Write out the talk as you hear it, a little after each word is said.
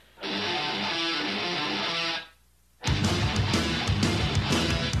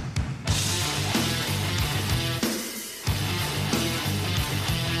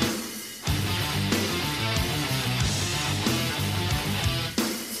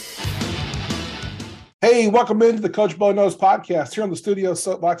Hey, welcome into the Coach Bo Knows podcast here on the Studio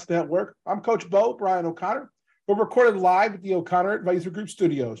Soapbox Network. I'm Coach Bo, Brian O'Connor. We're recorded live at the O'Connor Advisory Group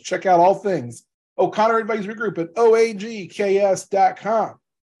studios. Check out all things O'Connor Advisory Group at oagks.com.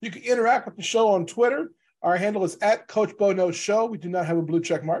 You can interact with the show on Twitter. Our handle is at Coach Bo Knows Show. We do not have a blue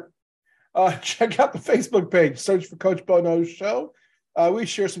check mark. Check out the Facebook page. Search for Coach Bo Knows Show. We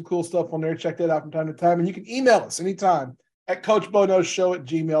share some cool stuff on there. Check that out from time to time. And you can email us anytime at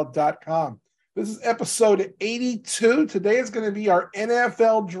coachboknowsshow@gmail.com. This is episode 82. Today is going to be our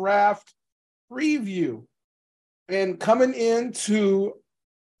NFL draft preview. And coming in to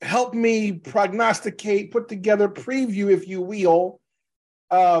help me prognosticate, put together, preview, if you will,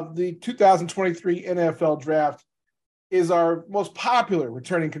 of the 2023 NFL draft is our most popular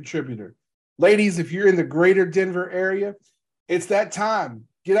returning contributor. Ladies, if you're in the greater Denver area, it's that time.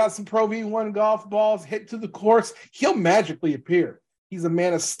 Get out some Pro V1 golf balls, hit to the course. He'll magically appear. He's a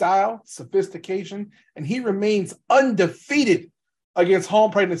man of style, sophistication, and he remains undefeated against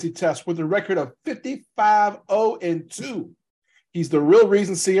home pregnancy tests with a record of 55-0-2. He's the real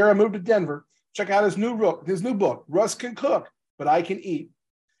reason Sierra moved to Denver. Check out his new book, Russ Can Cook, But I Can Eat.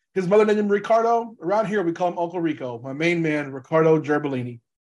 His mother named him Ricardo. Around here, we call him Uncle Rico, my main man, Ricardo Gerbolini.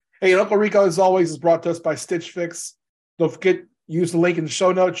 Hey, and Uncle Rico, as always, is brought to us by Stitch Fix. Don't forget, use the link in the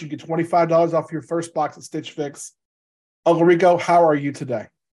show notes. You get $25 off your first box at Stitch Fix. Uncle Rico, how are you today?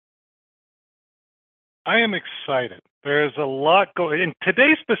 I am excited. There's a lot going, and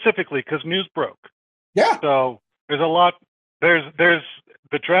today specifically, because news broke. Yeah. So there's a lot. There's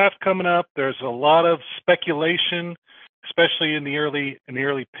the draft coming up. There's a lot of speculation, especially in the early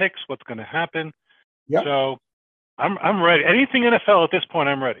picks. What's going to happen? Yeah. So I'm ready. Anything NFL at this point,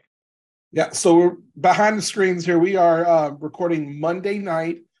 I'm ready. Yeah. So we're behind the screens here. We are recording Monday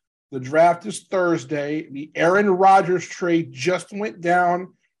night. The draft is Thursday. The Aaron Rodgers trade just went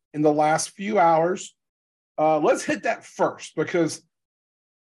down in the last few hours. Let's hit that first because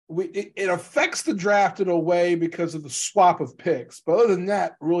it affects the draft in a way because of the swap of picks. But other than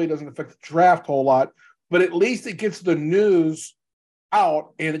that, it really doesn't affect the draft a whole lot. But at least it gets the news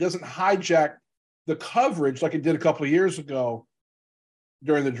out and it doesn't hijack the coverage like it did a couple of years ago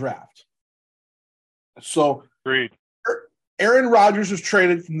during the draft. So, agreed. Aaron Rodgers was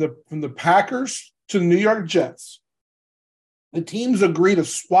traded from the Packers to the New York Jets. The teams agree to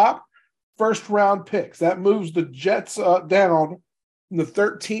swap first-round picks. That moves the Jets down from the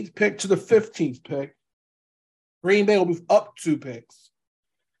 13th pick to the 15th pick. Green Bay will move up 2 picks.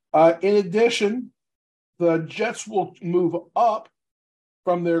 In addition, the Jets will move up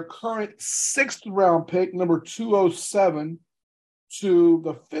from their current 6th-round pick, number 207, to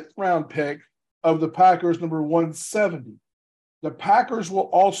the 5th-round pick of the Packers, number 170. The Packers will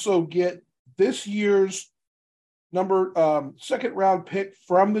also get this year's second round pick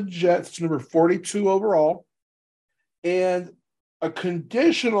from the Jets, number 42 overall, and a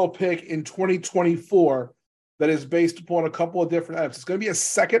conditional pick in 2024 that is based upon a couple of different items. It's going to be a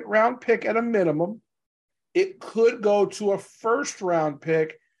second round pick at a minimum. It could go to a first round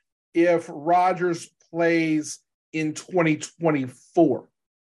pick if Rodgers plays in 2024.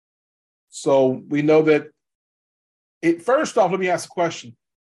 So we know that. First off, let me ask a question.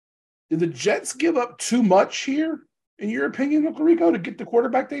 Did the Jets give up too much here, in your opinion, Uncle Rico, to get the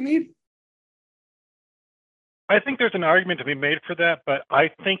quarterback they need? I think there's an argument to be made for that, but I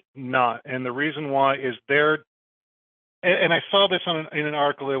think not. And the reason why is and I saw this in an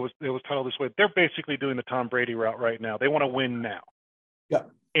article. It was titled this way. They're basically doing the Tom Brady route right now. They want to win now. Yeah.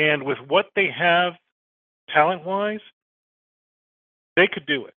 And with what they have talent-wise, they could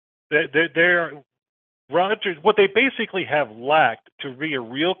do it. They're Rodgers, what they basically have lacked to be a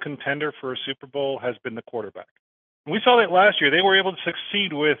real contender for a Super Bowl has been the quarterback. And we saw that last year. They were able to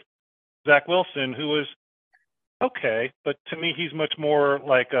succeed with Zach Wilson, who was okay, but to me, he's much more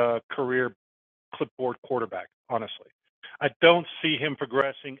like a career clipboard quarterback, honestly. I don't see him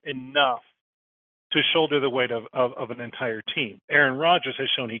progressing enough to shoulder the weight of an entire team. Aaron Rodgers has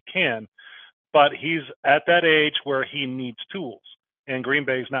shown he can, but he's at that age where he needs tools, and Green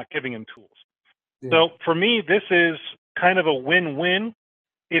Bay is not giving him tools. Yeah. So for me, this is kind of a win-win,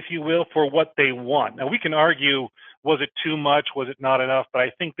 if you will, for what they want. Now, we can argue, was it too much? Was it not enough? But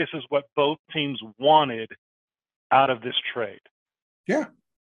I think this is what both teams wanted out of this trade. Yeah.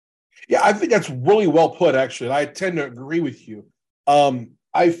 Yeah, I think that's really well put, actually. I tend to agree with you.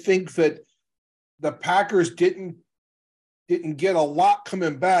 I think that the Packers didn't get a lot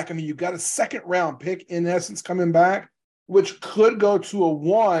coming back. I mean, you got a second-round pick, in essence, coming back, which could go to a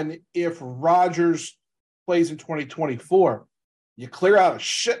 1 if Rodgers plays in 2024. You clear out a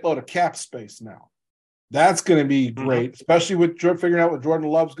shitload of cap space now. That's going to be great, especially with figuring out what Jordan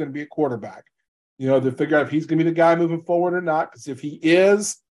Love's going to be a quarterback. To figure out if he's going to be the guy moving forward or not. Because if he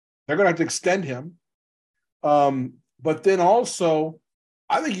is, they're going to have to extend him. But then also,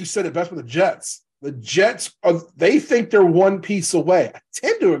 I think you said it best with the Jets. The Jets, they think they're one piece away. I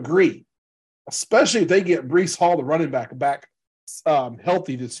tend to agree, especially if they get Breece Hall, the running back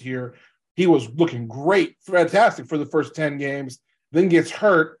healthy this year. He was looking great, fantastic for the first 10 games, then gets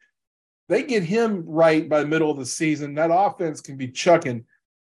hurt. They get him right by the middle of the season. That offense can be chucking.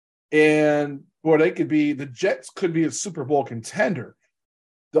 And the Jets could be a Super Bowl contender.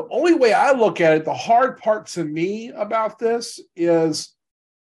 The only way I look at it, the hard part to me about this is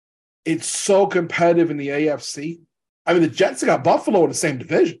it's so competitive in the AFC. I mean, the Jets got Buffalo in the same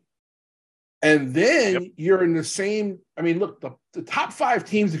division. And then you're in the same, look, the top 5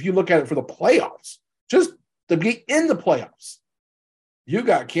 teams, if you look at it for the playoffs, just to be in the playoffs, you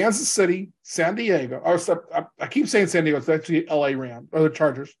got Kansas City, San Diego, I keep saying San Diego, it's actually LA Rams, or the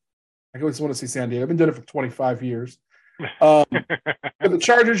Chargers. I always want to say San Diego. I've been doing it for 25 years. The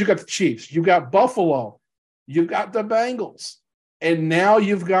Chargers, you got the Chiefs, you got Buffalo, you've got the Bengals, and now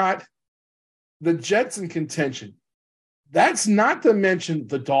you've got the Jets in contention. That's not to mention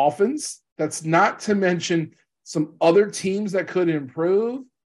the Dolphins. That's not to mention some other teams that could improve.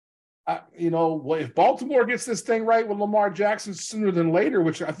 If Baltimore gets this thing right with Lamar Jackson sooner than later,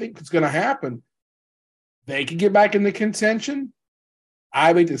 which I think is going to happen, they could get back into contention.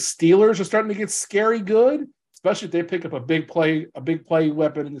 I think the Steelers are starting to get scary good, especially if they pick up a big play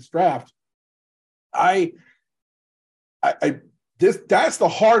weapon in this draft. That's the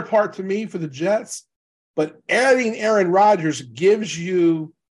hard part to me for the Jets. But adding Aaron Rodgers gives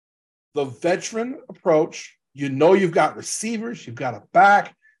you the veteran approach. You've got receivers, you've got a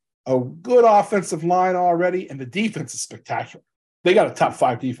back, a good offensive line already, and the defense is spectacular. They got a top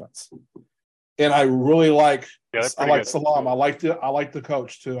 5 defense. And I really like Salam. I like the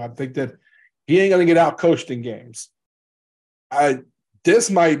coach too. I think that he ain't going to get out coached in games. This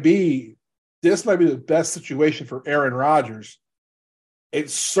might be the best situation for Aaron Rodgers.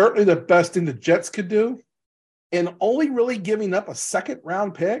 It's certainly the best thing the Jets could do, and only really giving up a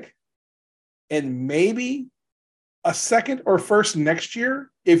second-round pick and maybe a second or first next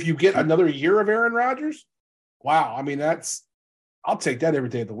year if you get another year of Aaron Rodgers. Wow, I'll take that every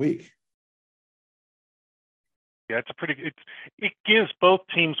day of the week. Yeah, it gives both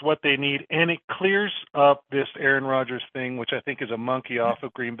teams what they need, and it clears up this Aaron Rodgers thing, which I think is a monkey off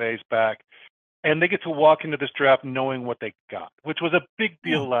of Green Bay's back. And they get to walk into this draft knowing what they got, which was a big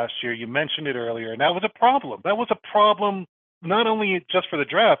deal last year. You mentioned it earlier, and that was a problem. That was a problem not only just for the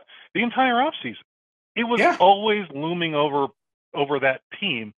draft, the entire offseason. It was always looming over that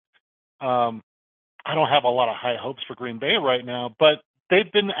team. I don't have a lot of high hopes for Green Bay right now, but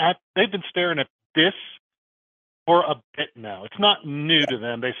they've been staring at this for a bit now. It's not new to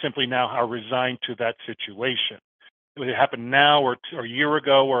them. They simply now are resigned to that situation. Whether it happened now or a year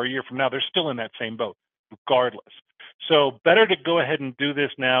ago or a year from now, they're still in that same boat, regardless. So better to go ahead and do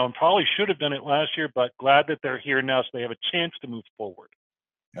this now, and probably should have done it last year, but glad that they're here now so they have a chance to move forward.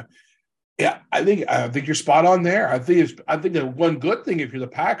 Yeah, I think you're spot on there. I think that one good thing if you're the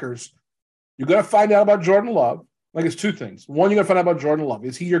Packers, you're going to find out about Jordan Love. Like, it's 2 things. One, you're going to find out about Jordan Love.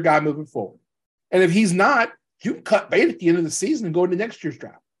 Is he your guy moving forward? And if he's not, you can cut bait at the end of the season and go into next year's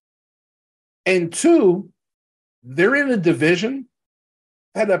draft. And 2, they're in a division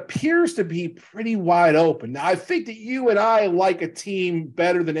that appears to be pretty wide open. Now, I think that you and I like a team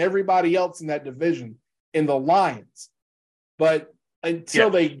better than everybody else in that division in the Lions. But until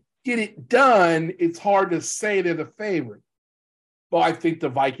they get it done, it's hard to say they're the favorite. Well, I think the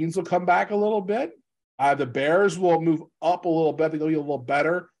Vikings will come back a little bit. The Bears will move up a little bit. They'll be a little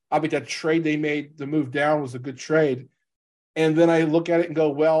better. I think that trade they made, the move down, was a good trade. And then I look at it and go,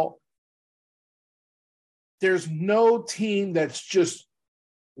 well, there's no team that's just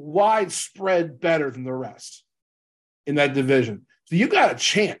widespread better than the rest in that division. So you got a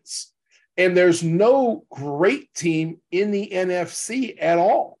chance. And there's no great team in the NFC at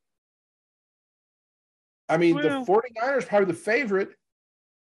all. The 49ers probably the favorite.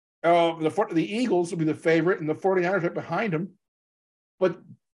 The Eagles will be the favorite, and the 49ers right behind them. But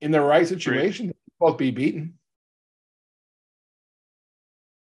in the right situation, they'll both be beaten.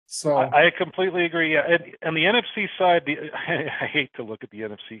 So I completely agree. Yeah. And the NFC side, I hate to look at the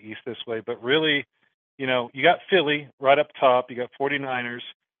NFC East this way, but really, you got Philly right up top. You got 49ers.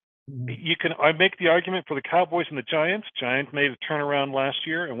 I make the argument for the Cowboys and the Giants. Giants made a turnaround last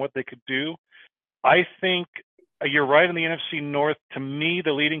year and what they could do. I think you're right in the NFC North. To me,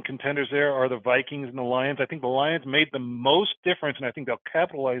 the leading contenders there are the Vikings and the Lions. I think the Lions made the most difference, and I think they'll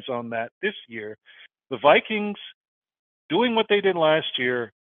capitalize on that this year. The Vikings, doing what they did last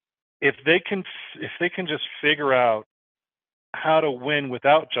year, if they can just figure out how to win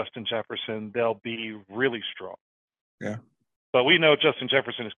without Justin Jefferson, they'll be really strong. Yeah. But we know Justin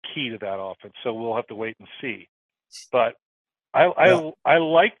Jefferson is key to that offense, so we'll have to wait and see. But I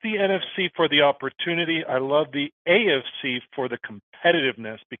like the NFC for the opportunity. I love the AFC for the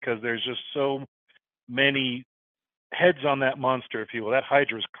competitiveness because there's just so many heads on that monster, if you will. That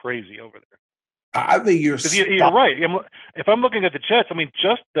Hydra is crazy over there. I think you're right. If I'm looking at the Jets, I mean,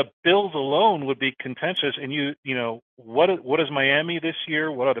 just the Bills alone would be contentious. And you know, what is Miami this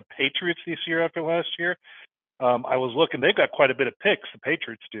year? What are the Patriots this year after last year? I was looking; they've got quite a bit of picks. The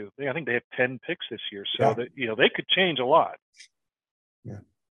Patriots do. I think they have 10 picks this year, so that they could change a lot. Yeah,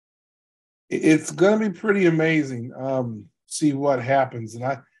 it's going to be pretty amazing. See what happens,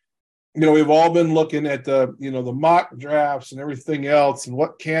 and we've all been looking at the mock drafts and everything else, and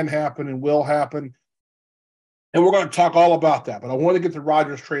what can happen and will happen, and we're going to talk all about that. But I want to get the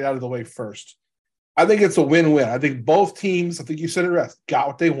Rodgers trade out of the way first. I think it's a win-win. I think both teams, I think you said it best, got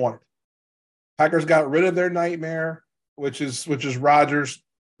what they wanted. Packers got rid of their nightmare, which is Rodgers.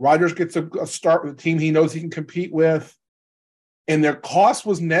 Rodgers gets a start with a team he knows he can compete with, and their cost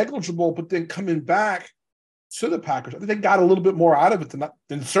was negligible. But then coming back to the Packers, I think they got a little bit more out of it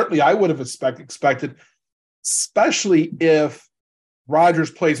than certainly I would have expected, especially if Rodgers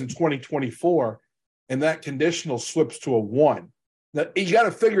plays in 2024 and that conditional slips to a 1. Now, you got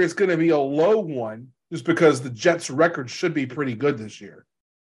to figure it's going to be a low 1 just because the Jets' record should be pretty good this year.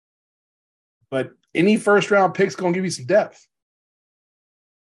 But any first-round pick's going to give you some depth.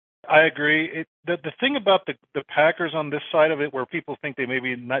 I agree. The thing about the Packers on this side of it, where people think they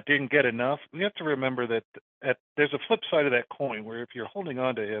maybe didn't get enough, we have to remember that there's a flip side of that coin, where if you're holding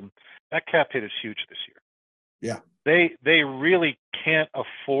on to him, that cap hit is huge this year. Yeah, they really can't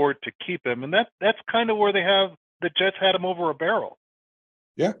afford to keep him, and that's kind of where the Jets had him over a barrel.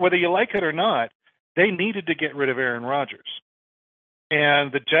 Yeah, whether you like it or not, they needed to get rid of Aaron Rodgers.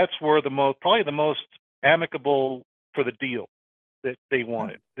 And the Jets were probably the most amicable for the deal that they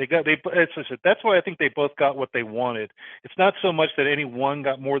wanted. That's why I think they both got what they wanted. It's not so much that any one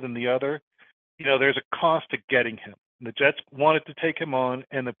got more than the other. There's a cost to getting him. The Jets wanted to take him on,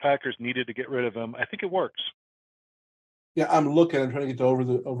 and the Packers needed to get rid of him. I think it works. Yeah, I'm trying to get over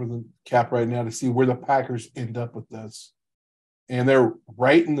the cap right now to see where the Packers end up with this. And they're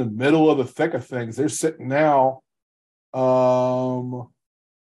right in the middle of the thick of things. They're sitting now. You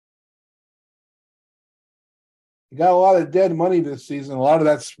got a lot of dead money this season. A lot of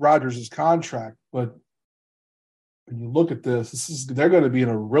that's Rodgers' contract. But when you look at this, they're going to be in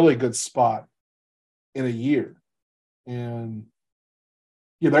a really good spot in a year. And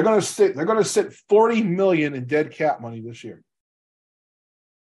they're going to sit $40 million in dead cap money this year.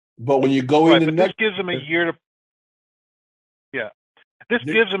 But when you go into this gives them a year to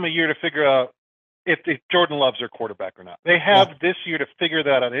gives them a year to figure out if Jordan Love's their quarterback or not. They have this year to figure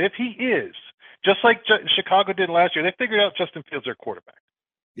that out. And if he is, just like Chicago did last year, they figured out Justin Fields their quarterback.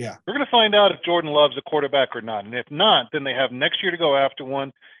 Yeah. We're going to find out if Jordan Love's a quarterback or not. And if not, then they have next year to go after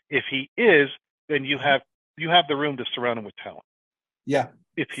one. If he is, then you have the room to surround him with talent. Yeah.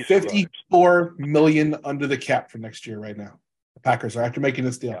 If he $54 million under the cap for next year right now. The Packers are after making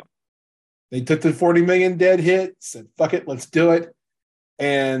this deal. Yeah. They took the $40 million dead hit, said, fuck it, let's do it.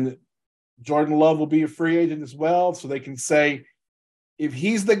 And Jordan Love will be a free agent as well, so they can say if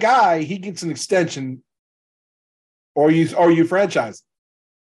he's the guy, he gets an extension, or you franchise.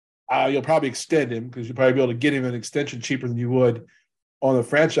 You'll probably extend him because you'll probably be able to get him an extension cheaper than you would on the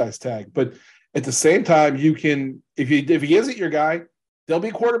franchise tag. But at the same time, you can if he isn't your guy, there'll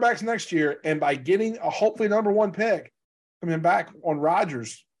be quarterbacks next year, and by getting a hopefully number 1 pick coming back on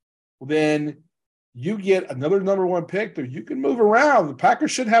Rodgers, then you get another number 1 pick that you can move around. The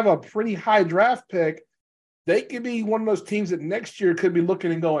Packers should have a pretty high draft pick. They could be one of those teams that next year could be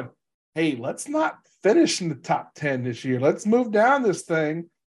looking and going, hey, let's not finish in the top 10 this year. Let's move down this thing.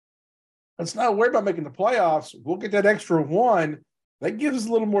 Let's not worry about making the playoffs. We'll get that extra 1. That gives us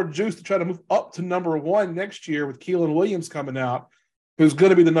a little more juice to try to move up to number 1 next year with Keelan Williams coming out, who's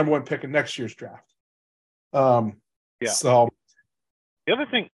going to be the number 1 pick in next year's draft. So the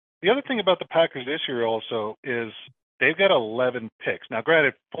other thing about the Packers this year also is they've got 11 picks. Now,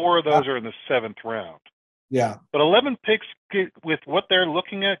 granted, 4 of those are in the 7th round. Yeah. But 11 picks with what they're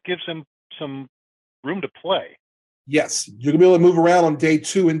looking at gives them some room to play. Yes. You're going to be able to move around on day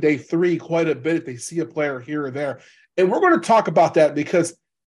 2 and day 3 quite a bit if they see a player here or there. And we're going to talk about that because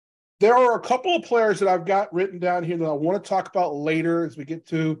there are a couple of players that I've got written down here that I want to talk about later as we get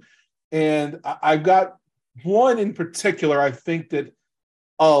to. And I've got one in particular I think that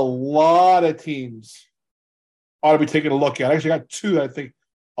a lot of teams ought to be taking a look at. I actually got 2 that I think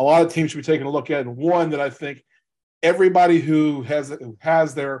a lot of teams should be taking a look at, and one that I think everybody who has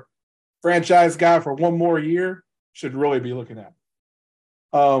their franchise guy for one more year should really be looking at.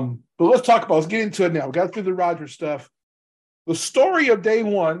 But let's get into it now. We got through the Rodgers stuff. The story of day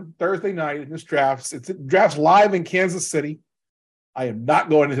one, Thursday night in this draft, draft's live in Kansas City. I am not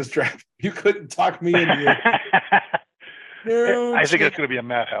going to this draft. You couldn't talk me into it. No, I think it's going to be a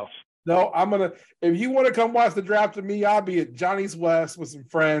madhouse. No, if you want to come watch the draft with me, I'll be at Johnny's West with some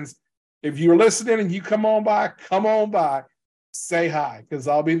friends. If you're listening and you come on by, say hi, because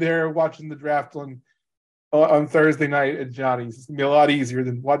I'll be there watching the draft on Thursday night at Johnny's. It's going to be a lot easier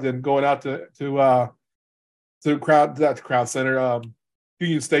than going out to Crowd Center,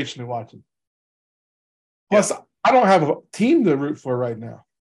 Union Station and watching. Plus, I don't have a team to root for right now.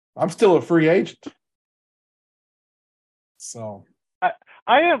 I'm still a free agent. So I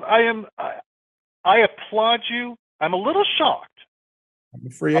applaud you. I'm a little shocked. I'm a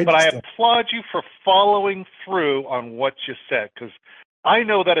free agent, but I applaud you for following through on what you said, because I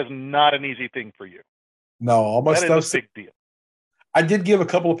know that is not an easy thing for you. No, all my stuff is a big deal. I did give a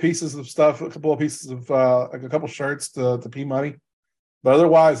couple of pieces of stuff, a couple of shirts to P Money, but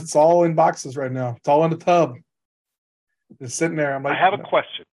otherwise it's all in boxes right now. It's all in the tub. Just sitting there. I'm like, I have a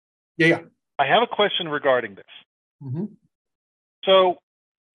question. Yeah. I have a question regarding this. Mm-hmm. So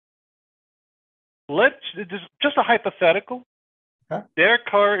just a hypothetical. Okay. Derek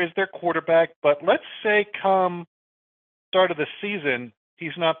Carr is their quarterback, but let's say come start of the season,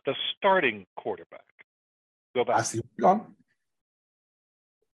 he's not the starting quarterback. Go back. I see where you're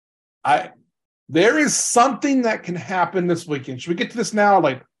going. There is something that can happen this weekend. Should we get to this now or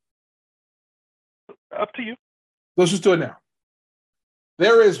later? Up to you. Let's just do it now.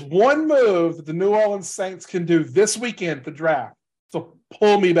 There is one move that the New Orleans Saints can do this weekend at the draft to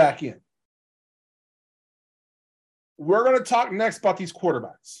pull me back in. We're going to talk next about these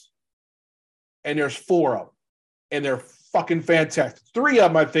quarterbacks. And there's 4 of them. And they're fucking fantastic. 3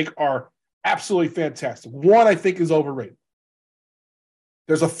 of them, I think, are absolutely fantastic. 1, I think, is overrated.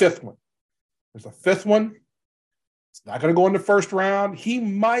 There's a 5th one. It's not going to go in the first round. He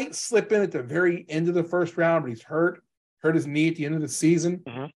might slip in at the very end of the first round, but he's hurt his knee at the end of the season.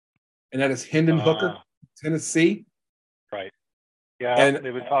 Mm-hmm. And that is Hendon Hooker, Tennessee. Right. Yeah, and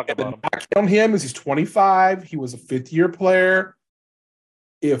they've been talking about him. The knock on him is he's 25. He was a 5th-year player.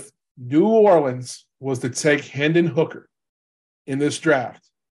 If New Orleans was to take Hendon Hooker in this draft,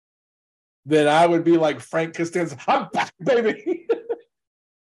 then I would be like Frank Costanza, I'm back, baby.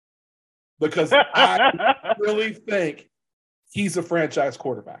 Because I really think he's a franchise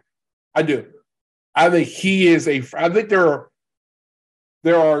quarterback. I do. I think he is I think there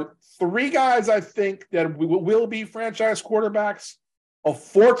are 3 guys I think that will be franchise quarterbacks, a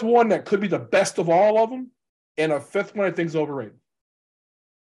 4th one that could be the best of all of them, and a 5th one I think is overrated.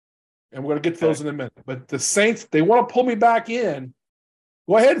 And we're going to get to those in a minute. But the Saints, they want to pull me back in.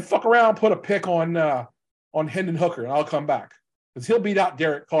 Go ahead and fuck around, put a pick on Hendon Hooker, and I'll come back. Because he'll beat out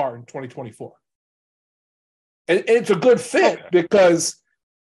Derek Carr in 2024. And it's a good fit because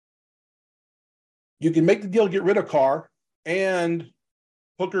you can make the deal, get rid of Carr, and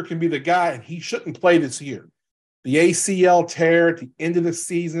Hooker can be the guy, and he shouldn't play this year. The ACL tear at the end of the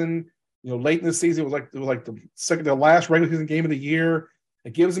season, late in the season, it was like the last regular season game of the year.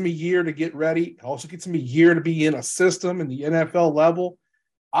 It gives him a year to get ready. It also gets him a year to be in a system in the NFL level.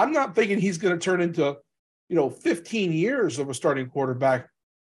 I'm not thinking he's going to turn into 15 years of a starting quarterback,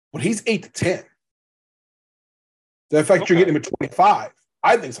 but he's 8 to 10. The fact you're getting him at 25,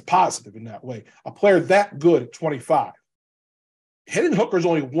 I think it's a positive in that way. A player that good at 25. Hendon Hooker is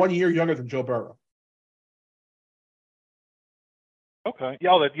only 1 year younger than Joe Burrow. Okay.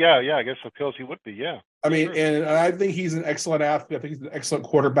 Yeah. I guess it feels he would be. Yeah. I mean, sure. And I think he's an excellent athlete. I think he's an excellent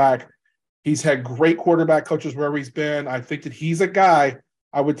quarterback. He's had great quarterback coaches wherever he's been. I think that he's a guy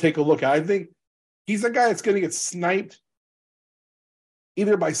I would take a look at. I think he's a guy that's going to get sniped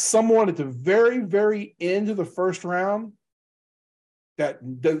either by someone at the very, very end of the first round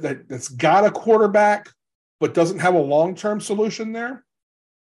that's got a quarterback but doesn't have a long-term solution there,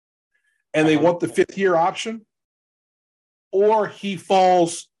 and they want the 5th-year option, or he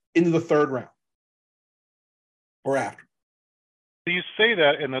falls into the 3rd round or after. So you say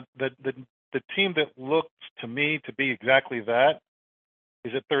that, and the team that looks to me to be exactly that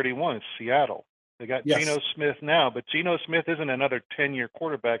is at 31. It's Seattle. They got Geno Smith now, but Geno Smith isn't another 10-year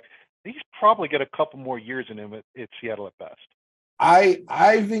quarterback. He's probably got a couple more years in him at Seattle at best.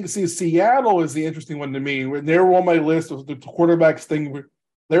 I think, Seattle is the interesting one to me. They're on my list of the quarterbacks thing.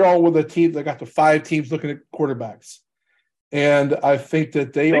 They're all with a team. They got the 5 teams looking at quarterbacks. And I think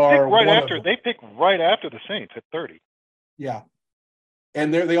that they are pick right after the Saints at 30. Yeah.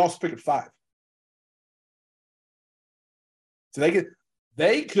 And they also pick at 5. So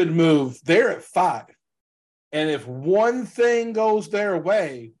they could move. They're at 5. And if one thing goes their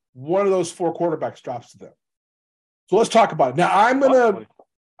way, one of those 4 quarterbacks drops to them. So let's talk about it. Now, I'm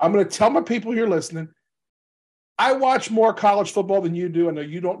gonna tell my people here listening, I watch more college football than you do. I know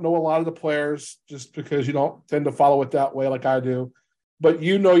you don't know a lot of the players just because you don't tend to follow it that way like I do. But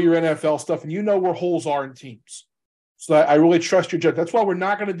you know your NFL stuff, and you know where holes are in teams. So I really trust your judgment. That's why we're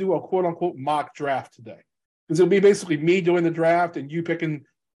not going to do a quote-unquote mock draft today. Because it'll be basically me doing the draft and you picking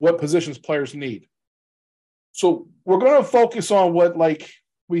what positions players need. So we're going to focus on what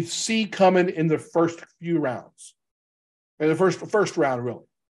we see coming in the first few rounds. In the first round, really.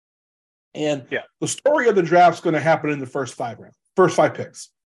 And the story of the draft is going to happen in the first 5 rounds, first 5 picks.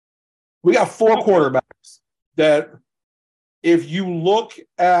 We got 4 quarterbacks that, if you look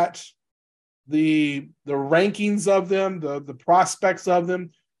at the rankings of them, the prospects of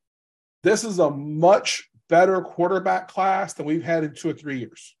them, this is a much better quarterback class than we've had in 2 or 3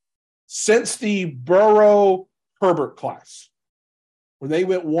 years. Since the Burrow-Herbert class, when they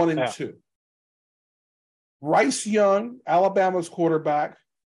went 1 and 2. Bryce Young, Alabama's quarterback,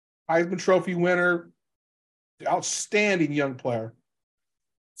 Heisman Trophy winner, outstanding young player.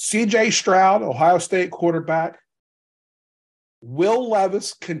 C.J. Stroud, Ohio State quarterback. Will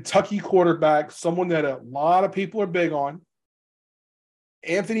Levis, Kentucky quarterback, someone that a lot of people are big on.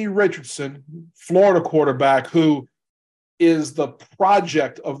 Anthony Richardson, Florida quarterback, who is the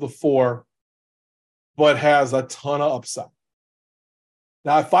project of the 4, but has a ton of upside.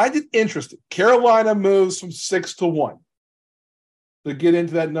 Now, I find it interesting. Carolina moves from 6 to 1 to get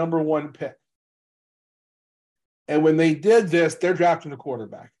into that number 1 pick. And when they did this, they're drafting a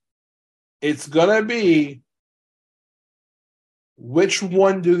quarterback. It's going to be, which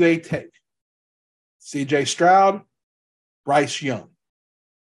one do they take? C.J. Stroud, Bryce Young.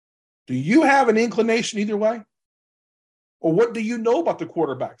 Do you have an inclination either way? Or what do you know about the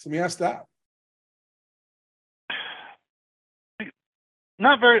quarterbacks? Let me ask that.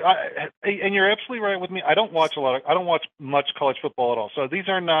 Not very, and you're absolutely right with me. I don't watch much college football at all. So these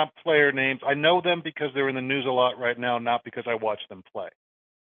are not player names. I know them because they're in the news a lot right now, not because I watch them play.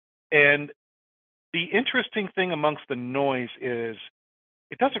 And the interesting thing amongst the noise is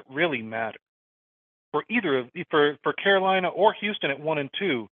it doesn't really matter for either of for Carolina or Houston at 1 and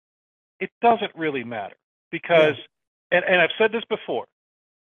 2. It doesn't really matter because, and I've said this before.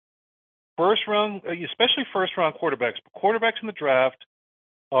 First round, especially first round quarterbacks in the draft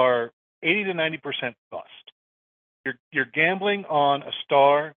are 80 to 90% bust. You're gambling on a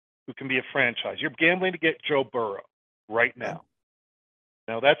star who can be a franchise. You're gambling to get Joe Burrow right now.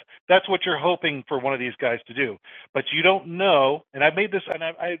 Now that's what you're hoping for one of these guys to do. But you don't know, and I made this, and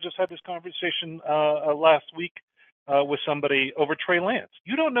I just had this conversation last week with somebody over Trey Lance.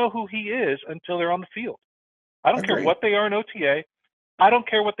 You don't know who he is until they're on the field. I don't care what they are in OTA. I don't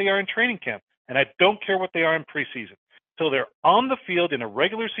care what they are in training camp, and I don't care what they are in preseason. Till they're on the field in a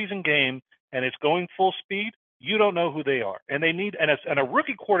regular season game and it's going full speed, you don't know who they are. And they need, and a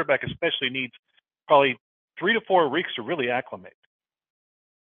rookie quarterback especially needs probably 3 to 4 weeks to really acclimate.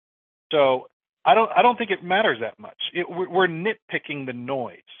 So I don't think it matters that much. We're nitpicking the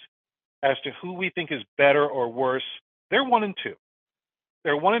noise as to who we think is better or worse. They're 1 and 2.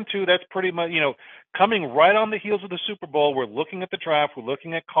 They're 1 and 2. That's pretty much, coming right on the heels of the Super Bowl. We're looking at the draft. We're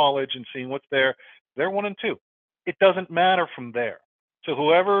looking at college and seeing what's there. They're 1 and 2. It doesn't matter from there. So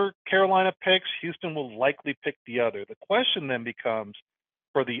whoever Carolina picks, Houston will likely pick the other. The question then becomes,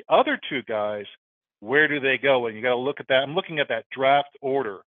 for the other 2 guys, where do they go? And you got to look at that. I'm looking at that draft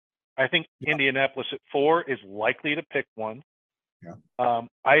order. I think Indianapolis at 4 is likely to pick one. Yeah.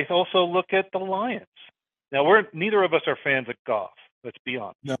 I also look at the Lions. Now, neither of us are fans of Goff. Let's be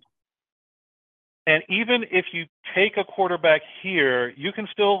honest. No. And even if you take a quarterback here, you can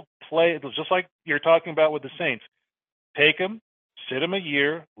still play, just like you're talking about with the Saints. Take him, sit him a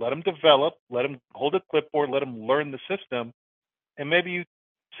year, let him develop, let him hold a clipboard, let him learn the system, and maybe you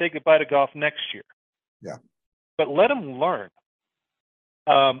say goodbye to Goff next year. Yeah. But let him learn.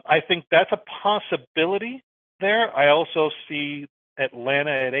 I think that's a possibility there. I also see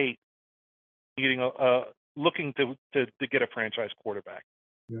Atlanta at 8 looking to get a franchise quarterback.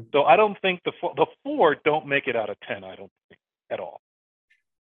 Yeah. So I don't think the 4 don't make it out of 10. I don't think at all.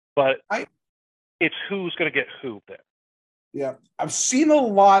 But it's who's going to get who there. Yeah, I've seen a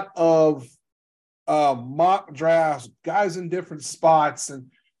lot of mock drafts, guys in different spots, and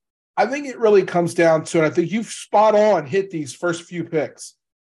I think it really comes down to, and I think you've spot on hit these first few picks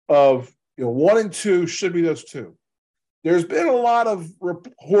of 1 and 2 should be those 2. There's been a lot of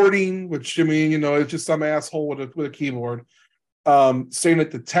reporting, which it's just some asshole with a keyboard. saying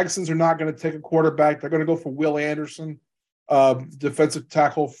that the Texans are not going to take a quarterback. They're going to go for Will Anderson, defensive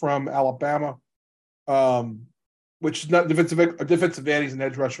tackle from Alabama, which is not defensive end. He's an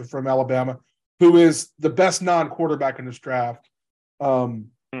edge rusher from Alabama, who is the best non-quarterback in this draft. Well,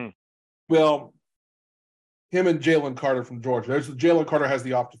 him and Jalen Carter from Georgia. Jalen Carter has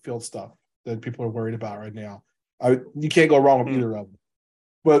the off-the-field stuff that people are worried about right now. You can't go wrong with either of them.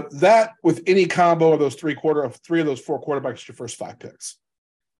 But that, with any combo of those three of those four quarterbacks, is your first 5 picks.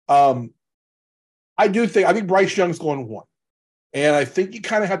 I think Bryce Young's going 1. And I think you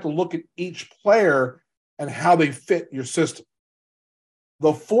kind of have to look at each player and how they fit your system.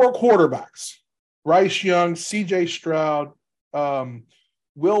 The 4 quarterbacks, Bryce Young, C.J. Stroud,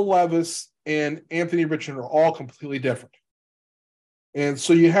 Will Levis, and Anthony Richardson are all completely different. And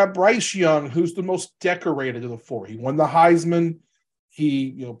so you have Bryce Young, who's the most decorated of the 4. He won the Heisman.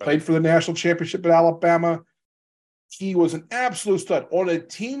 He played for the national championship at Alabama. He was an absolute stud. On a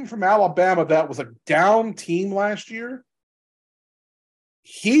team from Alabama that was a down team last year,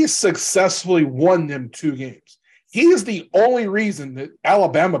 he successfully won them 2 games. He is the only reason that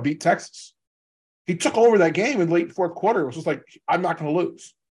Alabama beat Texas. He took over that game in late fourth quarter. It was just like, I'm not going to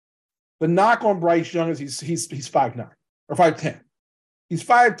lose. The knock on Bryce Young is he's 5'9" or 5'10". He's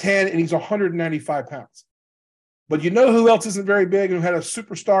 5'10", and he's 195 pounds. But you know who else isn't very big and who had a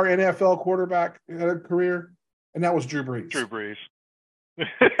superstar NFL quarterback career? And that was Drew Brees. Drew Brees.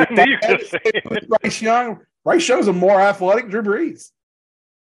 Bryce Young is a more athletic Drew Brees.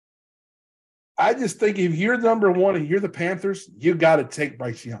 I just think if you're number 1 and you're the Panthers, you got to take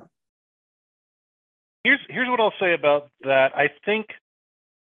Bryce Young. Here's what I'll say about that. I think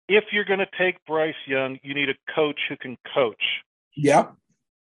if you're going to take Bryce Young, you need a coach who can coach. Yeah.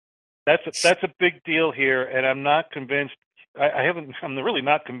 That's a big deal here, and I'm not convinced. I'm really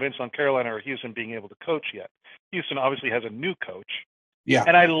not convinced on Carolina or Houston being able to coach yet. Houston obviously has a new coach. Yeah.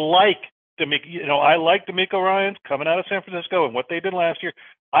 And I like DeMeco Ryans coming out of San Francisco and what they did last year.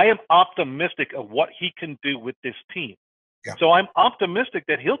 I am optimistic of what he can do with this team. Yeah. So I'm optimistic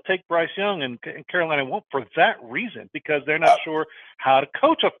that he'll take Bryce Young, and Carolina won't for that reason, because they're not sure how to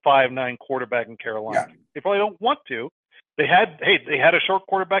coach a 5'9" quarterback in Carolina. Yeah. They probably don't want to. They had a short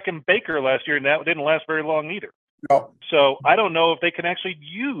quarterback in Baker last year, and that didn't last very long either. No. So I don't know if they can actually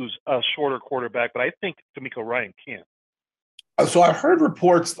use a shorter quarterback, but I think DeMeco Ryan can. So I heard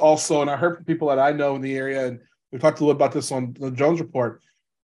reports also, and I heard from people that I know in the area, and we talked a little about this on the Jones Report.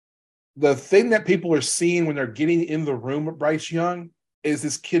 The thing that people are seeing when they're getting in the room with Bryce Young is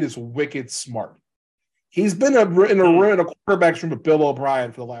this kid is wicked smart. He's been in a quarterback's room with Bill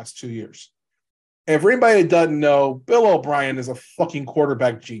O'Brien for the last 2 years. And for anybody that doesn't know, Bill O'Brien is a fucking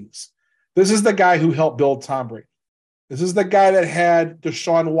quarterback genius. This is the guy who helped build Tom Brady. This is the guy that had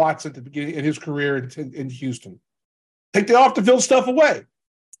Deshaun Watson at the beginning of his career in Houston. Take the off-the-field stuff away.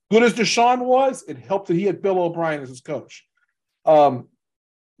 Good as Deshaun was, it helped that he had Bill O'Brien as his coach.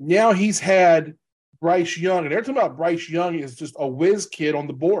 Now he's had Bryce Young, and they're talking about Bryce Young is just a whiz kid on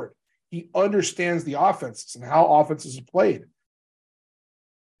the board. He understands the offenses and how offenses are played.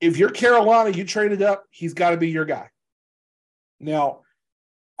 If you're Carolina, you traded up, he's got to be your guy. Now,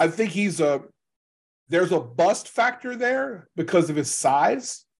 I think there's a bust factor there because of his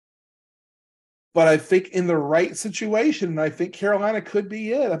size. But I think in the right situation, I think Carolina could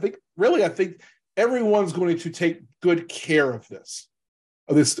be it. I think everyone's going to take good care of this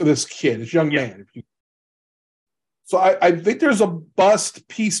kid, this young man. So I think there's a bust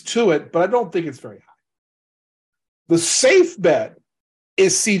piece to it, but I don't think it's very high. The safe bet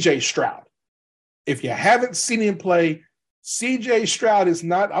is C.J. Stroud. If you haven't seen him play, C.J. Stroud is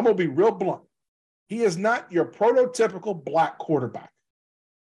not, I'm going to be real blunt, he is not your prototypical black quarterback.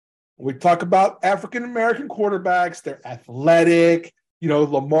 When we talk about African-American quarterbacks, they're athletic,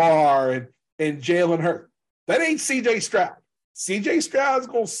 Lamar and Jalen Hurts. That ain't C.J. Stroud. C.J. Stroud is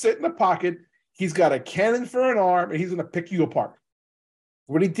going to sit in the pocket. He's got a cannon for an arm, and he's going to pick you apart.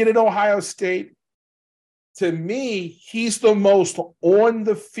 What he did at Ohio State, to me, he's the most on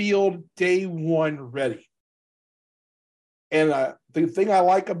the field day one ready. And the thing I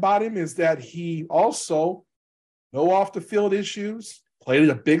like about him is that he also, no off the field issues, played at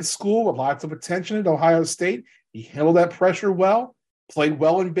a big school with lots of attention at Ohio State. He handled that pressure well, played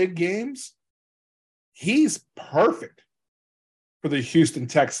well in big games. He's perfect for the Houston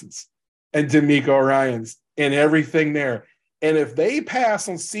Texans and DeMeco Ryans and everything there. And if they pass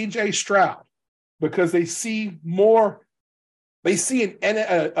on C.J. Stroud because they see a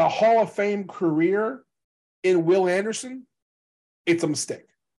Hall of Fame career in Will Anderson, it's a mistake.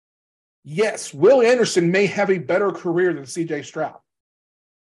 Yes, Will Anderson may have a better career than C.J. Stroud,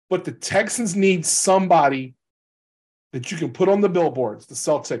 but the Texans need somebody that you can put on the billboards to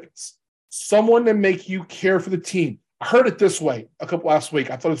sell tickets, someone to make you care for the team. I heard it this way last week.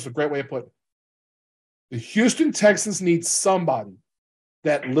 I thought it was a great way to put it. The Houston Texans need somebody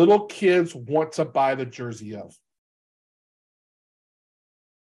that little kids want to buy the jersey of.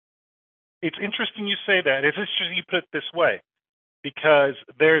 It's interesting you say that. It's interesting you put it this way, because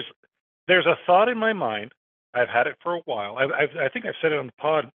there's a thought in my mind. I've had it for a while. I think I've said it on the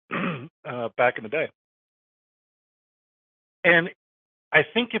pod back in the day. And I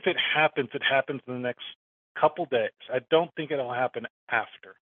think if it happens in the next couple days. I don't think it'll happen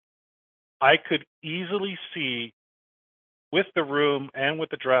after. I could easily see, with the room and with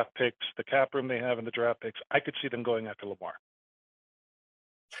the draft picks, the cap room they have in the draft picks, I could see them going after Lamar.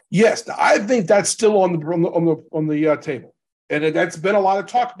 Yes, I think that's still on the table, and that's been a lot of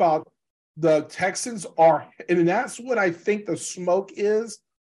talk about. The Texans are, and that's what I think the smoke is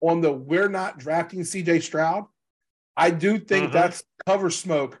on the we're not drafting C.J. Stroud. I do think that's cover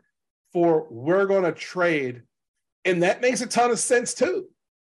smoke for we're going to trade, and that makes a ton of sense too,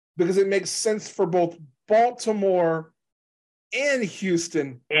 because it makes sense for both Baltimore and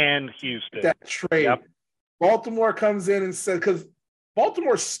Houston. That trade. Yep. Baltimore comes in and says, because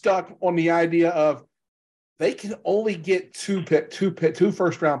Baltimore's stuck on the idea of they can only get two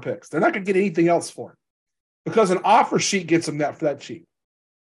first round picks. They're not going to get anything else for it because an offer sheet gets them that for that cheap.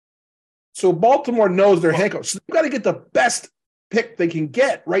 So Baltimore knows their head coach. So they've got to get the best pick they can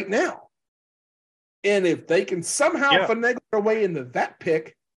get right now. And if they can somehow finagle their way into that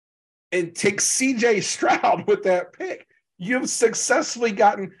pick and take C.J. Stroud with that pick, you've successfully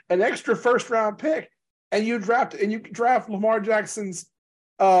gotten an extra first round pick, and you draft Lamar Jackson's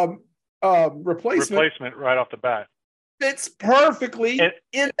replacement right off the bat. Fits perfectly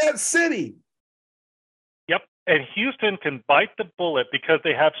in that city. Yep, and Houston can bite the bullet because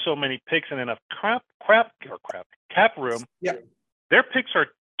they have so many picks and enough cap room. Yeah, their picks are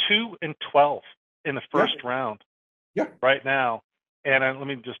 2 and 12 in the first round. Yeah, right now. And let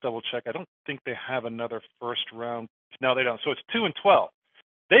me just double check. I don't think they have another first round. No, they don't. So it's 2 and 12.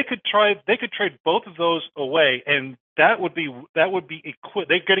 They could trade both of those away, and that would be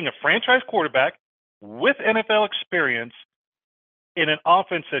they're getting a franchise quarterback with NFL experience in an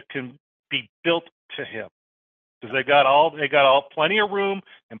offense that can be built to him, because they got plenty of room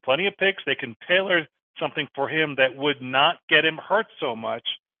and plenty of picks. They can tailor something for him that would not get him hurt so much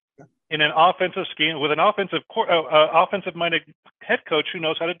in an offensive scheme with an offensive-minded head coach who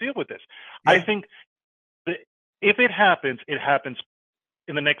knows how to deal with this. Yeah. I think that if it happens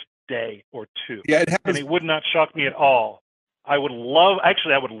in the next day or two. Yeah, it happens. And it would not shock me at all. I would love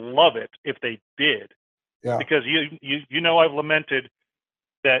it if they did. Yeah. Because I've lamented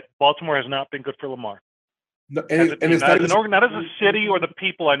that Baltimore has not been good for Lamar. No, not as a city or the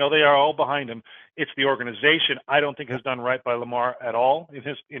people. I know they are all behind him. It's the organization I don't think has done right by Lamar at all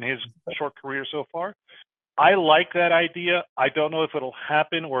in his short career so far. I like that idea. I don't know if it'll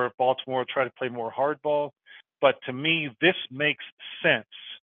happen or if Baltimore will try to play more hardball. But to me, this makes sense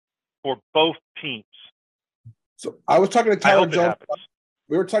for both teams. So I was talking to Tyler Jones.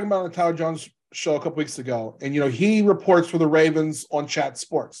 We were talking about on the Tyler Jones show a couple weeks ago, and he reports for the Ravens on Chat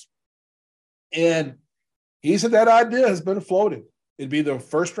Sports, and he said that idea has been floated. It'd be the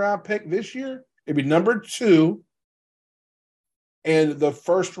first round pick this year. It'd be number 2, and the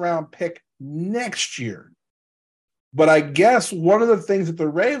first round pick next year. But I guess one of the things that the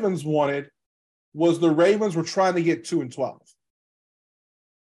Ravens wanted was the Ravens were trying to get 2 and 12.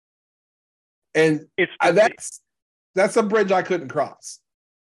 And that's a bridge I couldn't cross.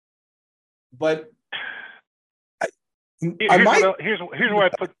 But here's where I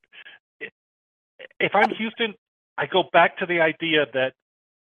put. If I'm Houston, I go back to the idea that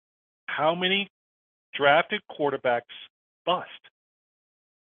how many drafted quarterbacks bust.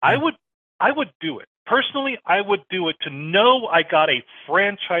 I would do it. Personally, I would do it to know I got a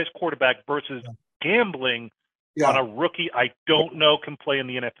franchise quarterback versus gambling on a rookie I don't know can play in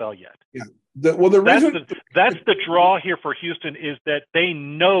the NFL yet. Yeah. That's the draw here for Houston, is that they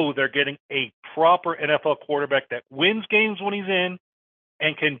know they're getting a proper NFL quarterback that wins games when he's in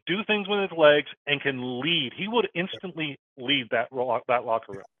and can do things with his legs and can lead. He would instantly lead that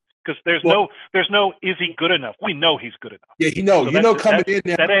locker room. Because there's no is he good enough? We know he's good enough. Yeah, coming in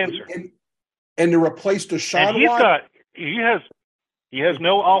now, that answer. And to replace Deshaun Watson, he has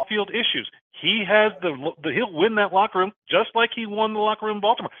no off-field issues. He'll win that locker room just like he won the locker room in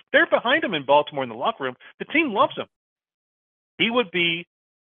Baltimore. They're behind him in Baltimore in the locker room. The team loves him. He would be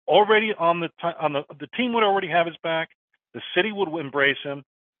already on the team would already have his back. The city would embrace him.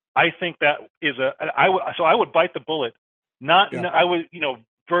 I think that is I would bite the bullet.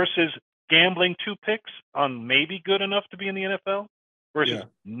 Versus gambling 2 picks on maybe good enough to be in the NFL versus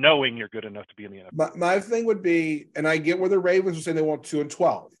knowing you're good enough to be in the NFL. My thing would be, and I get where the Ravens are saying they want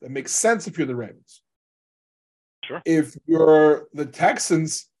 2-12. It makes sense if you're the Ravens. Sure. If you're the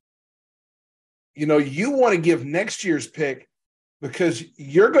Texans, you want to give next year's pick because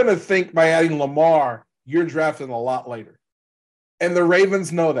you're going to think by adding Lamar, you're drafting a lot later. And the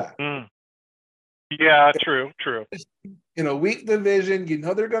Ravens know that. Yeah, true. In a weak division,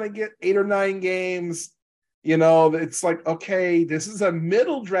 they're going to get 8 or 9 games. It's like, okay, this is a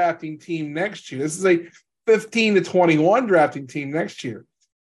middle drafting team next year. This is a 15 to 21 drafting team next year.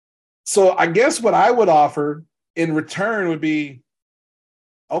 So I guess what I would offer in return would be,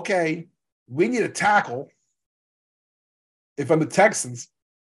 okay, we need a tackle. If I'm the Texans,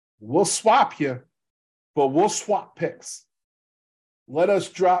 we'll swap you, but we'll swap picks. Let us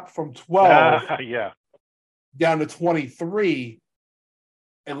drop from 12 down to 23,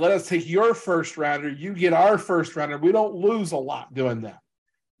 and let us take your first rounder. You get our first rounder. We don't lose a lot doing that.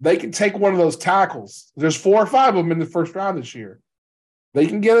 They can take one of those tackles. There's 4 or 5 of them in the first round this year. They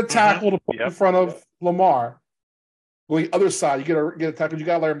can get a tackle to put in front of Lamar. Well, the other side, you get a tackle. You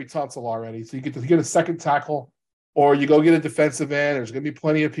got Laramie Tunsil already, so you get a second tackle, or you go get a defensive end. There's going to be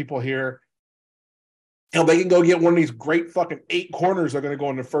plenty of people here. They can go get one of these great fucking 8 corners. They're going to go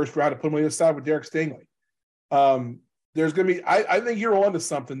in the first round to put them on the other side with Derek Stingley. There's going to be. I think you're onto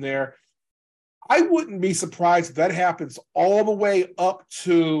something there. I wouldn't be surprised if that happens all the way up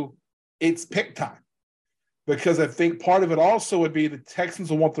to its pick time, because I think part of it also would be the Texans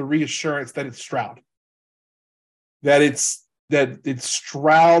will want the reassurance that it's Stroud. That it's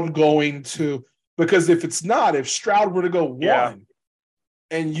Stroud going to, because if it's not, if Stroud were to go 1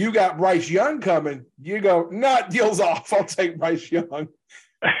 and you got Bryce Young coming, you go, deal's off. I'll take Bryce Young.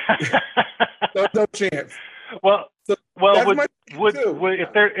 no chance. Well, if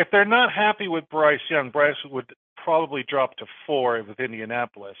they're not happy with Bryce Young, Bryce would probably drop to 4 with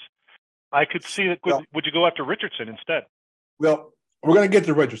Indianapolis. I could see it. Would you go after Richardson instead? Well, we're going to get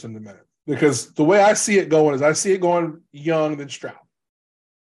to Richardson in a minute, because the way I see it going is I see it going Young then Stroud.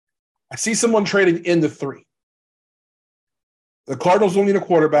 I see someone trading into 3. The Cardinals don't need a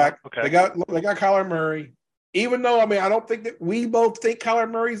quarterback. Okay. They got Kyler Murray. Even though, I don't think that we both think Kyler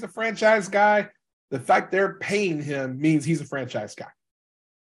Murray's a franchise guy. The fact they're paying him means he's a franchise guy.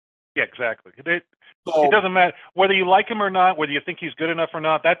 Yeah, exactly. It doesn't matter whether you like him or not, whether you think he's good enough or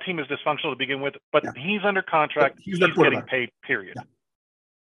not. That team is dysfunctional to begin with, but he's under contract. He's getting paid, period. Yeah.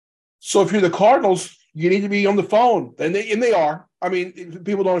 So if you're the Cardinals, you need to be on the phone. And they are.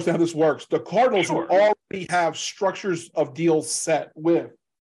 People don't understand how this works. The Cardinals already have structures of deals set with.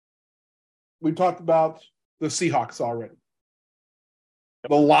 We talked about the Seahawks already.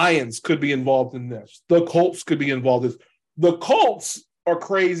 The Lions could be involved in this. The Colts could be involved in this. The Colts are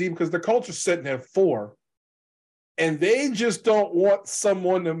crazy because the Colts are sitting at 4, and they just don't want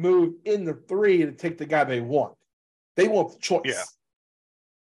someone to move in the 3 to take the guy they want. They want the choice. Yeah.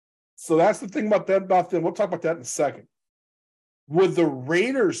 So that's the thing about them. We'll talk about that in a second. Would the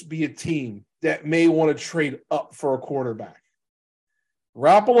Raiders be a team that may want to trade up for a quarterback?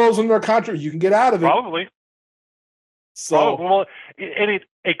 Garoppolo's under contract. You can get out of it. Probably. So,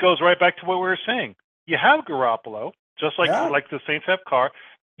 it goes right back to what we were saying. You have Garoppolo, just like the Saints have Carr.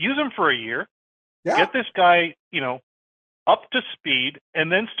 Use him for a year. Yeah. Get this guy, up to speed,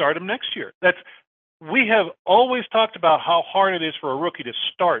 and then start him next year. We have always talked about how hard it is for a rookie to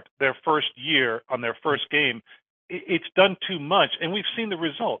start their first year on their first game. It's done too much, and we've seen the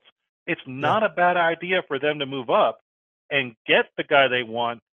results. It's not a bad idea for them to move up and get the guy they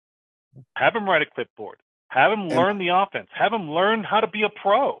want, have him write a clipboard, have him learn the offense, have him learn how to be a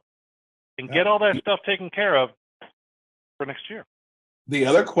pro, and get all that stuff taken care of for next year. The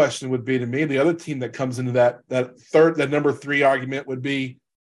other question would be, to me, the other team that comes into that number 3 argument would be,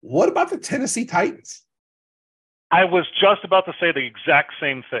 what about the Tennessee Titans? I was just about to say the exact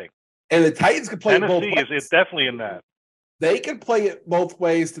same thing. And the Titans can play Tennessee it both ways. Is definitely in that. They can play it both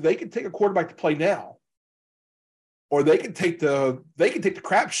ways. They can take a quarterback to play now, or they can take the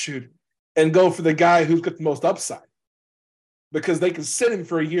crapshoot and go for the guy who's got the most upside, because they can sit him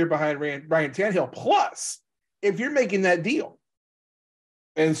for a year behind Ryan Tannehill. Plus, if you're making that deal,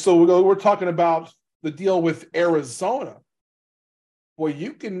 and so we're talking about the deal with Arizona. Well,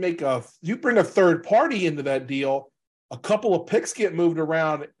 you bring a third party into that deal, a couple of picks get moved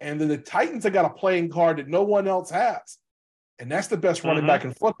around, and then the Titans have got a playing card that no one else has. And that's the best running back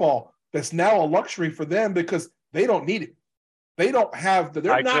in football. That's now a luxury for them because they don't need it. They don't have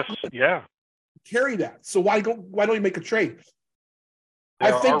carry that. So why don't you make a trade?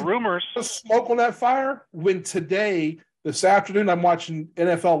 There are rumors. Smoke on that fire when this afternoon, I'm watching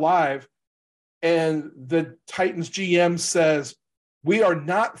NFL Live, and the Titans GM says, we are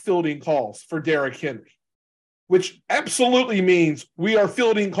not fielding calls for Derrick Henry, which absolutely means we are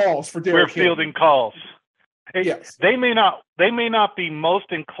fielding calls for Derrick Henry. We're fielding calls. Yes. They may not be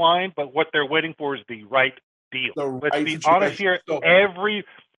most inclined, but what they're waiting for is the right deal. Let's be honest here.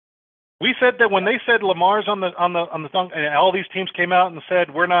 We said that when they said Lamar's on the thing, and all these teams came out and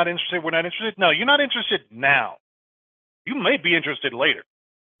said we're not interested. No, you're not interested now. You may be interested later.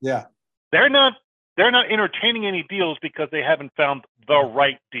 Yeah. They're not entertaining any deals because they haven't found the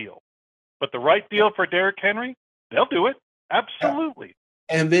right deal. But the right deal for Derrick Henry, they'll do it. Absolutely.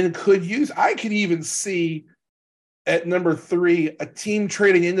 Yeah. And then I could even see at number 3 a team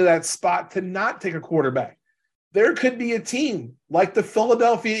trading into that spot to not take a quarterback. There could be a team like the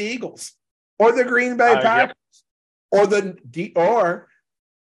Philadelphia Eagles or the Green Bay Packers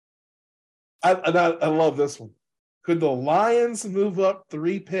I love this one. Could the Lions move up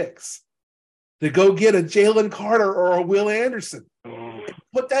 3 picks to go get a Jalen Carter or a Will Anderson? And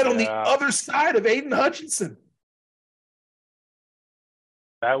put that on the other side of Aiden Hutchinson.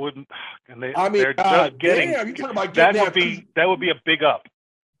 That wouldn't. And they're just getting. Damn, you talking about getting that would be a big up.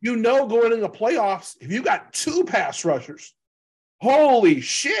 Going into playoffs, if you got 2 pass rushers, holy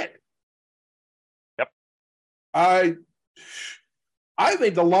shit. Yep. I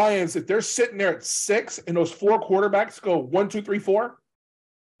think the Lions, if they're sitting there at 6 and those 4 quarterbacks go 1, 2, 3, 4,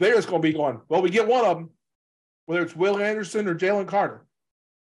 they're just going to be going, well, we get one of them, whether it's Will Anderson or Jalen Carter.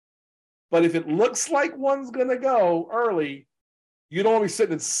 But if it looks like one's going to go early, you don't want to be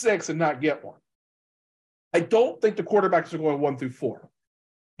sitting at 6 and not get one. I don't think the quarterbacks are going 1 through 4.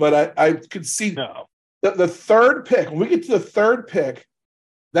 But I could see the third pick. When we get to the third pick,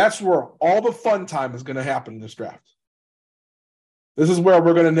 that's where all the fun time is going to happen in this draft. This is where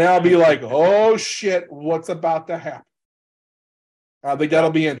we're going to now be like, oh, shit, what's about to happen? I think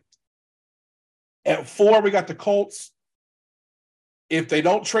that'll be in. At 4, we got the Colts. If they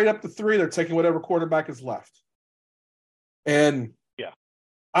don't trade up to 3, they're taking whatever quarterback is left. And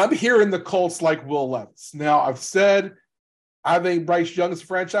I'm hearing the Colts like Will Levis. Now, I've said I think Bryce Young is a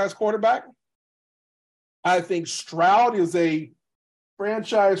franchise quarterback. I think Stroud is a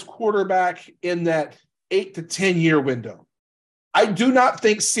franchise quarterback in that 8 to 10 year window. I do not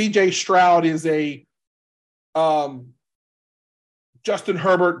think C.J. Stroud is a Justin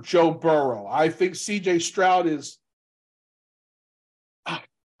Herbert, Joe Burrow. I think C.J. Stroud is –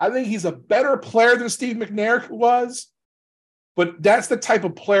 I think he's a better player than Steve McNair was, but that's the type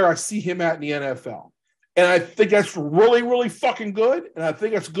of player I see him at in the NFL. And I think that's really, really fucking good, and I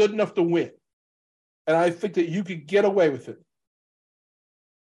think that's good enough to win. And I think that you could get away with it.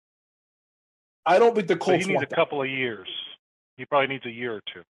 I don't think the Colts he needs a couple of years. He probably needs a year or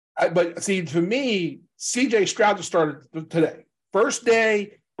 2. But see, for me, C.J. Stroud just started today. First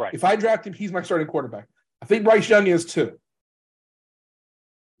day, right. If I draft him, he's my starting quarterback. I think Bryce Young is too.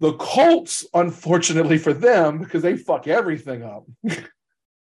 The Colts, unfortunately for them, because they fuck everything up,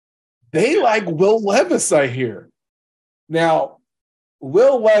 they like Will Levis, I hear. Now,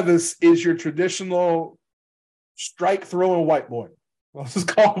 Will Levis is your traditional strike-throwing white boy. Let's just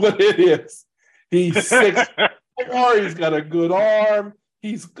call it what it is. He's 6'4", he's got a good arm,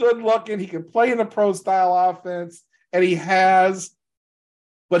 he's good-looking, he can play in a pro-style offense, and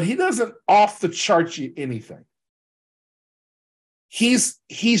but he doesn't off-the-chart you anything. He's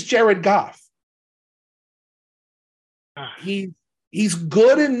Jared Goff. He's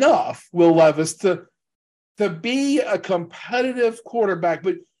good enough, Will Levis, to be a competitive quarterback.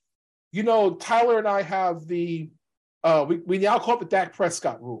 But, Tyler and I have we now call it the Dak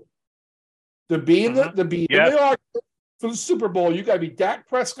Prescott rule. To be in the argument for the Super Bowl, you got to be Dak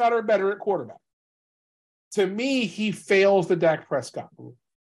Prescott or better at quarterback. To me, he fails the Dak Prescott rule.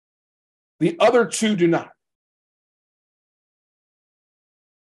 The other 2 do not.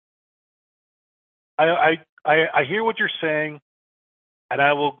 I hear what you're saying, and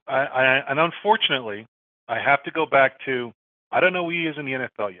and unfortunately, I have to go back to I don't know who he is in the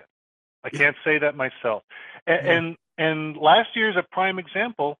NFL yet. I can't say that myself. And last year's a prime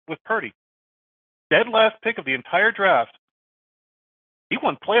example with Purdy. Dead last pick of the entire draft. He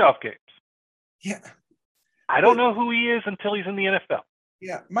won playoff games. Yeah. I don't know who he is until he's in the NFL.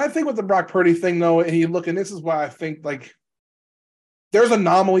 Yeah. My thing with the Brock Purdy thing, though, and this is why I think, there's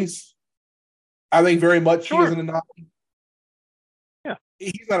anomalies. I think very much he is an anomaly. Yeah.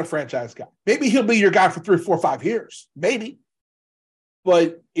 He's not a franchise guy. Maybe he'll be your guy for 3, 4, 5 years. Maybe.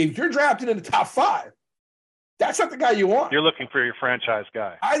 But if you're drafted in the top 5, that's not the guy you want. You're looking for your franchise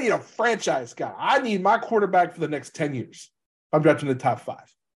guy. I need a franchise guy. I need my quarterback for the next 10 years. I'm drafting in the top 5.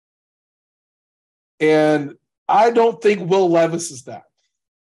 And I don't think Will Levis is that.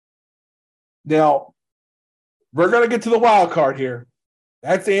 Now, we're going to get to the wild card here.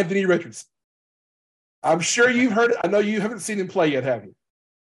 That's Anthony Richardson. I'm sure you've heard it. I know you haven't seen him play yet, have you?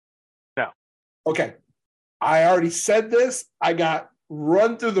 No. Okay. I already said this. I got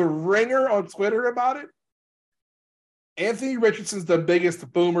run through the ringer on Twitter about it. Anthony Richardson's the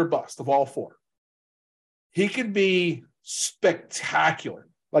biggest boomer bust of all four. He could be spectacular.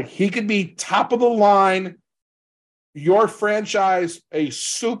 Like, he could be top of the line, your franchise, a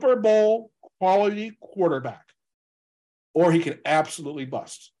Super Bowl quality quarterback, or he can absolutely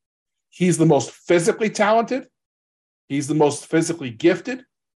bust. He's the most physically talented. He's the most physically gifted.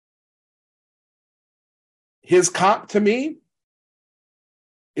 His comp to me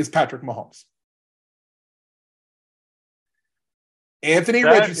is Patrick Mahomes. Anthony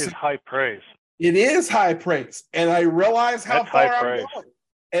Richardson. That is high praise. It is high praise. And I realize how That's far high I'm praise. going.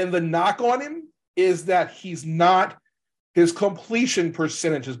 And the knock on him is that his completion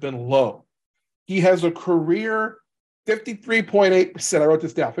percentage has been low. He has a career 53.8%. I wrote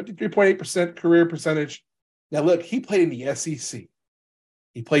this down, 53.8% career percentage. Now, look, he played in the SEC.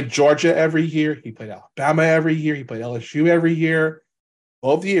 He played Georgia every year. He played Alabama every year. He played LSU every year,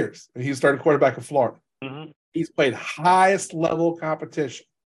 both years. And he's starting quarterback in Florida. Mm-hmm. He's played highest level competition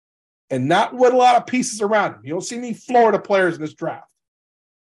and not with a lot of pieces around him. You don't see any Florida players in this draft.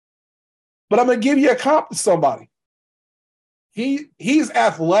 But I'm going to give you a comp to somebody. He's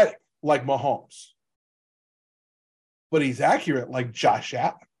athletic like Mahomes, but he's accurate like Josh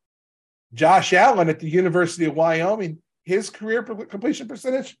Allen. Josh Allen at the University of Wyoming, his career completion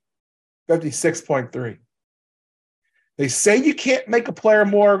percentage, 56.3. They say you can't make a player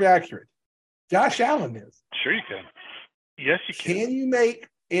more accurate. Josh Allen is. Sure you can. Yes, you can. Can you make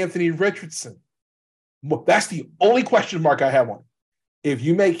Anthony Richardson? That's the only question mark I have on him. If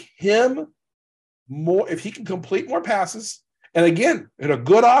you make him more, if he can complete more passes, and again, in a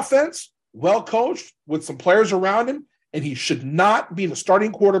good offense, well coached, with some players around him, and he should not be the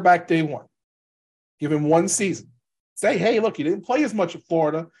starting quarterback day one. Give him one season. Say, hey, look, you didn't play as much at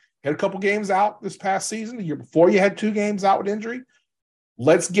Florida. You had a couple games out this past season. The year before, you had 2 games out with injury.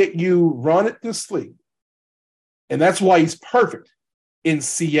 Let's get you run at this league. And that's why he's perfect in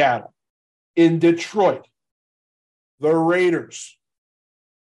Seattle, in Detroit, the Raiders.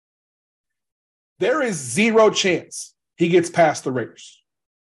 There is zero chance he gets past the Raiders.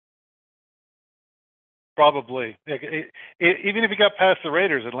 Probably. Even if he got past the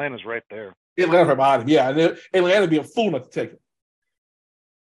Raiders, Atlanta's right there. Atlanta behind him, yeah. And Atlanta would be a fool not to take him.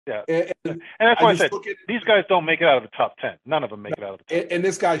 Yeah. And that's why I said these guys don't make it out of the top 10. None of them make it out of the top 10. And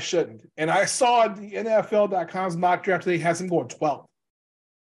this guy shouldn't. And I saw the NFL.com's mock draft today has him going 12.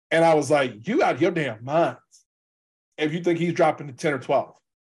 And I was like, you out of your damn minds if you think he's dropping to 10 or 12.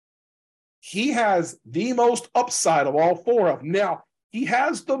 He has the most upside of all 4 of them. Now, he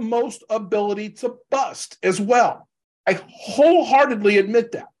has the most ability to bust as well. I wholeheartedly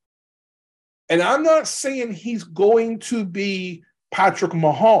admit that. And I'm not saying he's going to be Patrick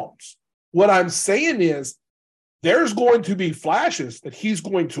Mahomes. What I'm saying is there's going to be flashes that he's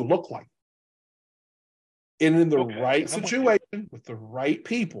going to look like. And in the right situation with the right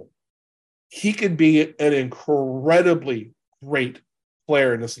people, he could be an incredibly great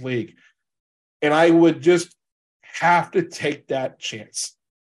player in this league. And I would just have to take that chance.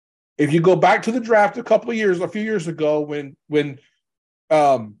 If you go back to the draft a few years ago, when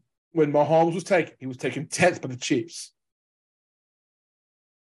Mahomes was taken, he was taken 10th by the Chiefs.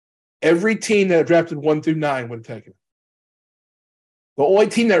 Every team that drafted 1 through 9 would have taken him. The only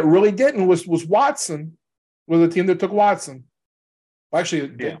team that really didn't was Watson, was the team that took Watson. Actually,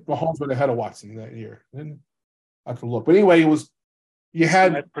 Mahomes went ahead of Watson that year. I have to look. But anyway, I'm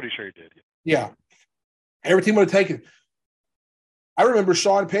pretty sure he did. Yeah. Every team would have taken it. I remember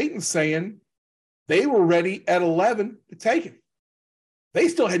Sean Payton saying they were ready at 11 to take it. They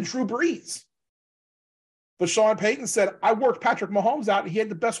still had Drew Brees. But Sean Payton said, I worked Patrick Mahomes out, and he had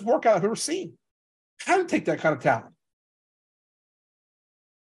the best workout I've ever seen. How to take that kind of talent?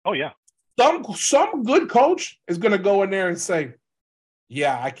 Oh, yeah. Some good coach is going to go in there and say,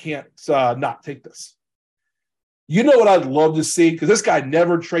 yeah, I can't not take this. You know what I'd love to see? Because this guy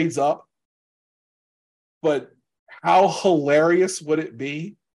never trades up. But how hilarious would it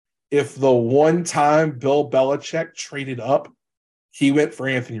be if the one time Bill Belichick traded up, he went for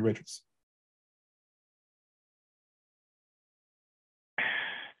Anthony Richardson?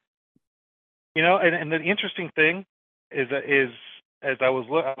 You know, and the interesting thing is as I was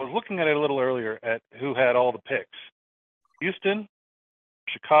looking at it a little earlier at who had all the picks. Houston,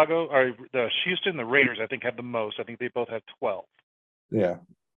 Chicago, or the Raiders, I think, had the most. I think they both had 12. Yeah.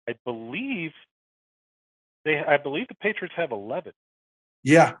 I believe the Patriots have 11.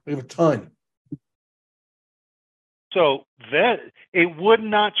 Yeah, they have a ton. So that it would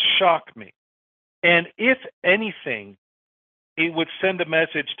not shock me. And if anything, it would send a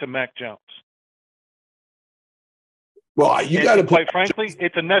message to Mac Jones. Well, you got to quite frankly,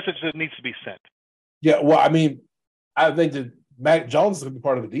 it's a message that needs to be sent. Yeah, well, I mean, I think that Mac Jones is going to be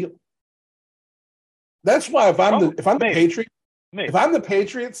part of the deal. That's why if I'm the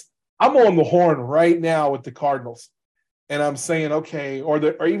Patriots, I'm on the horn right now with the Cardinals, and I'm saying, okay,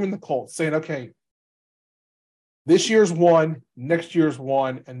 or even the Colts, saying, okay, this year's one, next year's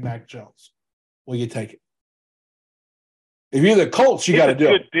one, and Mac Jones. Will you take it? If you're the Colts, you got to do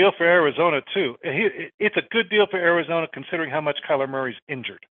it. It's a good deal for Arizona, too. It's a good deal for Arizona considering how much Kyler Murray's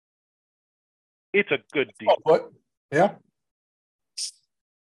injured. It's a good deal. Yeah.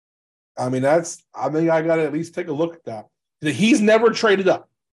 I mean, I think I got to at least take a look at that. He's never traded up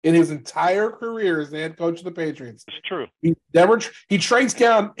in his entire career as the head coach of the Patriots. It's true. He trades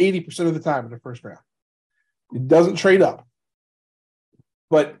down 80% of the time in the first round. He doesn't trade up.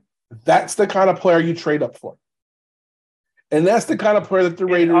 But that's the kind of player you trade up for. And that's the kind of player that the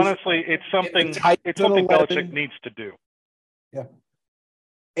Raiders. Honestly, it's something Belichick needs to do. Yeah.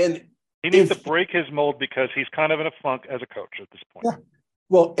 And he needs to break his mold because he's kind of in a funk as a coach at this point. Yeah.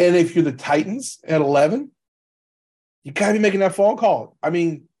 Well, and if you're the Titans at 11, you got to be making that phone call. I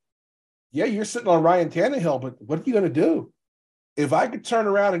mean, yeah, you're sitting on Ryan Tannehill, but what are you going to do? If I could turn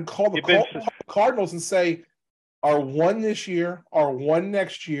around and call the Cardinals and say, our one this year, our one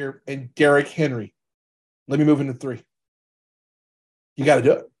next year, and Derrick Henry, let me move into 3. You got to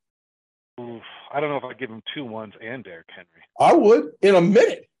do it. Oof, I don't know if I'd give him 2 1s and Derrick Henry. I would in a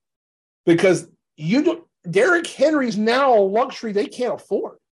minute because Derrick Henry's now a luxury they can't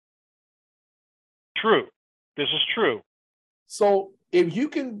afford. True. This is true. So if you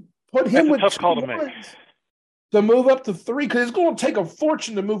can put him with 2 1s to move up to 3, because it's going to take a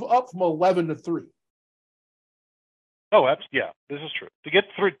fortune to move up from 11 to 3. Oh, yeah, this is true. To get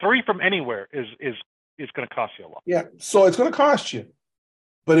 3 from anywhere is going to cost you a lot. Yeah, so it's going to cost you.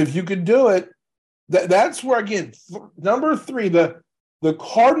 But if you could do it, that's where, again, number 3, the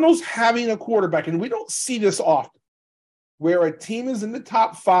Cardinals having a quarterback, and we don't see this often, where a team is in the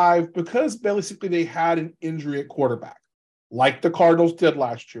top 5 because basically they had an injury at quarterback, like the Cardinals did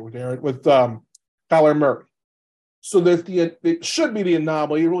last year with Kyler Murray. So it should be the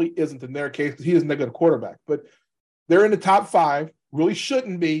anomaly. It really isn't in their case because he isn't that good a quarterback. But they're in the top 5, really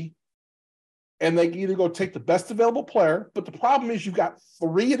shouldn't be, and they can either go take the best available player, but the problem is you've got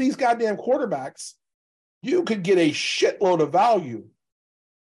 3 of these goddamn quarterbacks. You could get a shitload of value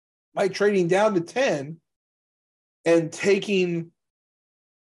by trading down to 10 and taking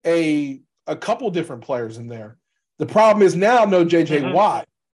a couple different players in there. The problem is now no J.J. Watt,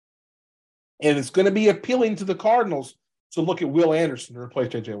 and it's going to be appealing to the Cardinals to look at Will Anderson to replace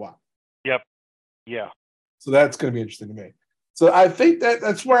J.J. Watt. Yep. Yeah. So that's going to be interesting to me. So I think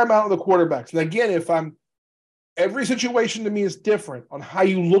that's where I'm out with the quarterbacks. And again, every situation to me is different on how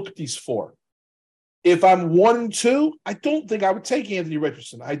you look at these 4. If I'm 1 and 2, I don't think I would take Anthony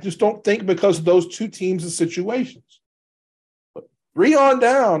Richardson. I just don't think because of those 2 teams and situations. But 3 on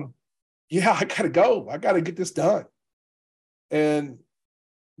down, yeah, I got to go. I got to get this done.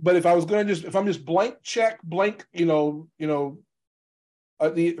 But if I'm just blank check, if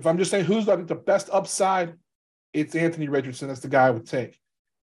I'm just saying who's the best upside, it's Anthony Richardson. That's the guy I would take.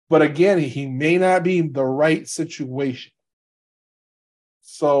 But again, he may not be the right situation.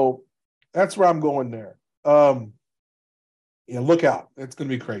 So that's where I'm going there. Look out. It's going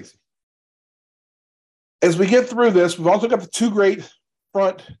to be crazy. As we get through this, we've also got the 2 great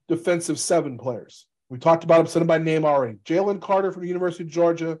front defensive 7 players. We talked about them, said them by name already. Jalen Carter from the University of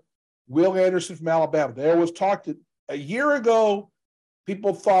Georgia, Will Anderson from Alabama. There was talk that a year ago,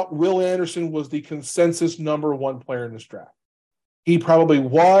 people thought Will Anderson was the consensus number 1 player in this draft. He probably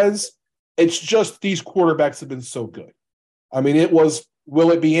was. It's just these quarterbacks have been so good. I mean,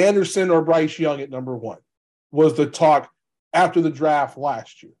 will it be Anderson or Bryce Young at number 1? Was the talk after the draft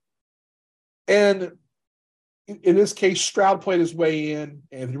last year. And in this case, Stroud played his way in,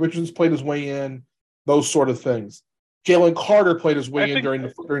 Anthony Richardson's played his way in, those sort of things. Jalen Carter played his way in during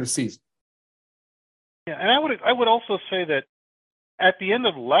the season. Yeah, and I would also say that at the end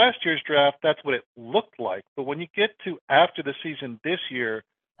of last year's draft, that's what it looked like. But when you get to after the season this year,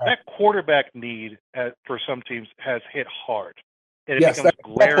 that quarterback need for some teams has hit hard. And it becomes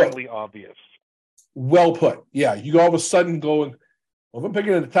glaringly obvious. Well put. Yeah, you all of a sudden going, well, if I'm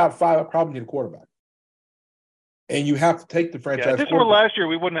picking in the top 5, I probably need a quarterback. And you have to take the franchise. Yeah, if this were last year,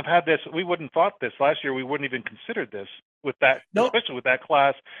 we wouldn't have had this. We wouldn't have thought this. Last year, we wouldn't even considered this with that, especially with that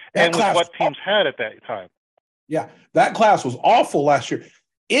class and with what teams had at that time. Yeah, that class was awful last year.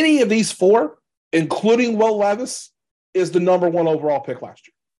 Any of these 4, including Will Levis, is the number one overall pick last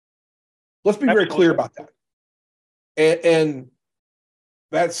year. Let's be very clear about that. And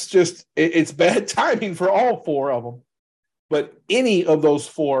that's just, it's bad timing for all four of them. But any of those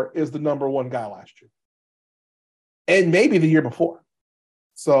four is the number one guy last year. And maybe the year before.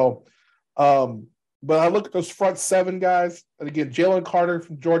 So, but I look at those front seven guys. And again, Jalen Carter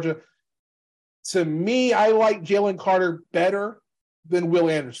from Georgia. To me, I like Jalen Carter better than Will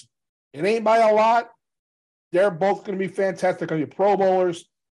Anderson. It ain't by a lot. They're both going to be fantastic. They're going to be Pro Bowlers.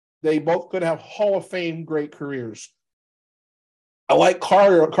 They both could have Hall of Fame great careers. I like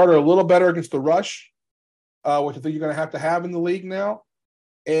Carter a little better against the rush, which I think you're going to have in the league now.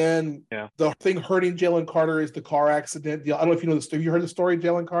 And the thing hurting Jalen Carter is the car accident. I don't know if you know this. Have you heard the story of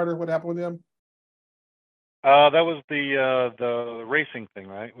Jalen Carter? What happened with him? That was the racing thing,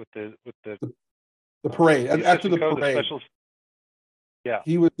 right? With the parade. After the parade. Yeah.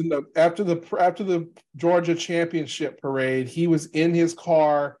 He was after the Georgia championship parade. He was in his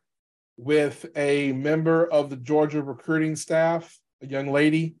car with a member of the Georgia recruiting staff, a young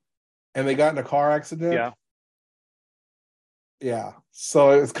lady, and they got in a car accident. Yeah. Yeah. So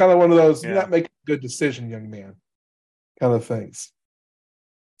it's kind of one of those, you're not making a good decision, young man, kind of things.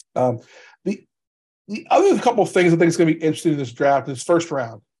 The other couple of things I think is going to be interesting in this draft, this first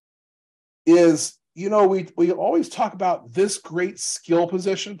round, is, we always talk about this great skill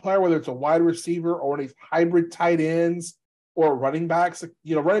position player, whether it's a wide receiver or one of these hybrid tight ends or running backs.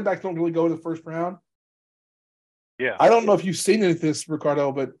 Running backs don't really go in the first round. Yeah. I don't know if you've seen any of this,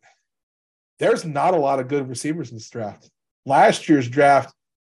 Ricardo, but there's not a lot of good receivers in this draft. Last year's draft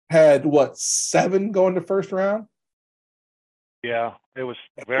had, 7 going to first round? Yeah, it was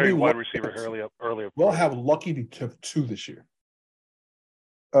very wide receiver earlier. We'll have lucky to have 2 this year.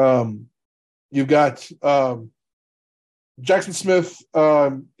 You've got Jackson Smith,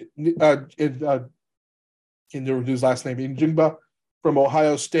 can never do his last name, Njigba from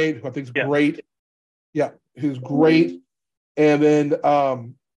Ohio State, who I think is great. Yeah, who's great. And then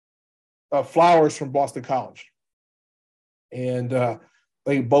Flowers from Boston College. And I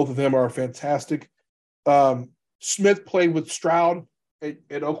think both of them are fantastic. Smith played with Stroud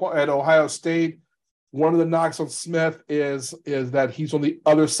at Ohio State. One of the knocks on Smith is that he's on the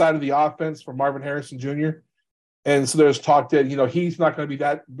other side of the offense for Marvin Harrison Jr. And so there's talk that, he's not going to be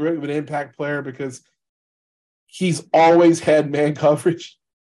that great of an impact player because he's always had man coverage,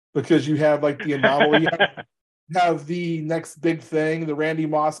 because you have like the anomaly. You have the next big thing, the Randy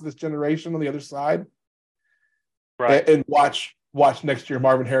Moss of this generation on the other side. Right. And watch next year,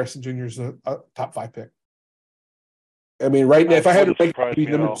 Marvin Harrison Jr. is a top 5 pick. I mean, right now, if I had to rank, he'd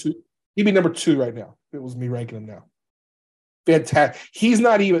be number 2. He'd be number 2 right now. If it was me ranking him now. Fantastic.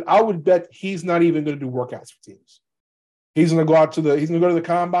 I would bet he's not even going to do workouts for teams. He's going to go to the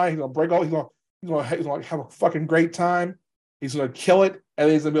combine. He's going to break all. He's going to have a fucking great time. He's going to kill it. And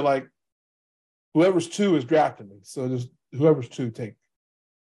he's going to be like, whoever's 2 is drafting me. So just whoever's 2, take.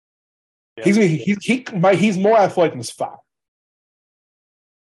 Yeah. He's more athletic than his 5.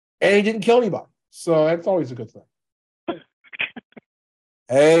 And he didn't kill anybody. So that's always a good thing.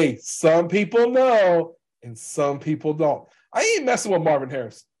 Hey, some people know and some people don't. I ain't messing with Marvin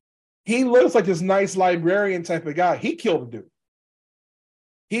Harrison. He looks like this nice librarian type of guy. He killed a dude.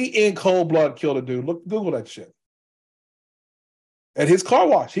 He in cold blood killed a dude. Google that shit. At his car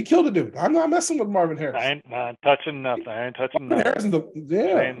wash, he killed a dude. I'm not messing with Marvin Harrison. I ain't not touching nothing. I ain't touching Marvin nothing.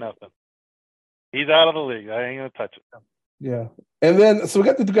 Ain't nothing. He's out of the league. I ain't gonna touch it. Yeah. And then, so we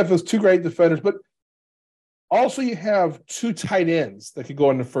got those 2 great defenders, but also you have 2 tight ends that could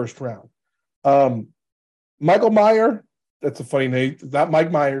go in the first round. Michael Mayer, that's a funny name. It's not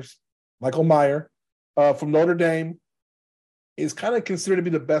Mike Myers. Michael Mayer from Notre Dame is kind of considered to be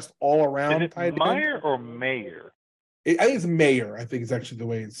the best all-around tight end. Meyer or Mayer? I think it's Mayer. I think it's actually the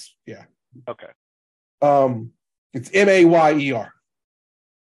way it's, yeah. Okay. It's Mayer.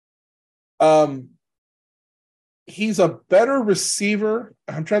 He's a better receiver.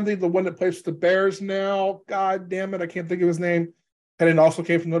 I'm trying to think of the one that plays for the Bears now. God damn it, I can't think of his name. And it also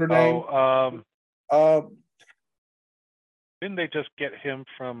came from Notre Dame. Didn't they just get him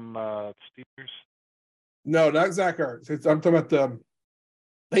from Steelers? No, not Zach Ertz. I'm talking about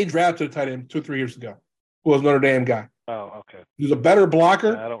they drafted a tight end 2 or 3 years ago, who was a Notre Dame guy. Oh, okay. He's a better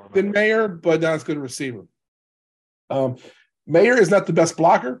blocker than Mayer. Mayer, but not as good a receiver. Mayer is not the best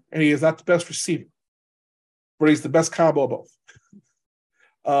blocker, and he is not the best receiver, but he's the best combo of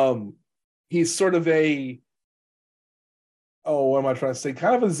both. He's sort of what am I trying to say?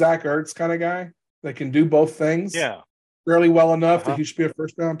 Kind of a Zach Ertz kind of guy that can do both things fairly well enough that he should be a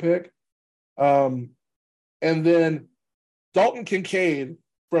first-round pick. And then Dalton Kincaid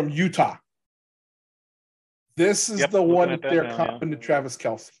from Utah. This is the one that they're comping to Travis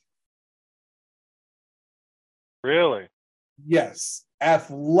Kelce. Really? Yes.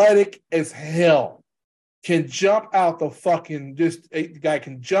 Athletic as hell. Can jump out the fucking, the guy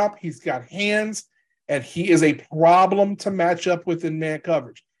can jump. He's got hands, and he is a problem to match up with in man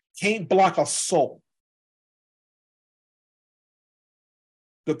coverage. Can't block a soul.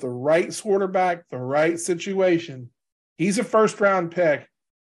 But the right quarterback, the right situation, he's a first-round pick.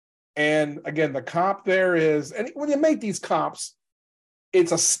 And again, the comp there is, and when you make these comps,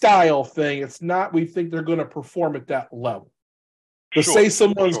 it's a style thing. It's not we think they're going to perform at that level. To say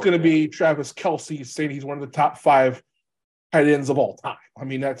someone's going to be Travis Kelce, saying he's one of the top 5 tight ends of all time. I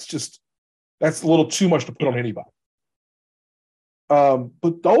mean, that's a little too much to put on anybody.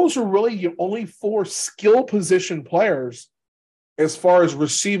 But those are really the only 4 skill position players as far as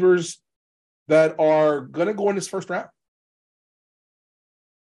receivers that are going to go in this first round.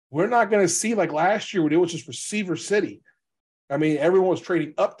 We're not going to see like last year when it was just receiver city. I mean, everyone was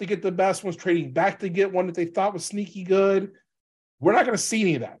trading up to get the best ones, trading back to get one that they thought was sneaky good. We're not going to see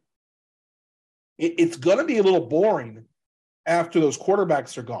any of that. It's going to be a little boring after those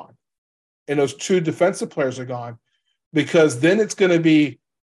quarterbacks are gone and those 2 defensive players are gone, because then it's going to be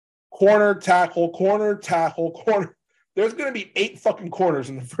corner, tackle, corner, tackle, corner. There's going to be 8 fucking corners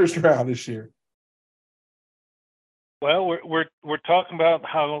in the first round this year. Well, we're talking about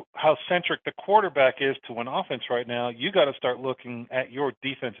how centric the quarterback is to an offense right now. You got to start looking at your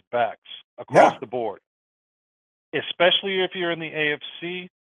defensive backs across the board. Especially if you're in the AFC,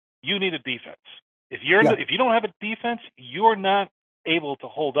 you need a defense. If you don't have a defense, you're not able to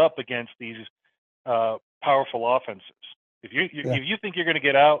hold up against these powerful offenses. If you think you're going to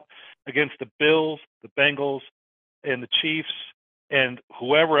get out against the Bills, the Bengals, and the Chiefs, and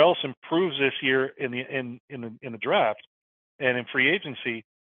whoever else improves this year in the draft and in free agency,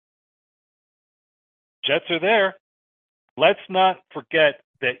 Jets are there. Let's not forget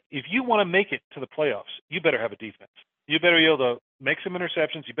that if you want to make it to the playoffs, you better have a defense. You better be able to make some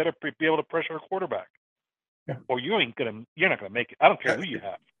interceptions. You better be able to pressure a quarterback, or you're not going to make it. I don't care who you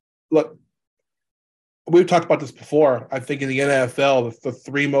have. Look, we've talked about this before. I think in the NFL, the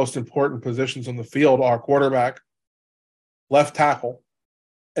 3 most important positions on the field are quarterback, left tackle,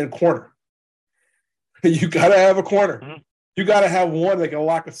 and corner. You got to have a corner. Mm-hmm. You got to have one that can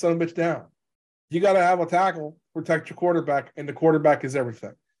lock a son of a bitch down. You got to have a tackle, protect your quarterback, and the quarterback is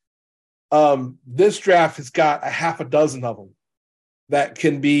everything. This draft has got a half a dozen of them that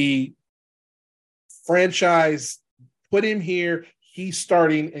can be franchise, put him here, he's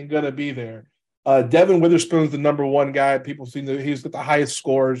starting and going to be there. Devin Witherspoon's the number 1 guy. People see that he's got the highest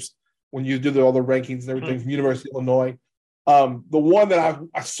scores when you do all the rankings and everything from University of Illinois. The one that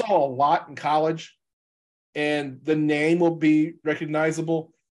I saw a lot in college, and the name will be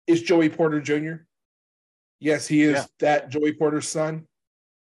recognizable, is Joey Porter Jr. Yes, he is that Joey Porter's son.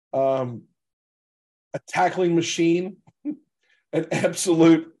 A tackling machine, an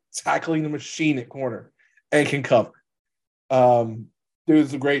absolute tackling machine at corner, and can cover.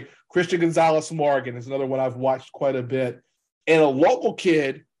 Dude's a great. Christian Gonzalez from Oregon is another one I've watched quite a bit. And a local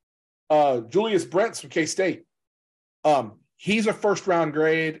kid, Julius Brents from K-State. He's a first-round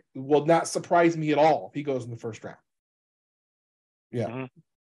grade. Will not surprise me at all if he goes in the first round. Yeah. Mm-hmm.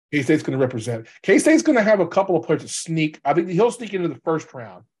 K-State's going to represent. K-State's going to have a couple of players to sneak. I think he'll sneak into the first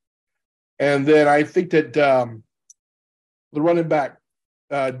round. And then I think that the running back,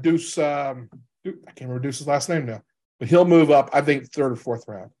 Deuce, I can't remember Deuce's last name now, but he'll move up, I think, 3rd or 4th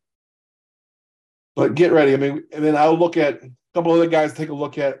round. But get ready. I mean, and then I'll look at a couple other guys, take a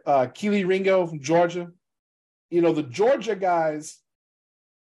look at Keely Ringo from Georgia. You know, the Georgia guys,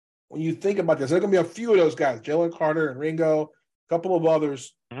 when you think about this, there are going to be a few of those guys, Jalen Carter and Ringo, a couple of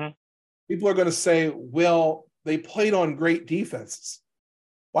others. Mm-hmm. People are going to say, well, they played on great defenses.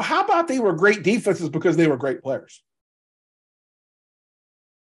 Well, how about they were great defenses because they were great players?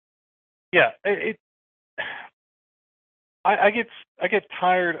 Yeah, I get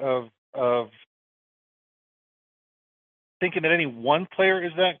tired of thinking that any one player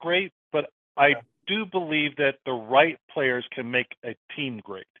is that great, but I do believe that the right players can make a team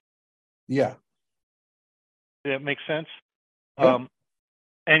great. Yeah. Does that make sense? Yeah.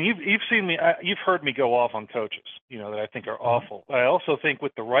 And you've seen me, you've heard me go off on coaches, that I think are awful. I also think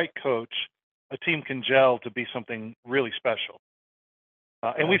with the right coach, a team can gel to be something really special.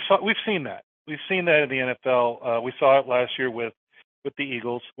 And we've seen that. We've seen that in the NFL. We saw it last year with the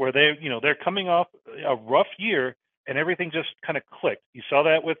Eagles, where they're coming off a rough year and everything just kind of clicked. You saw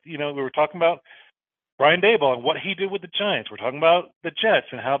that with, we were talking about Brian Daboll and what he did with the Giants. We're talking about the Jets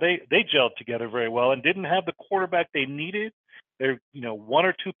and how they gelled together very well and didn't have the quarterback they needed. They're, 1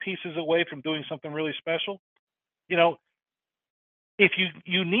 or 2 pieces away from doing something really special. if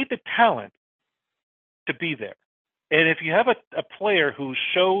you need the talent to be there, and if you have a player who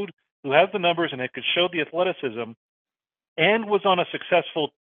has the numbers and it could show the athleticism and was on a successful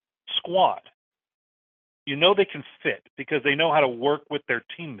squad, they can fit because they know how to work with their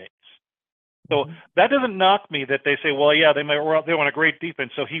teammates. So that doesn't knock me that they say, well, yeah, they want a great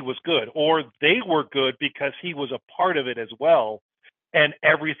defense, so he was good, or they were good because he was a part of it as well, and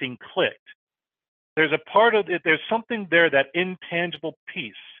everything clicked. There's a part of it. There's something there, that intangible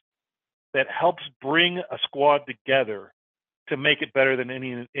piece that helps bring a squad together to make it better than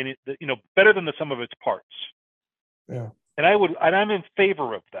better than the sum of its parts. Yeah. And I'm in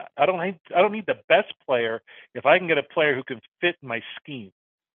favor of that. I don't need the best player if I can get a player who can fit my scheme.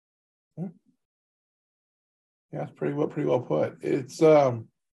 Yeah, it's pretty well put. It's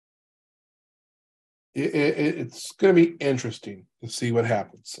it's going to be interesting to see what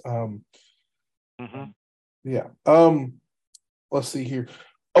happens. Yeah. Let's see here.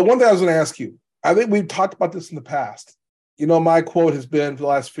 Oh, one thing I was going to ask you. I think we've talked about this in the past. My quote has been for the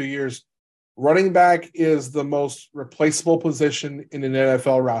last few years: running back is the most replaceable position in an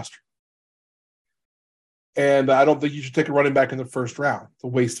NFL roster. And I don't think you should take a running back in the first round. It's a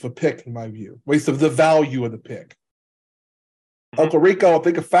waste of a pick, in my view. Waste of the value of the pick. Uncle Rico, I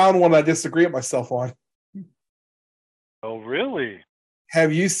think I found one I disagree with myself on. Oh, really?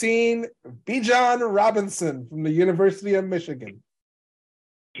 Have you seen Bijan Robinson from the University of Michigan?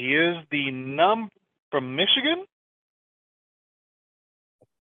 He is the from Michigan?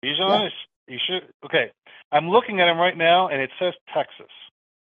 Bijan is, you should, okay. I'm looking at him right now, and it says Texas.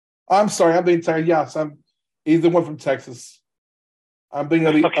 I'm sorry, I'm being tired. Yes, he's the one from Texas. I'm thinking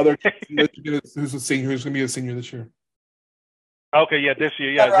of the other who's a senior, who's going to be a senior this year. Okay, yeah, this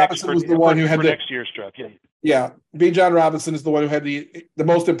year, yeah. Robinson was the one who had next year's draft. Yeah. Yeah, Bijan Robinson is the one who had the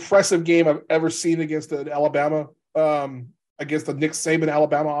most impressive game I've ever seen against the Alabama, against the Nick Saban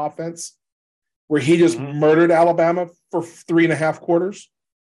Alabama offense, where he just murdered Alabama for 3.5 quarters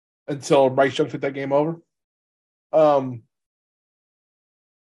until Bryce Young took that game over. Bijan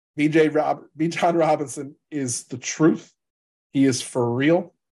Robinson is the truth. He is for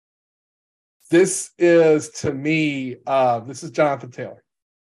real. This is, to me, this is Jonathan Taylor.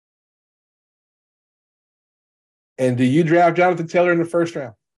 And do you draft Jonathan Taylor in the first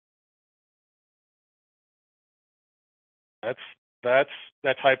round? That's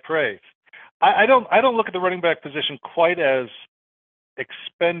high praise. I don't look at the running back position quite as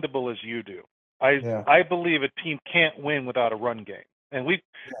expendable as you do. I believe a team can't win without a run game. And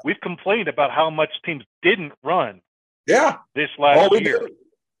we've complained about how much teams didn't run. Yeah. This last year. Did.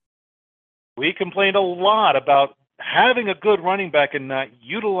 We complained a lot about having a good running back and not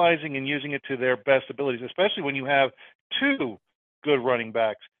utilizing and using it to their best abilities, especially when you have two good running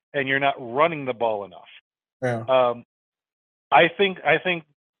backs and you're not running the ball enough. Yeah. I think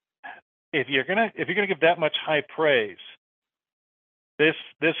if you're gonna give that much high praise, this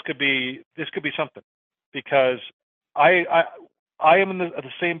could be something, because I am in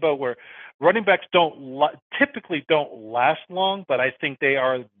the same boat where running backs typically don't last long, but I think they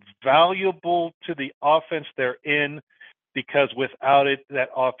are valuable to the offense they're in, because without it, that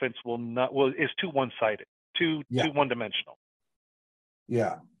offense is too one-sided, too one-dimensional.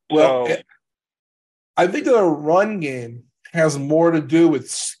 Yeah. Well, so, I think that a run game has more to do with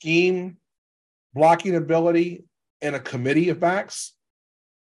scheme, blocking ability, and a committee of backs,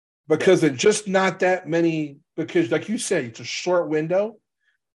 because it's just not that many. Because, like you said, it's a short window.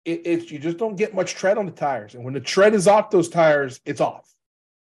 You just don't get much tread on the tires, and when the tread is off those tires, it's off.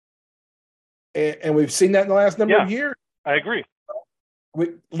 And we've seen that in the last number of years. I agree.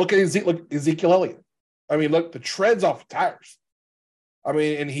 Look at Ezekiel Elliott. I mean, look, the tread's off the tires. I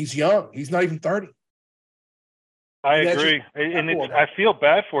mean, and he's young. He's not even 30. I agree. I feel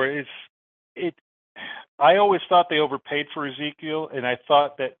bad for it. I always thought they overpaid for Ezekiel, and I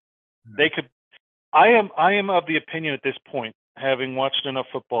thought that they could. I am of the opinion at this point, having watched enough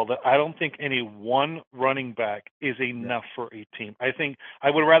football, that I don't think any one running back is enough for a team. I think I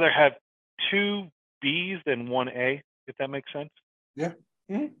would rather have 2 Bs than 1 A, if that makes sense. Yeah.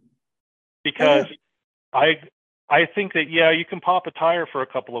 Mm-hmm. Because I think that, you can pop a tire for a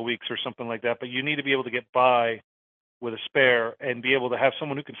couple of weeks or something like that, but you need to be able to get by with a spare and be able to have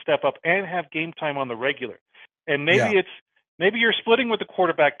someone who can step up and have game time on the regular. And maybe you're splitting with the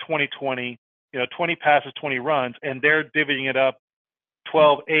quarterback 20-20, 20 passes, 20 runs, and they're divvying it up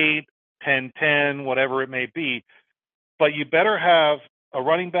 12-8, 10-10, whatever it may be. But you better have a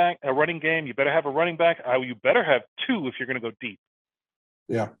running game. You better have a running back. You better have 2 if you're going to go deep.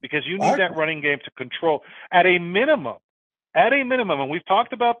 Yeah. Because you need that running game to control, at a minimum, at a minimum, and we've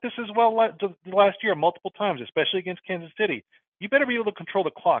talked about this as well the last year multiple times, especially against Kansas City, you better be able to control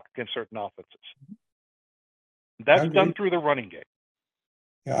the clock against certain offenses. That's done through the running game.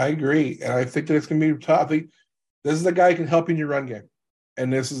 Yeah, I agree. And I think that it's going to be tough. This is a guy who can help you in your run game.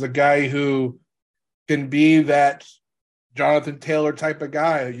 And this is a guy who can be that Jonathan Taylor type of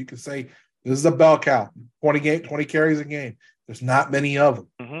guy. You can say, this is a bell cow, 20 carries a game. There's not many of them.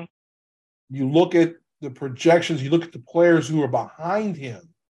 Mm-hmm. You look at the projections, you look at the players who are behind him,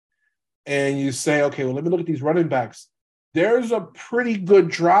 and you say, okay, well, let me look at these running backs. There's a pretty good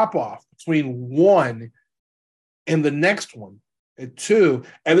drop-off between one and the next one at two,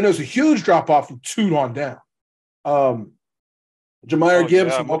 and then there's a huge drop-off from two on down. Jahmyr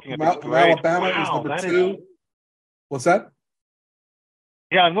Gibbs from Alabama is number two. What's that?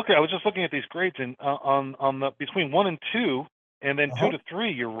 Yeah, I was just looking at these grades, and on the between 1 and 2, and then 2 to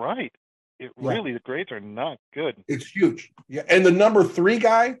 3. You're right. Really, the grades are not good. It's huge. Yeah, and the number 3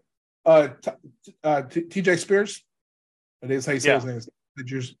 guy, TJ Spears. That is how you say his name.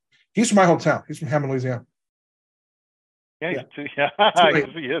 He's from my hometown. He's from Hammond, Louisiana. Yeah,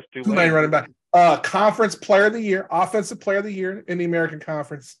 he is. Too late running back. Conference Player of the Year, Offensive Player of the Year in the American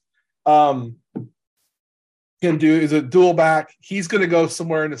Conference. Is a dual back. He's going to go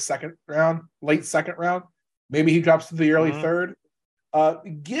somewhere in the second round, late second round. Maybe he drops to the early third.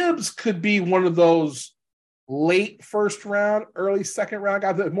 Gibbs could be one of those late first round, early second round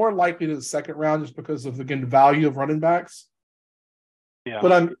guys. More likely to the second round just because of, again, the value of running backs. Yeah.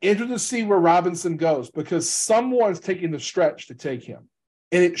 But I'm interested to see where Robinson goes because someone's taking the stretch to take him.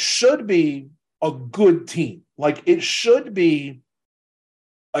 And it should be a good team. Like it should be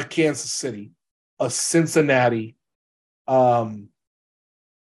a Kansas City, a Cincinnati.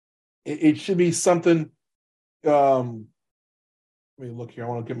 It should be something. Let me look here. I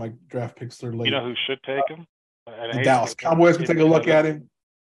want to get my draft picks there later. You know who should take him? Dallas Cowboys can take a look at him.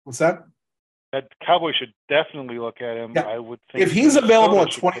 What's that? That Cowboys should definitely look at him. Yeah. I would think if he's available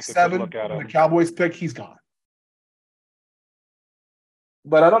at 27, the Cowboys pick, he's gone.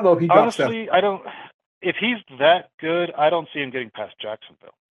 But I don't know if he drops that. Honestly, I don't. If he's that good, I don't see him getting past Jacksonville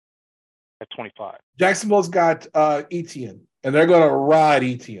at 25. Jacksonville's got Etienne, and they're going to ride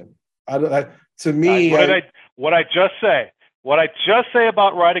Etienne. To me, what I just say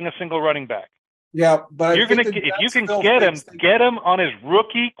about riding a single running back. Yeah, but you're going to if you can get him on his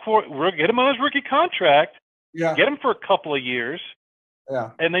rookie contract. Yeah, get him for a couple of years. Yeah,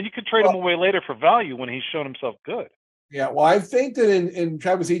 and then you can trade him away later for value when he's shown himself good. Yeah, well, I think that in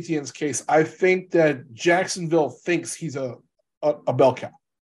Travis Etienne's case, I think that Jacksonville thinks he's a bell cow.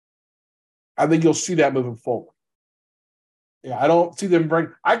 I think you'll see that moving forward. Yeah, I don't see them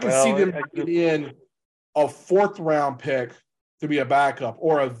bringing in a 4th round pick to be a backup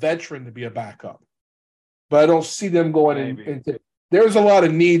or a veteran to be a backup. But I don't see them going into there's a lot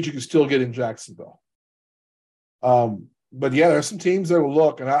of needs you can still get in Jacksonville. But yeah, there's some teams that will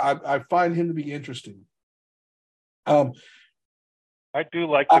look, and I find him to be interesting. I do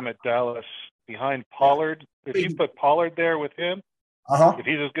like him at Dallas behind Pollard. If you put Pollard there with him, if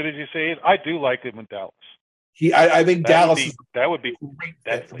he's as good as you say, I do like him in Dallas. I think Dallas would be great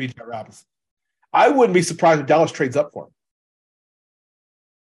fit for B.J. Robinson. I wouldn't be surprised if Dallas trades up for him.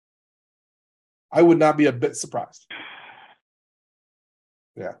 I would not be a bit surprised.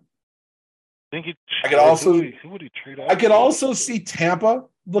 Yeah. I could also who would he trade up? I could also see Tampa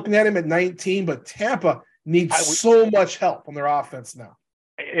looking at him at 19, but Tampa needs so much help on their offense now.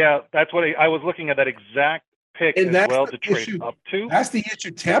 Yeah, that's what I was looking at that exact pick and as well to trade up to. That's the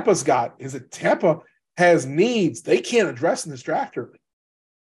issue Tampa's got is that Tampa has needs they can't address in this draft early.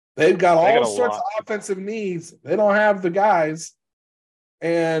 They've got all sorts of offensive needs. They don't have the guys,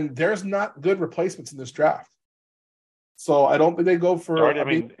 and there's not good replacements in this draft. So I don't think they go for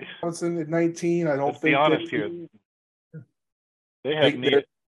Robinson at 19. I don't think. Let's be honest here. They have needs.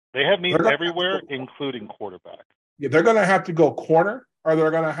 They have needs everywhere, including quarterback. Yeah, they're going to have to go corner, or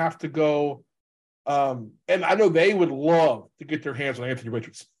they're going to have to go. And I know they would love to get their hands on Anthony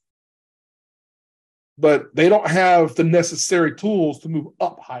Richardson, but they don't have the necessary tools to move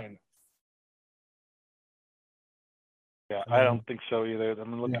up high enough. Yeah, I don't think so either.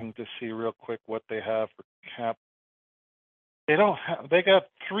 I'm looking to see real quick what they have for cap. They don't have. They got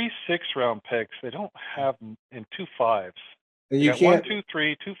 3 6-round picks. They don't have in 2 5s. And you can't 1, 2,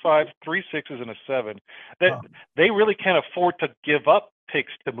 3, 2 5s, 3 6s, and a 7. They really can't afford to give up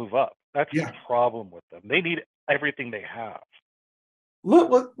picks to move up. That's the problem with them. They need everything they have.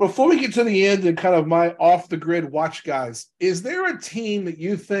 Look, before we get to the end and kind of my off the grid watch guys, is there a team that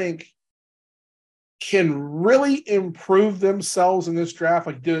you think can really improve themselves in this draft?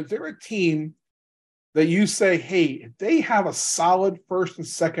 Like, is there a team that you say, hey, if they have a solid first and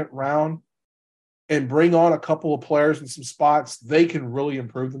second round and bring on a couple of players in some spots, they can really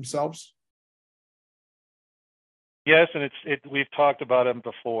improve themselves? Yes, and we've talked about them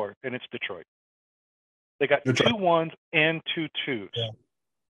before, and it's Detroit. They got Detroit. 2 1s and 2 2s. Yeah.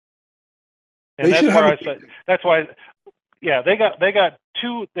 And that's where I said that's why they got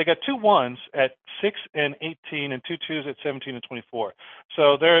 2 1s at 6 and 18 and 2 2s at 17 and 24.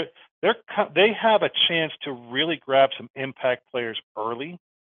 So they have a chance to really grab some impact players early.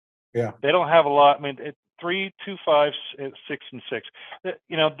 Yeah. They don't have a lot. I mean, 3, 2, 5, 6, and 6.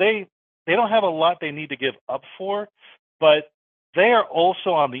 They don't have a lot they need to give up for, but they are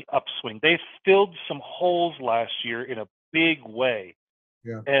also on the upswing. They filled some holes last year in a big way.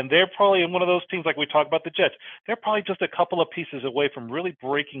 Yeah. And they're probably in one of those teams like we talked about the Jets. They're probably just a couple of pieces away from really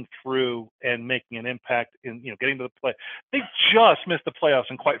breaking through and making an impact in, getting to the play. They just missed the playoffs,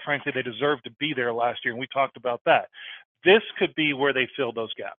 and quite frankly, they deserved to be there last year, and we talked about that. This could be where they fill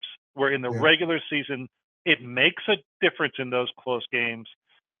those gaps, where in the regular season, it makes a difference in those close games,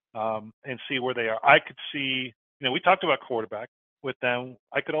 and see where they are. I could see, we talked about quarterback with them.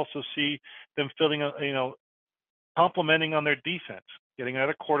 I could also see them filling complementing on their defense, getting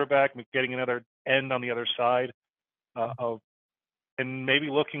another quarterback, getting another end on the other side and maybe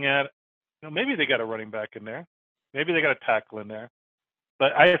looking at, maybe they got a running back in there, maybe they got a tackle in there,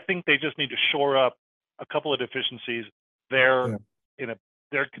 but I think they just need to shore up a couple of deficiencies there.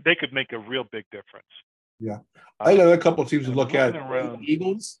 They could make a real big difference. Yeah, I got a couple of teams to look at. The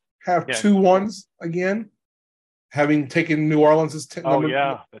Eagles have 2 1s again, having taken New Orleans' 10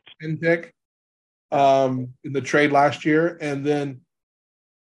 pick. In the trade last year. And then,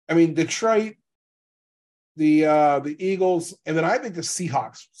 Detroit, the Eagles, and then I think the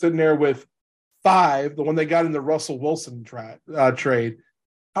Seahawks sitting there with 5, the one they got in the Russell Wilson trade.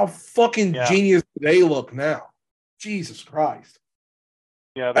 How fucking genius do they look now? Jesus Christ.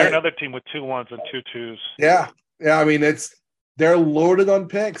 Yeah, they're another team with 2 1s and 2 2s. Yeah. They're loaded on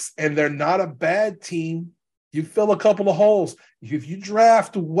picks, and they're not a bad team. You fill a couple of holes. If you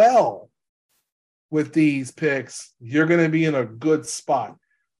draft well with these picks, you're going to be in a good spot.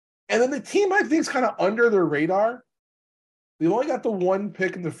 And then the team I think is kind of under their radar. They only got the 1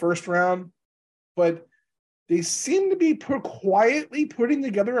 pick in the first round, but they seem to be quietly putting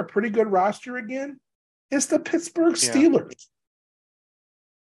together a pretty good roster again. It's the Pittsburgh Steelers.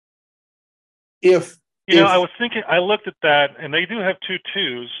 I was thinking, I looked at that, and they do have 2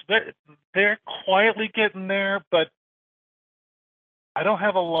 2s. They're quietly getting there, but I don't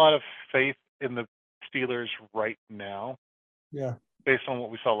have a lot of faith in the Steelers right now. Yeah. Based on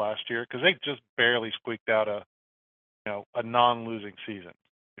what we saw last year, because they just barely squeaked out a non-losing season.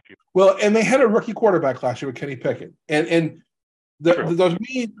 Well, and they had a rookie quarterback last year with Kenny Pickett, and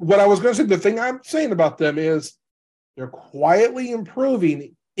what I was going to say, the thing I'm saying about them is they're quietly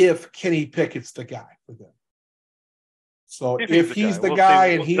improving if Kenny Pickett's the guy for them. So if he's the guy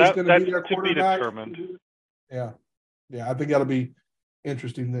and he's going to be their quarterback, yeah, I think that'll be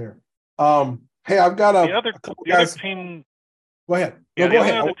interesting there. Hey, I've got the other team. Go ahead. Yeah, the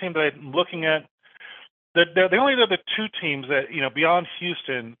only other team that I'm looking at, the only other 2 teams that beyond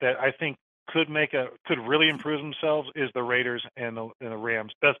Houston that I think could really improve themselves is the Raiders and the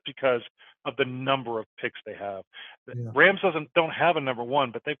Rams. That's because of the number of picks they have. The Rams don't have a number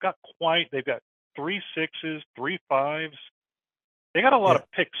 1, but they've got 3 6s, 3 5s. They got a lot of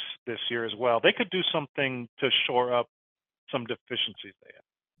picks this year as well. They could do something to shore up some deficiencies they have.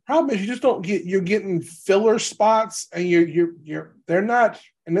 Problem is, you just don't you're getting filler spots, and they're not.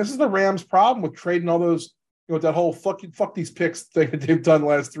 And this is the Rams' problem with trading all those, with that whole fuck these picks thing that they've done the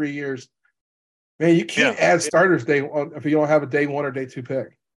last 3 years. Man, you can't add starters day one if you don't have a day 1 or day 2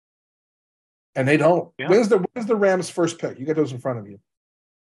 pick, and they don't. Yeah. When's the Rams' first pick? You got those in front of you.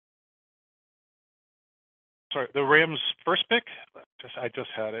 Sorry, the Rams' first pick. I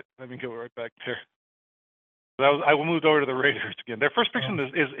just had it. Let me go right back there. I moved over to the Raiders again. Their first pick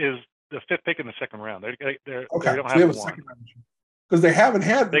is the 5th pick in the second round. They don't have a second round because they haven't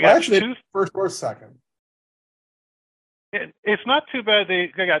had. They got 2 first or second. It's not too bad.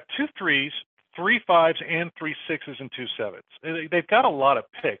 They got 2 3s, 3 5s, and 3 6s and 2 7s. They've got a lot of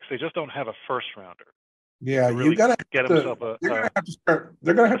picks. They just don't have a first rounder. Yeah, really you got to get themselves They're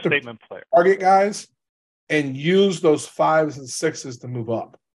going to have statement to player. Target guys and use those 5s and 6s to move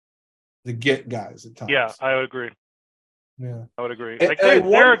up. To get guys at times. Yeah, I would agree. Yeah, I would agree.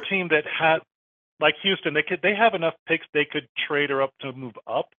 They're a team that had, like Houston, they have enough picks they could trade her up to move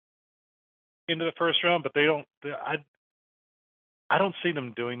up into the first round, but they don't. I don't see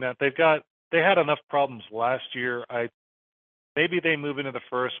them doing that. They had enough problems last year. Maybe they move into the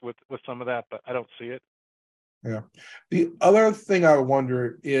first with some of that, but I don't see it. Yeah. The other thing I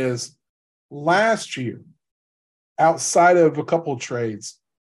wonder is last year, outside of a couple of trades,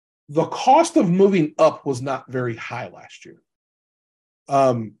 the cost of moving up was not very high last year.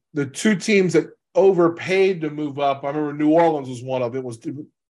 The two teams that overpaid to move up, I remember New Orleans was one of it, was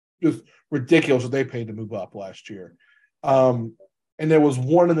just ridiculous what they paid to move up last year. And there was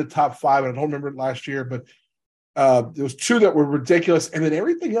one in the top five, and I don't remember it last year, but there was two that were ridiculous. And then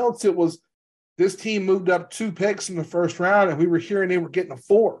everything else, it was this team moved up 2 picks in the first round, and we were hearing they were getting a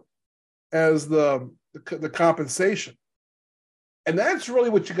 4 as the compensation. And that's really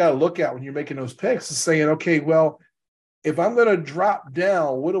what you got to look at when you're making those picks, is saying, okay, well, if I'm going to drop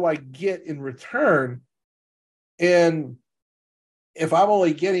down, what do I get in return? And if I'm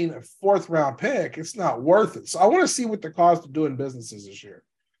only getting a 4th round pick, it's not worth it. So I want to see what the cost of doing business is this year.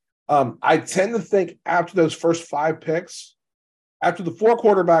 I tend to think after those first 5 picks, after the 4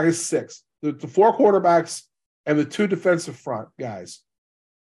 quarterbacks, is 6, the 4 quarterbacks and the 2 defensive front guys,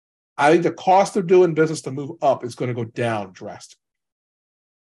 I think the cost of doing business to move up is going to go down drastically.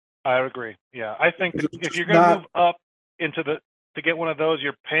 I agree. Yeah, I think if you're going to move up into to get one of those,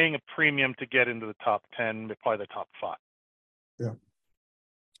 you're paying a premium to get into the top 10, probably the top 5. Yeah.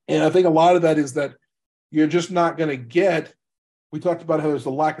 And I think a lot of that is that you're just not going to get, we talked about how there's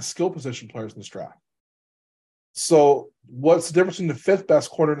a lack of skill position players in this draft. So what's the difference in the 5th best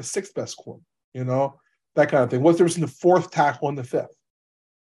corner and the 6th best corner? You know, that kind of thing. What's the difference in the 4th tackle and the 5th?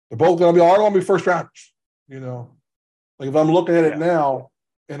 They're both going to be first rounders, you know. Like if I'm looking at it now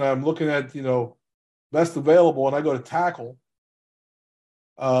and I'm looking at, you know, best available and I go to tackle,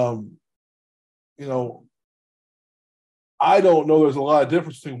 you know, I don't know there's a lot of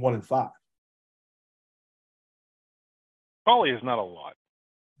difference between 1 and 5. Probably is not a lot.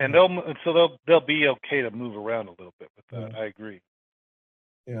 And they'll be okay to move around a little bit with that. I agree.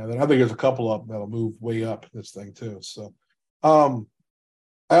 Yeah, then I think there's a couple of them that'll move way up this thing too. So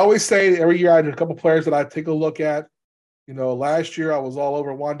I always say every year I have a couple players that I take a look at. You know, last year I was all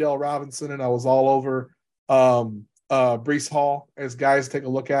over Wan'Dale Robinson and I was all over Breece Hall as guys to take a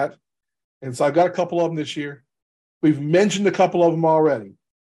look at. And so I've got a couple of them this year. We've mentioned a couple of them already.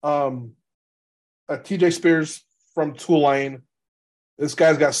 TJ Spears from Tulane. This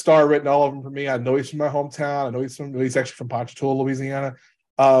guy's got star written all over him for me. I know he's from my hometown. I know he's actually from Ponchatoula, Louisiana.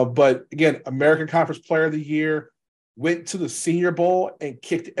 But again, American Conference Player of the Year, went to the Senior Bowl and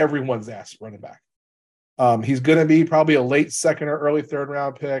kicked everyone's ass running back. He's going to be probably a late 2nd or early 3rd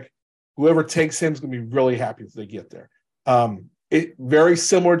round pick. Whoever takes him is going to be really happy if they get there. It very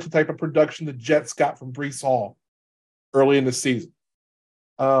similar to the type of production the Jets got from Breece Hall early in the season.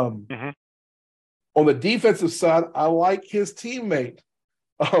 On the defensive side, I like his teammate,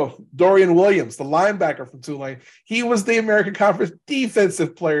 Dorian Williams, the linebacker from Tulane. He was the American Conference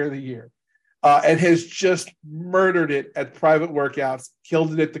Defensive Player of the Year and has just murdered it at private workouts,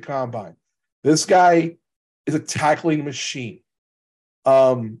 killed it at the combine. This guy is a tackling machine.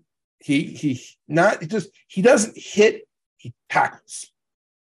 He doesn't hit, he tackles.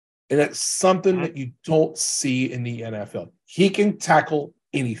 And that's something that you don't see in the NFL. He can tackle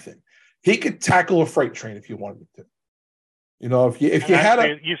anything. He could tackle a freight train if you wanted to. You know, if you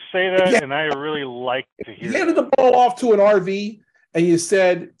say that, and I really like to hear. You handed the ball off to an RV, and you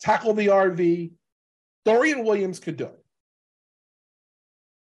said, "Tackle the RV." Dorian Williams could do it.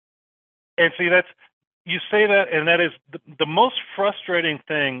 And see, you say that, and that is the most frustrating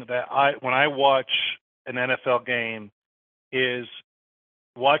thing that when I watch an NFL game is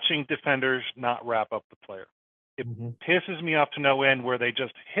watching defenders not wrap up the player. It pisses me off to no end where they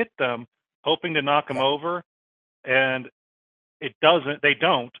just hit them, hoping to knock them over, and it doesn't. They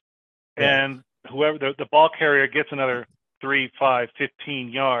don't, and whoever the ball carrier gets another 3, 5, 15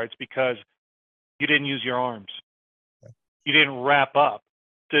 yards because you didn't use your arms. You didn't wrap up.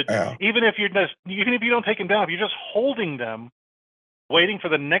 Even if you don't take them down, if you're just holding them, waiting for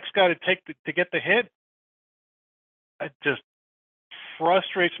the next guy to get the hit, it just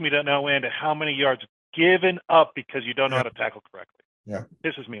frustrates me to no end at how many yards given up because you don't know how to tackle correctly. Yeah,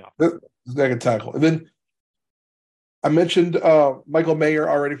 pisses me off. This guy can tackle. And then I mentioned Michael Mayer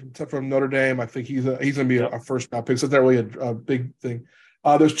already from Notre Dame. I think he's going to be a first round pick. So that's not really a big thing.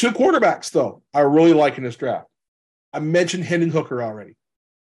 There's 2 quarterbacks though I really like in this draft. I mentioned Hendon Hooker already.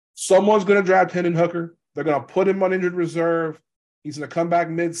 Someone's going to draft Hendon Hooker. They're going to put him on injured reserve. He's going to come back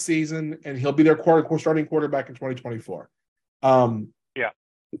mid-season, and he'll be their starting quarterback in 2024.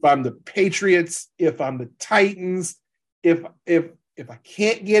 If I'm the Patriots, if I'm the Titans, if I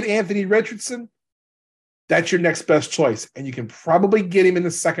can't get Anthony Richardson, that's your next best choice, and you can probably get him in the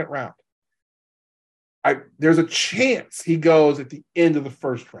 2nd round. there's a chance he goes at the end of the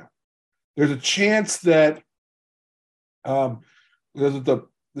first round. There's a chance that the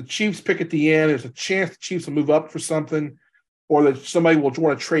Chiefs pick at the end. There's a chance the Chiefs will move up for something, or that somebody will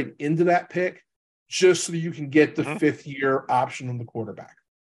want to trade into that pick just so that you can get the fifth-year option on the quarterback.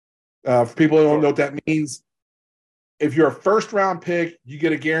 For people who don't know what that means, if you're a first-round pick, you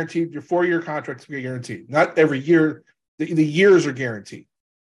get a guaranteed – your 4-year contracts are guaranteed. Not every year. The years are guaranteed.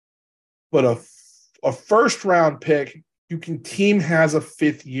 But a first-round pick, team has a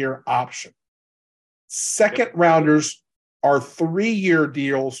fifth-year option. Second-rounders are 3-year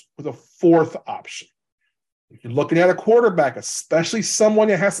deals with a fourth option. If you're looking at a quarterback, especially someone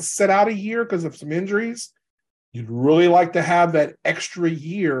that has to sit out a year because of some injuries, you'd really like to have that extra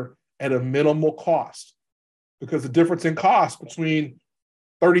year at a minimal cost, because the difference in cost between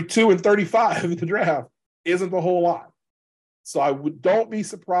 32 and 35 in the draft isn't a whole lot. So don't be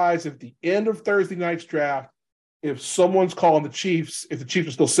surprised if at the end of Thursday night's draft, if someone's calling the Chiefs, if the Chiefs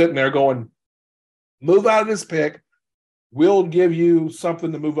are still sitting there going, move out of this pick, we'll give you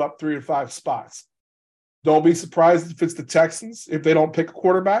something to move up 3 to 5 spots. Don't be surprised if it's the Texans, if they don't pick a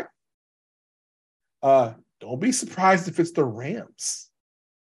quarterback. Don't be surprised if it's the Rams.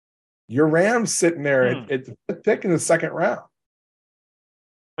 Your Rams sitting there at the pick in the second round.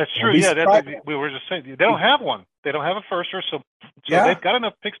 That's true. Yeah, we were just saying, they don't have one. They don't have a firster, so they've got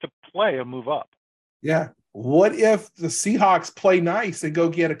enough picks to play and move up. Yeah. What if the Seahawks play nice and go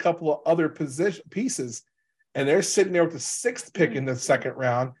get a couple of other pieces, and they're sitting there with the 6th pick in the second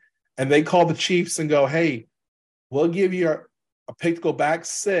round, and they call the Chiefs and go, hey, we'll give you a pick to go back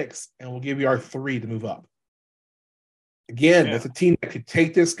 6, and we'll give you our 3 to move up. Again, that's a team that could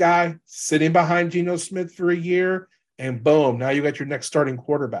take this guy, sit in behind Geno Smith for a year, and boom, now you got your next starting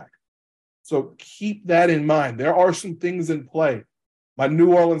quarterback. So keep that in mind. There are some things in play. My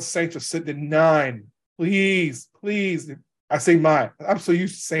New Orleans Saints are sitting at 9. Please. I say mine. I'm so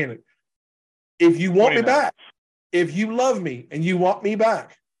used to saying it. If you want me back, if you love me and you want me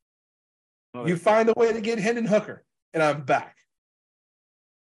back, you find a way to get Hendon Hooker, and I'm back.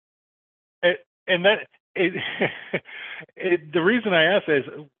 The reason I ask is,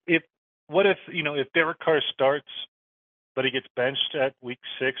 if Derek Carr starts, but he gets benched at week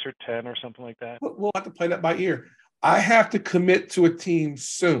 6 or 10 or something like that? We'll have to play that by ear. I have to commit to a team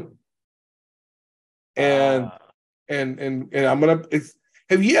soon. And I'm gonna.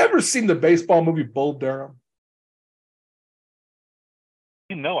 Have you ever seen the baseball movie Bull Durham?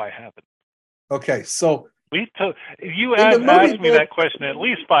 I haven't. Okay, so you have asked me that question at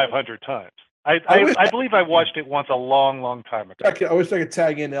least 500 times. I believe I watched it once a long, long time ago. I wish I could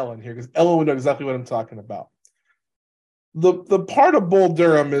tag in Ellen here, because Ellen would know exactly what I'm talking about. The part of Bull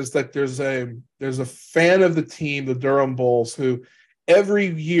Durham is that there's a fan of the team, the Durham Bulls, who every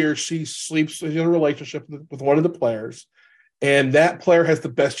year she sleeps in a relationship with one of the players, and that player has the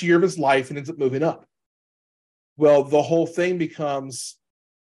best year of his life and ends up moving up. Well, the whole thing becomes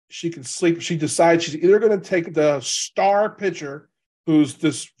she decides she's either going to take the star pitcher, who's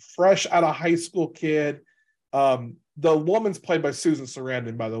this fresh out of high school kid. The woman's played by Susan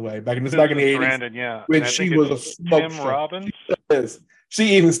Sarandon, by the way, back in the 80s. Sarandon, yeah. When she was a smoke Tim show. Robbins?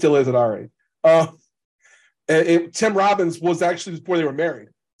 She even still is at our age. Tim Robbins was actually before they were married.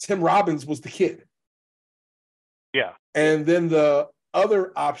 Tim Robbins was the kid. Yeah. And then the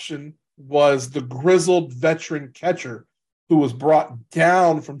other option was the grizzled veteran catcher who was brought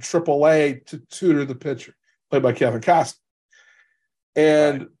down from AAA to tutor the pitcher, played by Kevin Costner.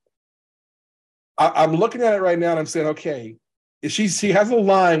 And I'm looking at it right now and I'm saying, okay, she has a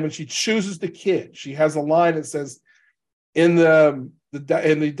line when she chooses the kid. She has a line that says, in the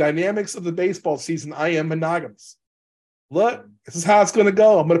dynamics of the baseball season, I am monogamous. Look, this is how it's going to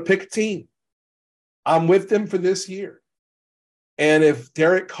go. I'm going to pick a team. I'm with them for this year. And if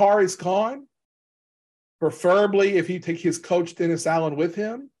Derek Carr is gone, preferably if he take his coach Dennis Allen with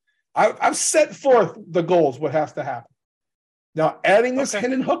him, I've set forth the goals, what has to happen. Now, adding this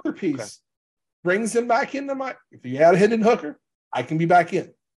Hendon Hooker piece brings him back into if you add Hendon Hooker, I can be back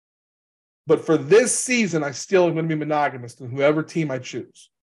in. But for this season, I still am going to be monogamous to whoever team I choose.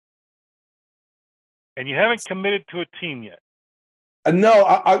 And you haven't committed to a team yet. No,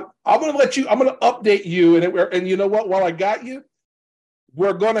 I'm going to let you. I'm going to update you, and you know what? While I got you,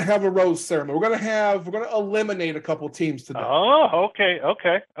 we're going to have a rose ceremony. We're going to eliminate a couple teams today. Oh, okay.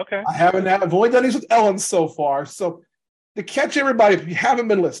 I've only done these with Ellen so far. So to catch everybody, if you haven't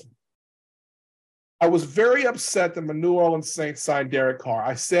been listening, I was very upset that my New Orleans Saints signed Derek Carr.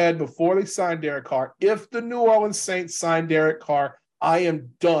 I said before they signed Derek Carr, if the New Orleans Saints signed Derek Carr, I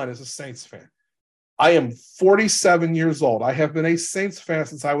am done as a Saints fan. I am 47 years old. I have been a Saints fan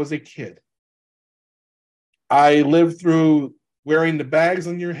since I was a kid. I lived through wearing the bags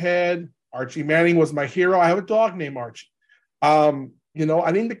on your head. Archie Manning was my hero. I have a dog named Archie. I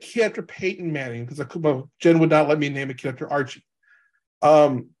named a kid after Peyton Manning because Jen would not let me name a kid after Archie.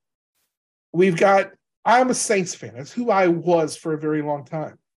 I'm a Saints fan. That's who I was for a very long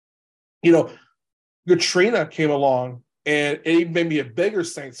time. Katrina came along and it made me a bigger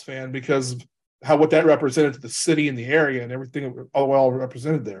Saints fan because of what that represented to the city and the area and everything all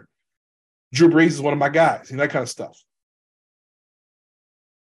represented there. Drew Brees is one of my guys, that kind of stuff.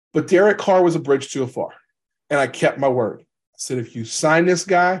 But Derek Carr was a bridge too far, and I kept my word. I said, if you sign this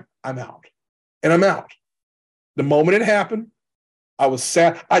guy, I'm out. And I'm out. The moment it happened, I was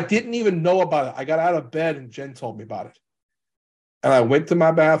sad. I didn't even know about it. I got out of bed, and Jen told me about it. And I went to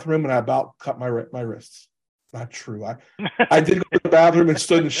my bathroom, and I about cut my wrists. Not true. I did go to the bathroom and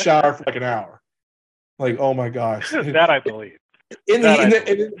stood in the shower for like an hour. Like, oh, my gosh. That I believe. In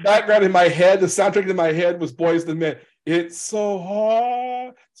the background in my head, the soundtrack in my head was Boyz II Men. It's so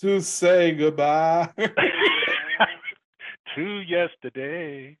hard to say goodbye to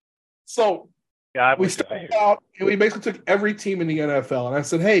yesterday. So we started out and we basically took every team in the NFL. And I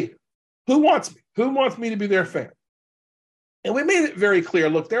said, hey, who wants me? Who wants me to be their fan? And we made it very clear.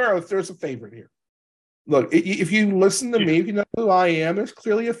 Look, there's a favorite here. Look, if you listen to me, if you know who I am, there's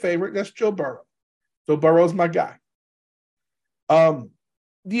clearly a favorite. That's Joe Burrow. Joe Burrow's my guy.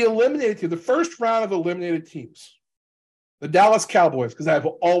 The first round of eliminated teams, the Dallas Cowboys, because I've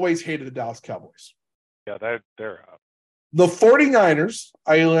always hated the Dallas Cowboys. Yeah, they're out. The 49ers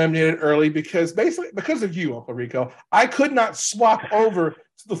I eliminated early because of you, Uncle Rico. I could not swap over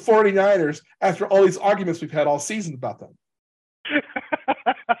to the 49ers after all these arguments we've had all season about them.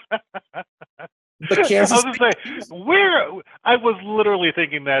 The Kansas I was literally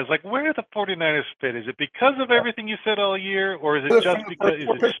thinking that. It's like, where the 49ers fit? Is it because of everything you said all year, or is it just because, is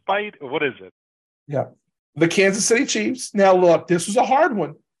it spite, or what is it? Yeah. The Kansas City Chiefs. Now, look, this was a hard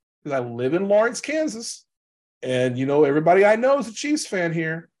one because I live in Lawrence, Kansas. And, everybody I know is a Chiefs fan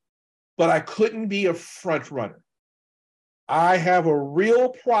here. But I couldn't be a front runner. I have a real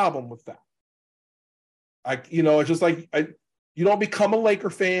problem with that. It's just like you don't become a Laker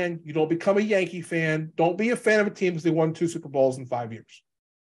fan. You don't become a Yankee fan. Don't be a fan of a team because they won 2 Super Bowls in 5 years.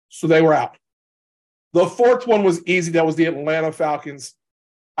 So they were out. The fourth one was easy. That was the Atlanta Falcons.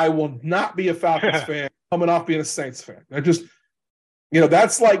 I will not be a Falcons fan coming off being a Saints fan.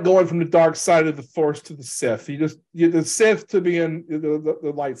 That's like going from the dark side of the Force to the Sith. The Sith to being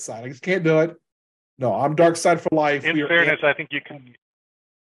the light side. I just can't do it. No, I'm dark side for life. In fairness, I think you can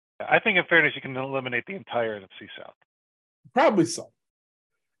eliminate the entire NFC South. Probably so.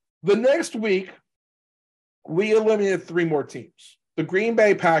 The next week, we eliminated 3 more teams. The Green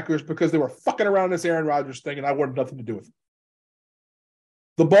Bay Packers, because they were fucking around this Aaron Rodgers thing, and I wanted nothing to do with it.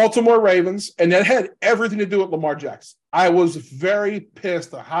 The Baltimore Ravens, and that had everything to do with Lamar Jackson. I was very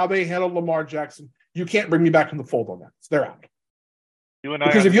pissed at how they handled Lamar Jackson. You can't bring me back in the fold on that. So they're out. You and I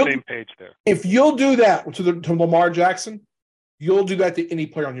are on the same page there. If you'll do that to Lamar Jackson, you'll do that to any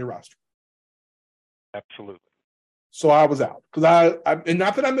player on your roster. Absolutely. So I was out because and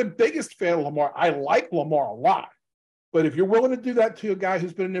not that I'm the biggest fan of Lamar. I like Lamar a lot, but if you're willing to do that to a guy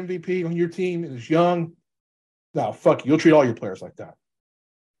who's been an MVP on your team and is young, no, fuck you. You'll treat all your players like that.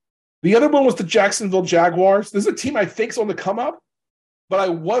 The other one was the Jacksonville Jaguars. This is a team I think's on the come up, but I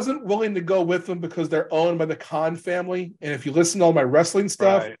wasn't willing to go with them because they're owned by the Khan family. And if you listen to all my wrestling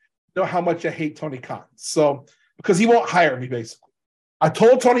stuff, you know how much I hate Tony Khan. So because he won't hire me, basically. I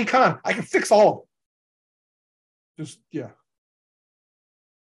told Tony Khan I can fix all of them. Yeah.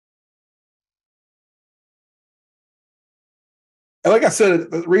 And like I said,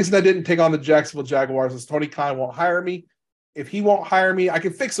 the reason I didn't take on the Jacksonville Jaguars is Tony Khan won't hire me. If he won't hire me, I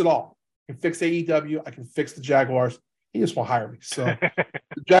can fix it all. I can fix AEW. I can fix the Jaguars. He just won't hire me. So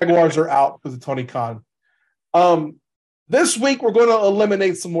the Jaguars are out because of Tony Khan. This week, we're going to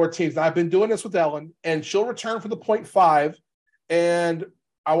eliminate some more teams. Now, I've been doing this with Ellen, and she'll return for the 0.5, and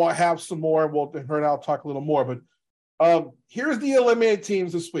I will have some more. Her and I'll talk a little more, but here's the eliminated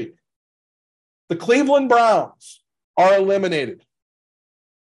teams this week. The Cleveland Browns are eliminated.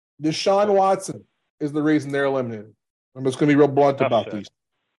 Deshaun Watson is the reason they're eliminated. I'm just going to be real blunt about these.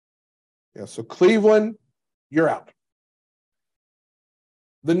 Yeah, so Cleveland, you're out.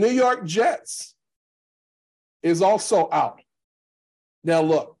 The New York Jets is also out. Now,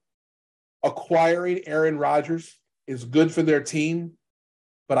 look, acquiring Aaron Rodgers is good for their team,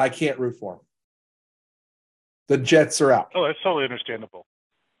 but I can't root for him. The Jets are out. Oh, that's totally understandable.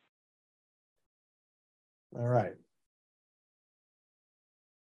 All right.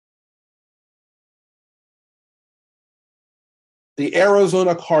 The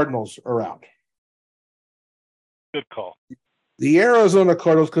Arizona Cardinals are out. Good call. The Arizona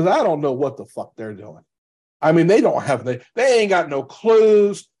Cardinals, because I don't know what the fuck they're doing. I mean, they ain't got no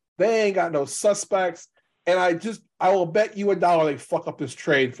clues. They ain't got no suspects. And I will bet you $1 they fuck up this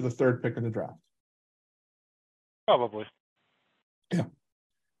trade for the third pick of the draft. Probably. Yeah.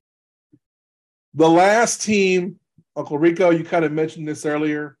 The last team, Uncle Rico, you kind of mentioned this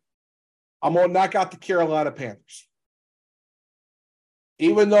earlier. I'm going to knock out the Carolina Panthers.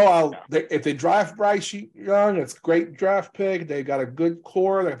 Even though if they draft Bryce Young, it's a great draft pick. They got a good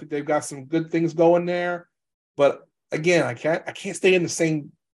core. I think they've got some good things going there. But again, I can't stay in the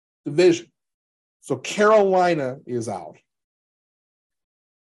same division. So Carolina is out.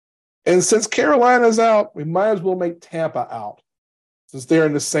 And since Carolina's out, we might as well make Tampa out, since they're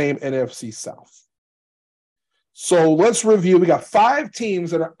in the same NFC South. So let's review. We got 5 teams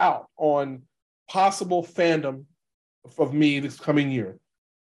that are out on possible fandom of me this coming year.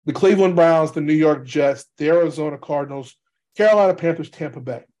 The Cleveland Browns, the New York Jets, the Arizona Cardinals, Carolina Panthers, Tampa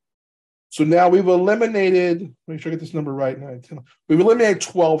Bay. So now we've eliminated, make sure I get this number right, 9, 10, we've eliminated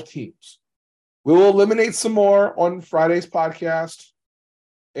 12 teams. We will eliminate some more on Friday's podcast,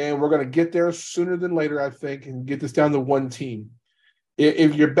 and we're going to get there sooner than later, I think, and get this down to 1 team.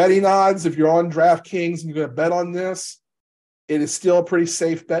 If you're betting odds, if you're on DraftKings and you're going to bet on this, it is still a pretty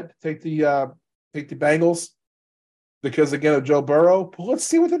safe bet to take the Bengals because, again, of Joe Burrow. But let's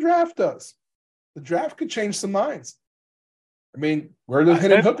see what the draft does. The draft could change some minds. I mean, where does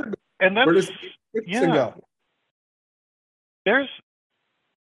Hendon Hooker go? And then, where does Richardson go?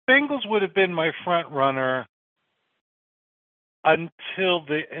 Bengals would have been my front runner until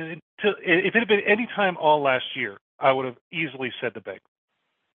if it had been any time all last year, I would have easily said the Bengals.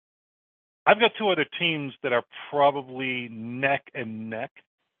 I've got 2 other teams that are probably neck and neck.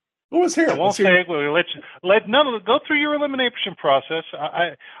 Who was here? I won't say. Go through your elimination process.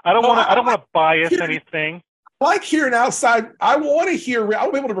 I don't want to bias anything. I like hearing outside. I want to hear.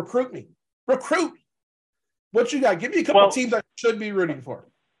 I'll be able to recruit me. Recruit. What you got? Give me a couple teams I should be rooting for.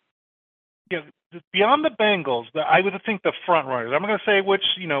 Yeah, beyond the Bengals, I would think the front runners. I'm not going to say which,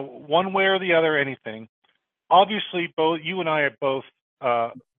 one way or the other, anything. Obviously, both you and I are both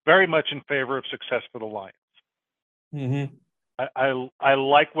very much in favor of success for the Lions. Mm-hmm. I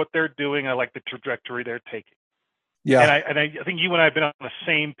like what they're doing. I like the trajectory they're taking. Yeah, and I think you and I have been on the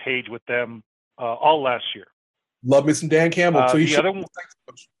same page with them all last year. Love me some Dan Campbell. So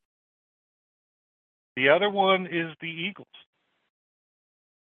the other one is the Eagles.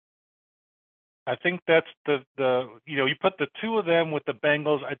 I think that's the you put the 2 of them with the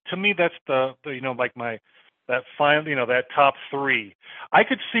Bengals. To me, that's the that final that top 3. I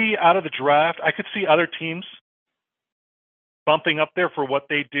could see out of the draft. I could see other teams bumping up there for what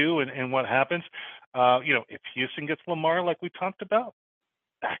they do and what happens. If Houston gets Lamar, like we talked about,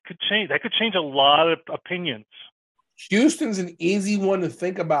 that could change. That could change a lot of opinions. Houston's an easy one to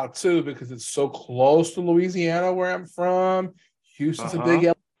think about too because it's so close to Louisiana, where I'm from. Houston's a big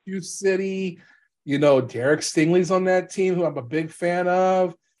LSU city. Derek Stingley's on that team, who I'm a big fan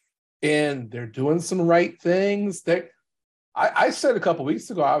of, and they're doing some right things. I said a couple of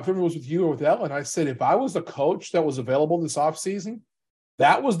weeks ago, I remember it was with you or with Ellen, I said if I was a coach that was available this offseason,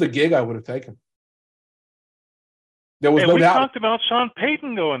 that was the gig I would have taken. There was no doubt. We talked about Sean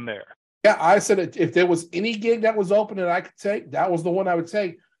Payton going there. Yeah, I said if there was any gig that was open that I could take, that was the one I would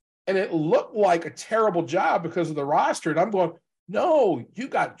take. And it looked like a terrible job because of the roster. And I'm going, no, you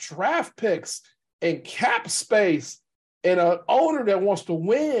got draft picks and cap space and an owner that wants to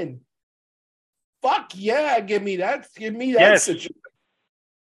win. Fuck yeah, give me that yes. situation.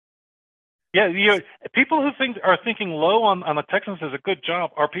 Yeah, people who are thinking low on the Texans as a good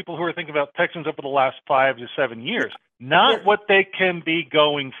job are people who are thinking about Texans over the last 5 to 7 years, not what they can be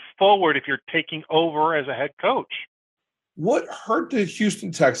going forward if you're taking over as a head coach. What hurt the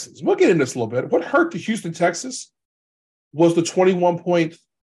Houston Texans? We'll get into this a little bit. What hurt the Houston Texans was the 21-point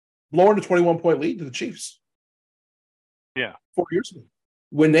lead to the Chiefs. Yeah. 4 years ago.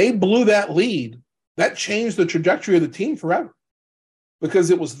 When they blew that lead, that changed the trajectory of the team forever. Because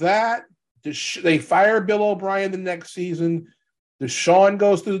it was that. They fire Bill O'Brien the next season. Deshaun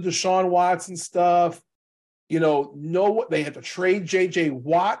goes through the Deshaun Watson stuff. They had to trade J.J.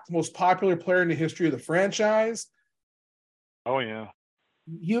 Watt, the most popular player in the history of the franchise. Oh, yeah.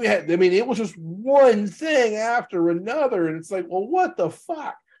 It was just one thing after another. And it's like, well, what the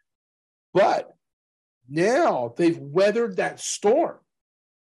fuck? But now they've weathered that storm.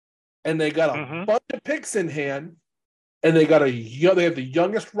 And they got a bunch of picks in hand. And they have the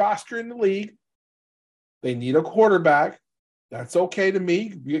youngest roster in the league. They need a quarterback. That's okay to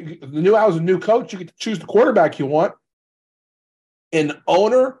me. I was a new coach. You get to choose the quarterback you want. An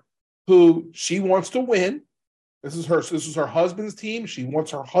owner who she wants to win. This is her husband's team. She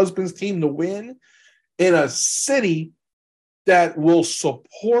wants her husband's team to win in a city that will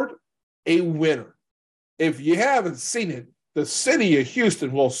support a winner. If you haven't seen it, the city of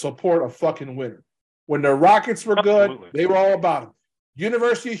Houston will support a fucking winner. When the Rockets were good, they were all about it.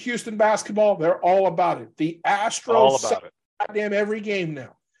 University of Houston basketball, they're all about it. The Astros, all about it. Goddamn every game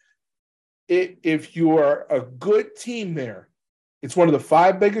now. If you are a good team there, it's one of the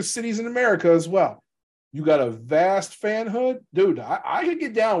 5 biggest cities in America as well. You got a vast fanhood, dude. I could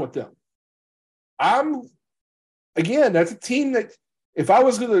get down with them. That's a team that if I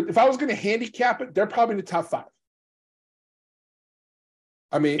was gonna handicap it, they're probably in the top 5.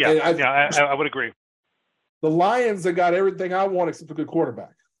 I mean, I would agree. The Lions have got everything I want except a good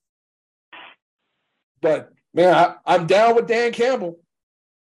quarterback. But man, I'm down with Dan Campbell.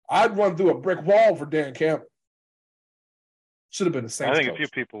 I'd run through a brick wall for Dan Campbell. Should have been the Saints. I think a few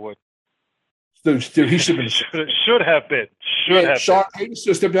people would. Dude, he should have been. Should have been. Sean Payton should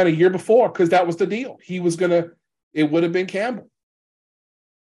have stepped down a year before because that was the deal. It would have been Campbell.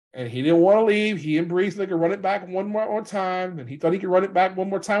 And he didn't want to leave. He and Brees, they could run it back one more time. And he thought he could run it back one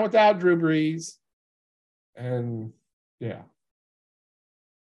more time without Drew Brees. And, yeah.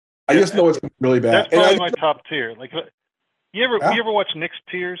 I just know it's really bad. That's probably my top tier. Like, you ever watch Nick's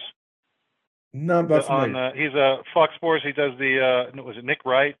Tiers? No, that's not. He's a Fox Sports. He does was it Nick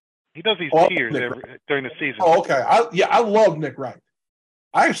Wright? He does these tiers during the season. Oh, okay. I love Nick Wright.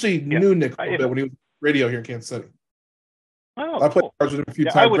 I actually knew Nick a little bit when he was radio here in Kansas City. Oh, I played cards with him a few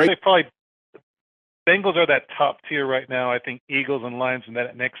times. I would say probably Bengals are that top tier right now. I think Eagles and Lions in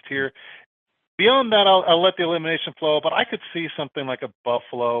that next tier. Beyond that, I'll let the elimination flow, but I could see something like a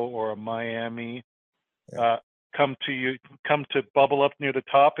Buffalo or a Miami come to bubble up near the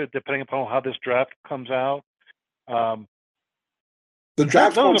top, depending upon how this draft comes out. The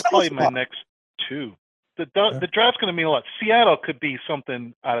draft those are probably my next 2. The draft's going to mean a lot. Seattle could be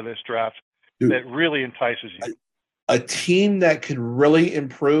something out of this draft that really entices you. A team that could really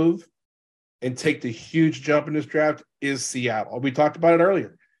improve and take the huge jump in this draft is Seattle. We talked about it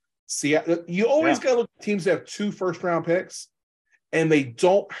earlier. Seattle, you always got to look at teams that have 2 first-round picks, and they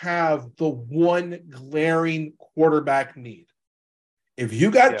don't have the one glaring quarterback need. If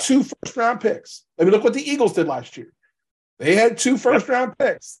you got 2 first-round picks, I mean, look what the Eagles did last year. They had 2 first-round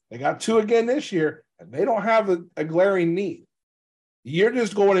picks. They got 2 again this year, and they don't have a glaring need. You're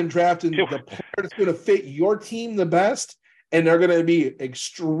just going and drafting the player that's going to fit your team the best, and they're going to be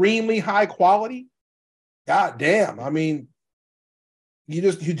extremely high quality. God damn. I mean,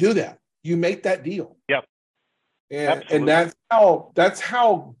 you do that. You make that deal. Yep. And that's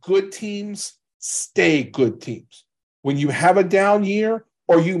how good teams stay good teams. When you have a down year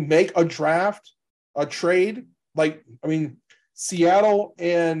or you make a trade, like, I mean, Seattle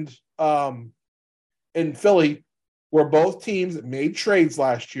and Philly were both teams that made trades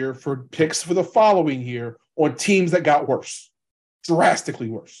last year for picks for the following year on teams that got worse, drastically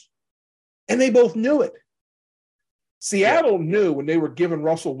worse. And they both knew it. Seattle knew when they were giving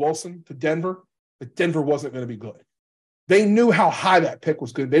Russell Wilson to Denver that Denver wasn't going to be good. They knew how high that pick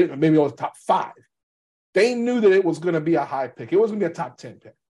was going to be. Maybe it was top 5. They knew that it was going to be a high pick. It was going to be a top 10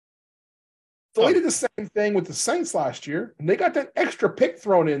 pick. So they did the same thing with the Saints last year, and they got that extra pick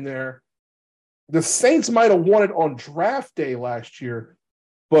thrown in there. The Saints might have won it on draft day last year,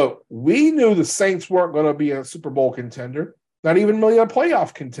 but we knew the Saints weren't going to be a Super Bowl contender, not even really a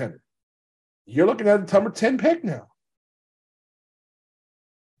playoff contender. You're looking at the number 10 pick now.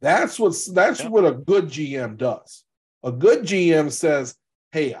 That's what a good GM does. A good GM says,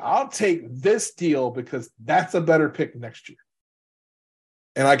 hey, I'll take this deal because that's a better pick next year.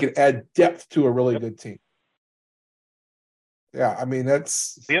 And I can add depth to a really good team. Yeah, I mean,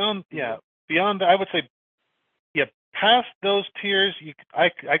 that's... Beyond, I would say, past those tiers, I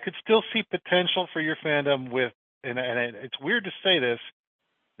could still see potential for your fandom with, and it's weird to say this,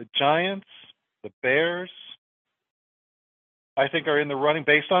 the Giants, the Bears, I think are in the running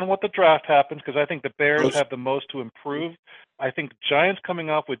based on what the draft happens, because I think the Bears have the most to improve. I think Giants coming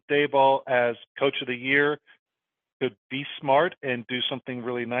off with Daboll as coach of the year could be smart and do something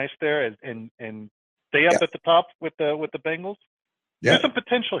really nice there and stay up at the top with the Bengals. Yeah. There's some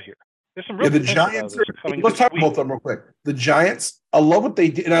potential here. There's some real the Giants let's talk about them real quick. The Giants, I love what they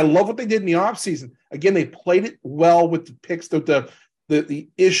did, and I love what they did in the offseason. Again, they played it well with the picks, the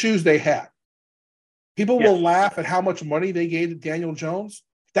issues they had. People will laugh at how much money they gave to Daniel Jones.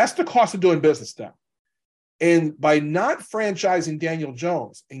 That's the cost of doing business now. And by not franchising Daniel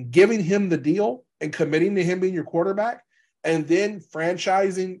Jones and giving him the deal and committing to him being your quarterback, and then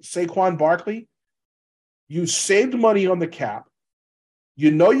franchising Saquon Barkley, you saved money on the cap. You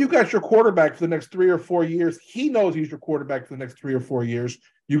know you got your quarterback for the next 3 or 4 years. He knows he's your quarterback for the next 3 or 4 years.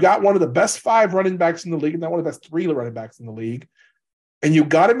 You got one of the best 5 running backs in the league, and not one of the best 3 running backs in the league. And you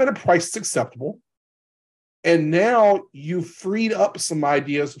got him at a price that's acceptable. And now you freed up some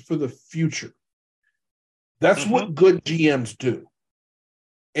ideas for the future. That's what good GMs do.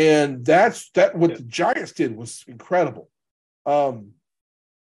 And what the Giants did was incredible. Who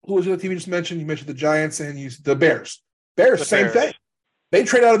was the other team you just mentioned? You mentioned the Giants and the Bears. Same thing. They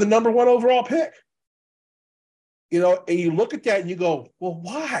trade out of the number 1 overall pick. And you look at that and you go, well,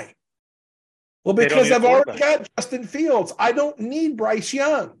 why? Well, because I've already got Justin Fields. I don't need Bryce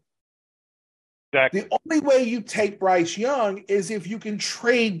Young. Exactly. The only way you take Bryce Young is if you can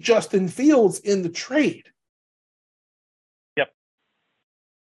trade Justin Fields in the trade. Yep.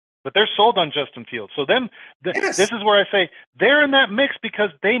 But they're sold on Justin Fields. So this is where I say they're in that mix because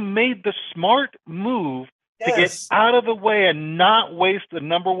they made the smart move to get out of the way and not waste the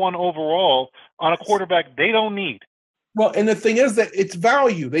number 1 overall on a quarterback they don't need. Well, and the thing is that it's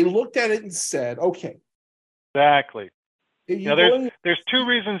value. They looked at it and said, okay. Exactly. There's 2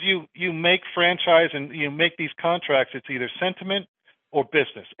 reasons you make franchise and you make these contracts. It's either sentiment or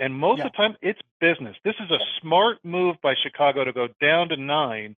business. And most of the time, it's business. This is a smart move by Chicago to go down to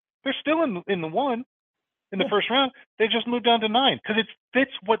 9. They're still in the 1 in the first round. They just moved down to 9 because it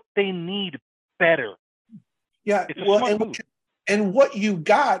fits what they need better. Yeah, and what you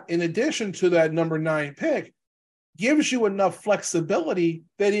got in addition to that number 9 pick gives you enough flexibility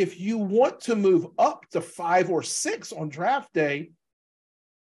that if you want to move up to 5 or 6 on draft day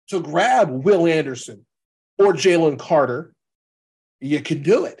to grab Will Anderson or Jalen Carter, you can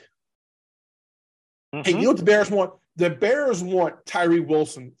do it. Hey, you know what the Bears want? The Bears want Tyree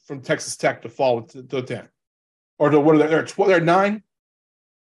Wilson from Texas Tech to fall to 10. Or to what are they? They're 9?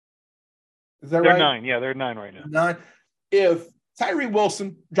 Is that right? They're 9. Yeah, they're 9 right now. 9. If Tyree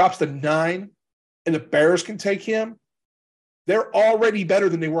Wilson drops to 9 and the Bears can take him, they're already better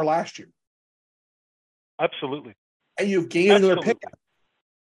than they were last year. Absolutely. And you've gained another pick.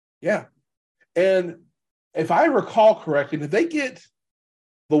 Yeah. And if I recall correctly, did they get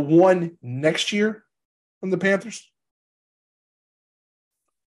the 1 next year from the Panthers?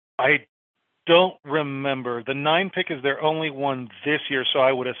 I don't remember. The 9 pick is their only one this year, so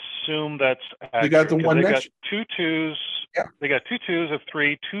I would assume that's accurate. They got the 1 next year. 2 2s. Yeah. They got 2 2s of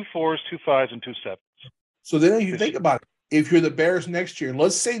 3, 2 4s, 2 5s, and 2 7s. So then you think about it. If you're the Bears next year,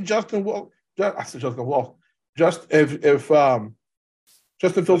 let's say Justin Fields does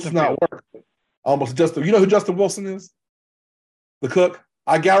not work. Almost Justin. You know who Justin Wilson is? The cook.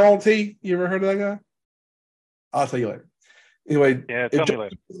 I guarantee. You ever heard of that guy? I'll tell you later. Anyway, if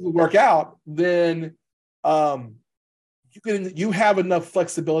Justin doesn't work out, then you have enough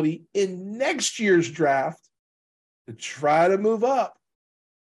flexibility in next year's draft to try to move up,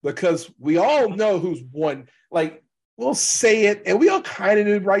 because we all know who's 1. Like, we'll say it, and we all kind of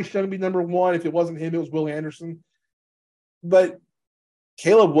knew Bryce Young to be number 1. If it wasn't him, it was Will Anderson. But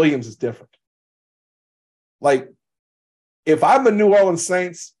Caleb Williams is different. Like, if I'm the New Orleans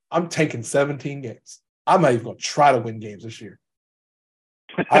Saints, I'm tanking 17 games. I'm not even going to try to win games this year.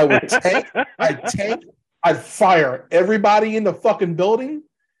 I would tank. I'd fire everybody in the fucking building,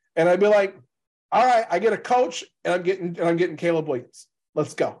 and I'd be like, all right, I get a coach, and I'm getting Caleb Williams.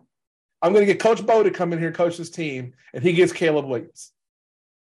 Let's go. I'm going to get Coach Bo to come in here and coach this team, and he gets Caleb Williams.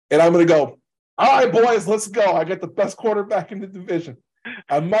 And I'm going to go, all right, boys, let's go. I got the best quarterback in the division.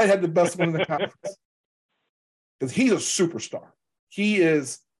 I might have the best one in the conference. Because he's a superstar. He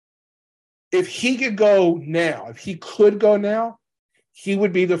is, if he could go now, he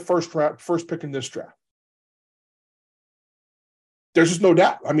would be the first pick in this draft. There's just no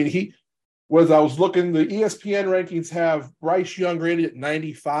doubt. I mean, I was looking, the ESPN rankings have Bryce Young rated at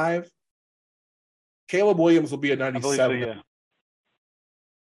 95. Caleb Williams will be a 97. So, yeah.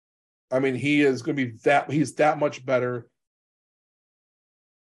 I mean, he is going to be he's that much better.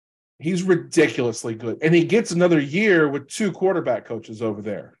 He's ridiculously good. And he gets another year with 2 quarterback coaches over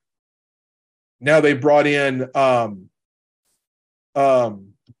there. Now they brought in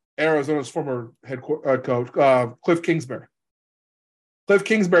Arizona's former head coach, Cliff Kingsbury. Cliff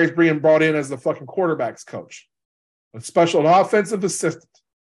Kingsbury's being brought in as the fucking quarterbacks coach, an offensive assistant,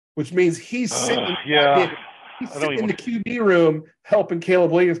 which means he's sitting in the QB room helping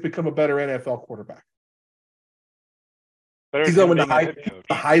Caleb Williams become a better NFL quarterback. He's going to win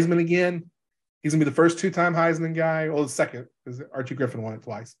the Heisman again. He's going to be the first 2-time Heisman guy. Well, the second, because Archie Griffin won it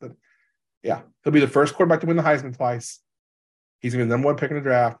twice. But yeah, he'll be the first quarterback to win the Heisman twice. He's going to be the number 1 pick in the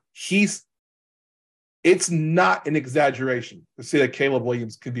draft. It's not an exaggeration to say that Caleb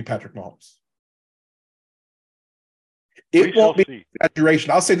Williams could be Patrick Mahomes. It won't be an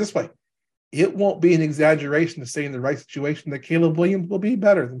exaggeration. I'll say it this way. It won't be an exaggeration to say in the right situation that Caleb Williams will be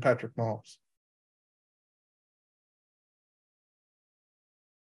better than Patrick Mahomes.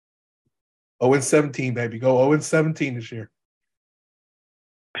 Oh, and 17, baby. Go 0 and 17 this year.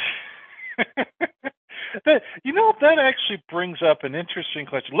 That actually brings up an interesting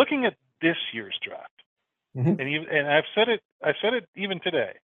question. Looking at this year's draft, and I've said it even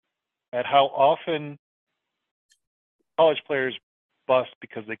today, at how often college players bust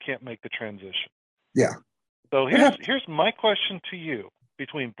because they can't make the transition. Yeah. So here's my question to you: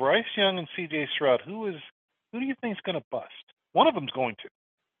 between Bryce Young and C.J. Stroud, who do you think is going to bust? One of them's going to.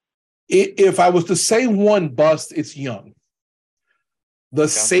 If I was to say one bust, it's Young. The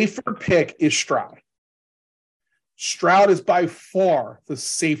safer pick is Stroud. Stroud is by far the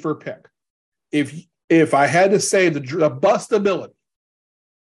safer pick. If I had to say the bustability,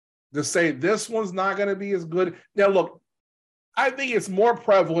 to say this one's not going to be as good. Now, look, I think it's more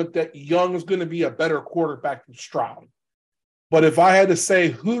prevalent that Young is going to be a better quarterback than Stroud. But if I had to say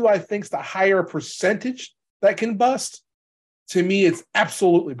who do I think's the higher percentage that can bust, to me, it's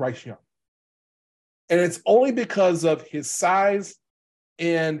absolutely Bryce Young. And it's only because of his size,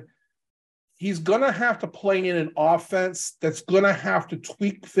 and he's going to have to play in an offense that's going to have to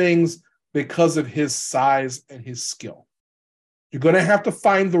tweak things because of his size and his skill. You're going to have to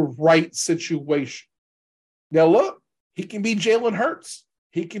find the right situation. Now, look, he can be Jalen Hurts.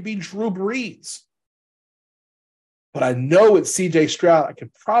 He can be Drew Brees. But I know it's C.J. Stroud. I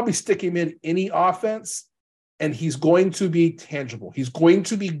could probably stick him in any offense, and he's going to be tangible. He's going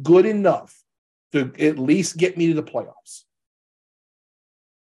to be good enough to at least get me to the playoffs.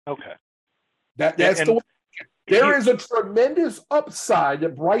 Okay. That's the way. There is a tremendous upside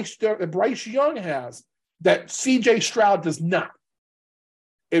that Bryce Young has that C.J. Stroud does not.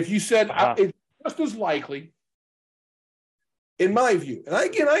 If you said it's just as likely, in my view, and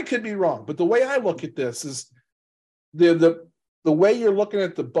again, I could be wrong, but the way I look at this is the way you're looking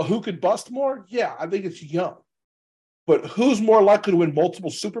at who could bust more. Yeah, I think it's Young, but who's more likely to win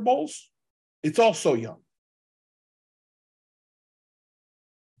multiple Super Bowls? It's also Young.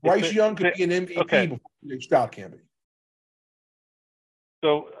 Bryce Young could be an MVP before C.J. Stroud can be.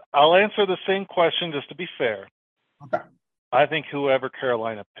 So I'll answer the same question just to be fair. Okay. I think whoever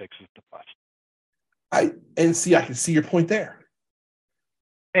Carolina picks is the bust. I can see your point there.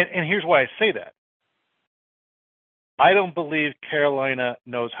 And here's why I say that. I don't believe Carolina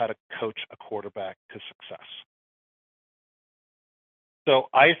knows how to coach a quarterback to success. So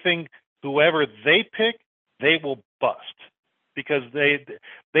I think whoever they pick, they will bust because they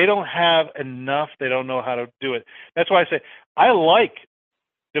don't have enough. They don't know how to do it. That's why I say I like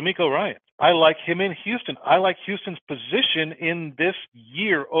DeMeco Ryans. I like him in Houston. I like Houston's position in this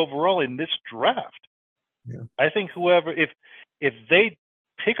year overall in this draft. Yeah. I think if they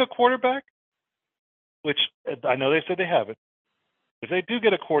pick a quarterback, which I know they said they haven't, if they do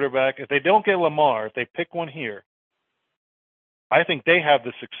get a quarterback, if they don't get Lamar, if they pick one here, I think they have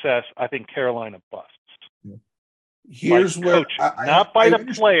the success. I think Carolina busts. Yeah. Here's where not by the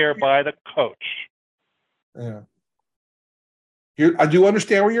player, by the coach. Yeah. Here, I do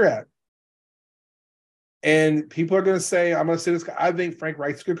understand where you're at. And people are going to say, I'm going to say this. I think Frank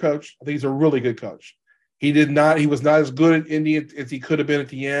Reich's a good coach. I think he's a really good coach. He was not as good at Indy as he could have been at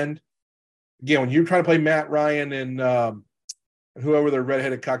the end. Again, when you're trying to play Matt Ryan and whoever the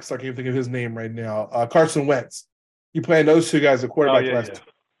redheaded cocksucker, I can't think of his name right now, Carson Wentz. You playing those two guys at quarterback you don't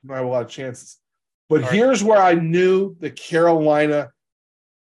have a lot of chances. But here's where I knew that Carolina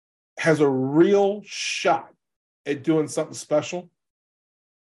has a real shot at doing something special.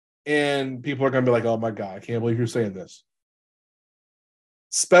 And people are going to be like, oh, my God, I can't believe you're saying this.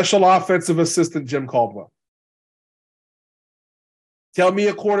 Special offensive assistant Jim Caldwell. Tell me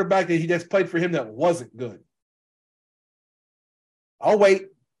a quarterback that he just played for him that wasn't good. I'll wait.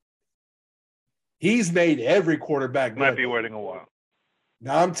 He's made every quarterback good. Might be waiting a while.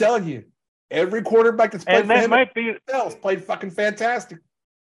 Now I'm telling you, every quarterback that's played for him played fucking fantastic.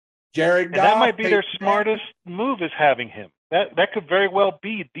 Jared Goff. That might be their smartest move is having him. That could very well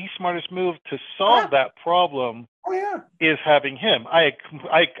be the smartest move to solve that problem. Oh yeah, is having him. I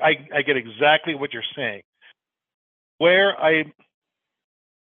get exactly what you're saying. Where I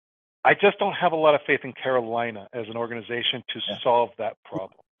just don't have a lot of faith in Carolina as an organization to solve that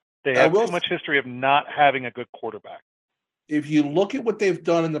problem. They have too much history of not having a good quarterback. If you look at what they've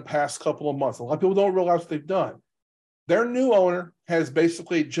done in the past couple of months, a lot of people don't realize what they've done. Their new owner has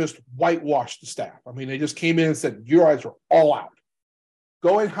basically just whitewashed the staff. I mean, they just came in and said, you guys are all out.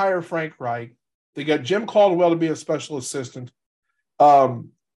 Go and hire Frank Reich. They got Jim Caldwell to be a special assistant.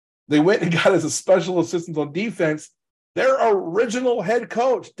 They went and got as a special assistant on defense Their original head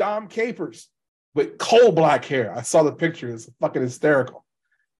coach, Dom Capers, with coal black hair. I saw the picture. It's fucking hysterical.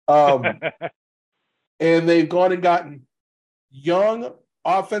 And they've gone and gotten young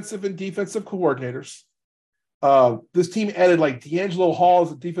offensive and defensive coordinators. This team added like D'Angelo Hall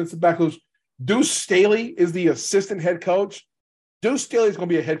as a defensive back coach. Deuce Staley is the assistant head coach. Deuce Staley is going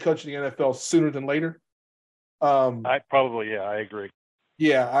to be a head coach in the NFL sooner than later. I agree.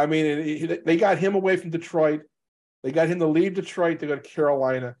 Yeah, I mean, they got him away from Detroit. They got him to leave Detroit. They go to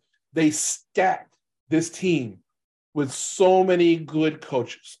Carolina. They stacked this team with so many good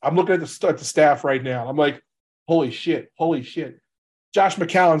coaches. I'm looking at the staff right now. I'm like, holy shit. Josh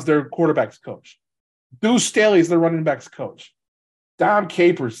McCown's their quarterback's coach. Deuce Staley's their running back's coach. Dom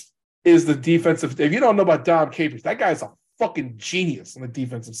Capers is the defensive. If you don't know about Dom Capers, that guy's a fucking genius on the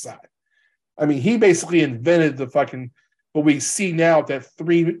defensive side. I mean, he basically invented the fucking what we see now, that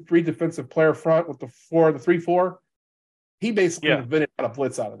three defensive player front with the 3-4. He basically invented how to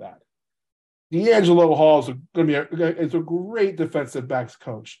blitz out of that. D'Angelo Hall is going to be a great defensive backs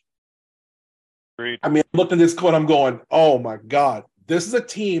coach. Great. I mean, I'm looking at this quote, I'm going, oh my God, this is a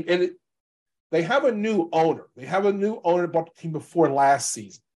team, and they have a new owner. They have a new owner bought the team before last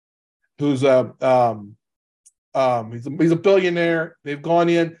season, who's he's a billionaire. They've gone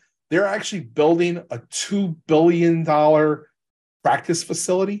in. They're actually building a $2 billion practice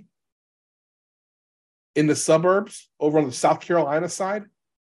facility in the suburbs over on the South Carolina side.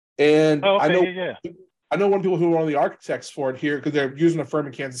 And I know one of the people who are one of the architects for it here because they're using a firm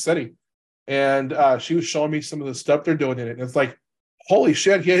in Kansas City. And she was showing me some of the stuff they're doing in it. And it's like, holy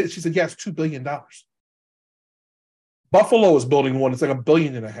shit. She said, it's $2 billion. Buffalo is building one. It's like $1.5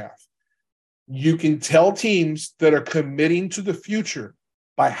 billion. You can tell teams that are committing to the future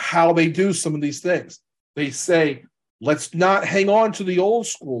by how they do some of these things. They say, let's not hang on to the old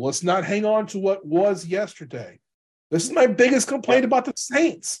school. Let's not hang on to what was yesterday. This is my biggest complaint about the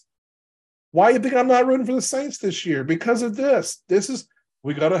Saints. Why do you think I'm not rooting for the Saints this year? Because of this.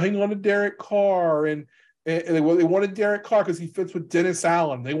 We got to hang on to Derek Carr. And they wanted Derek Carr because he fits with Dennis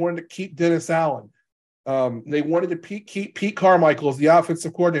Allen. They wanted to keep Dennis Allen. They wanted to keep Pete Carmichael as the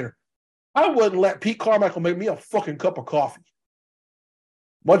offensive coordinator. I wouldn't let Pete Carmichael make me a fucking cup of coffee.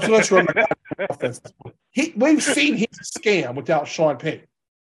 Much less run my offense. We've seen he's a scam without Sean Payton.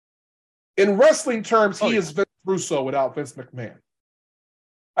 In wrestling terms, he is Vince Russo without Vince McMahon.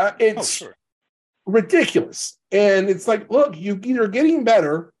 It's ridiculous. And it's like, look, you're either getting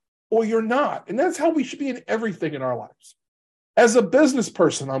better or you're not. And that's how we should be in everything in our lives. As a business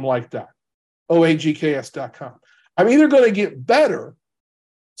person, I'm like that. OAGKS.com. I'm either going to get better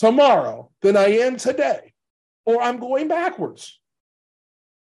tomorrow than I am today, or I'm going backwards.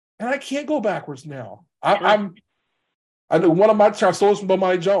 And I can't go backwards now. I know one of my stole from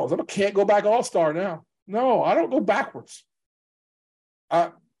Bomani Jones. I can't go back all-star now. No, I don't go backwards.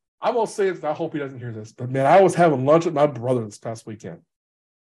 I will say this. I hope he doesn't hear this, but man, I was having lunch with my brother this past weekend.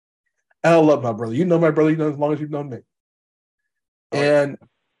 And I love my brother. You know my brother, as long as you've known me. And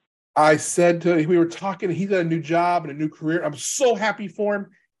I said to him, we were talking, he's got a new job and a new career. I'm so happy for him.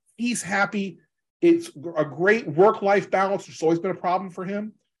 He's happy. It's a great work-life balance. It's always been a problem for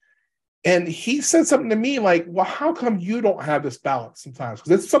him. And he said something to me like, well, how come you don't have this balance sometimes?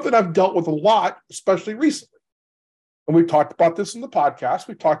 Because it's something I've dealt with a lot, especially recently. And we've talked about this in the podcast.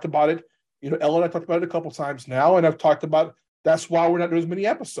 We've talked about it. Ellen and I talked about it a couple times now. And I've talked about that's why we're not doing as many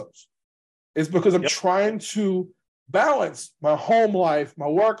episodes. It's because I'm trying to balance my home life, my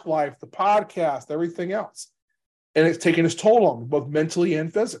work life, the podcast, everything else. And it's taking its toll on me, both mentally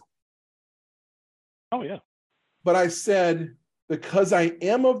and physically. Oh, yeah. But I said, because I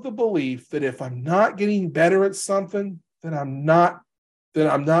am of the belief that if I'm not getting better at something, then I'm not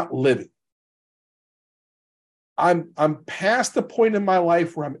living. I'm past the point in my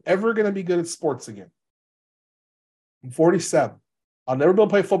life where I'm ever going to be good at sports again. I'm 47. I'll never be able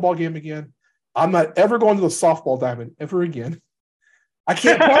to play a football game again. I'm not ever going to the softball diamond ever again. I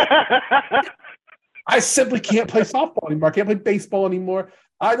can't play. I simply can't play softball anymore. I can't play baseball anymore.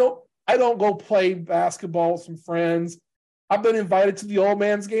 I don't go play basketball with some friends. I've been invited to the old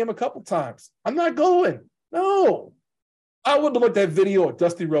man's game a couple times. I'm not going. No. I wouldn't have looked at that video of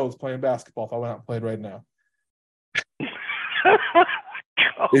Dusty Rhodes playing basketball if I went out and played right now.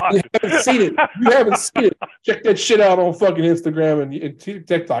 If you haven't seen it, check that shit out on fucking Instagram and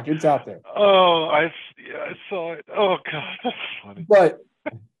TikTok. It's out there. Oh, I saw it. Oh, God, that's funny. But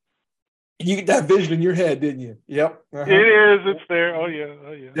you get that vision in your head, didn't you? Yep. It is. It's there. Oh,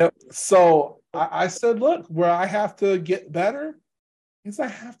 yeah. Yep. So I said, look, where I have to get better is I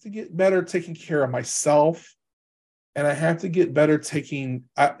have to get better taking care of myself. And I have to get better taking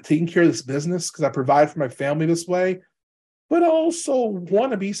care of this business because I provide for my family this way. but also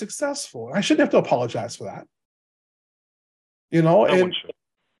want to be successful. I shouldn't have to apologize for that. No one should.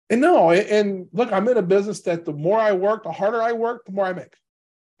 And look, I'm in a business that the more I work, the harder I work, the more I make.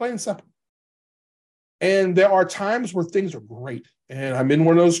 Plain and simple. And there are times where things are great, and I'm in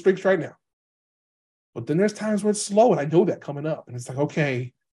one of those streaks right now. But then there's times where it's slow, and I know that coming up. And it's like,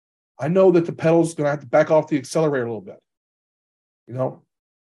 okay, I know that the pedal's going to have to back off the accelerator a little bit.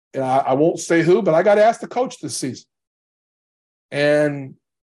 And I won't say who, but I got asked to coach this season. And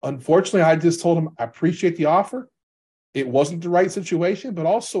unfortunately, I just told him, I appreciate the offer. It wasn't the right situation, but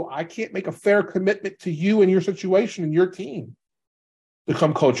also I can't make a fair commitment to you and your situation and your team to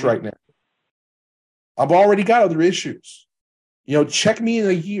come coach right now. I've already got other issues. Check me in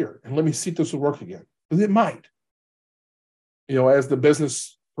a year and let me see if this will work again. Because it might. As the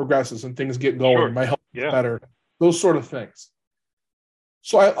business progresses and things get going, Sure. my health is better, those sort of things.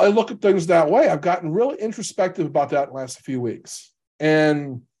 So I look at things that way. I've gotten really introspective about that in the last few weeks.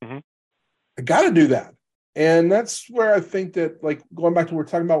 And I got to do that. And that's where I think that, like, going back to what we're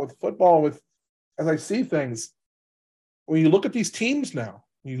talking about with football, as I see things, when you look at these teams now,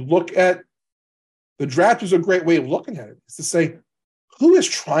 you look at the draft is a great way of looking at it. It's to say, who is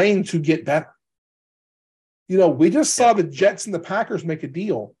trying to get better? We just saw the Jets and the Packers make a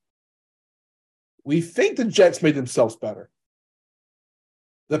deal. We think the Jets made themselves better.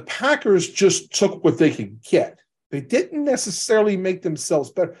 The Packers just took what they could get. They didn't necessarily make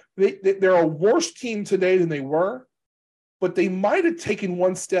themselves better. They're a worse team today than they were, but they might have taken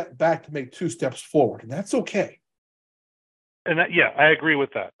one step back to make two steps forward, and that's okay. And I agree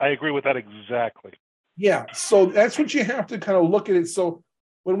with that. I agree with that exactly. Yeah, so that's what you have to kind of look at it. So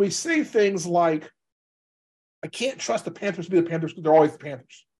when we say things like, I can't trust the Panthers to be the Panthers because they're always the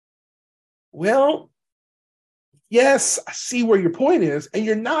Panthers. Well, yes, I see where your point is, and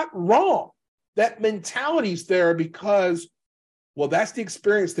you're not wrong. That mentality's there because, well, that's the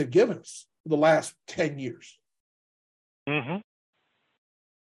experience they've given us for the last 10 years.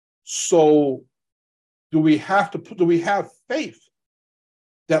 So do we have faith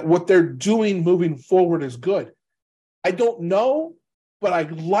that what they're doing moving forward is good? I don't know, but I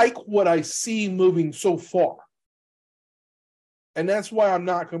like what I see moving so far. And that's why I'm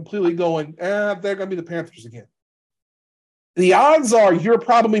not completely going, they're going to be the Panthers again. The odds are you're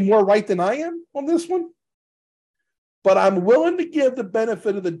probably more right than I am on this one. But I'm willing to give the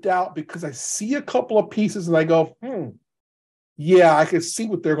benefit of the doubt because I see a couple of pieces and I go, yeah, I can see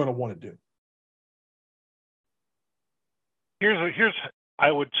what they're going to want to do. Here's I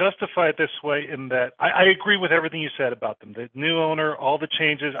would justify it this way in that I agree with everything you said about them. The new owner, all the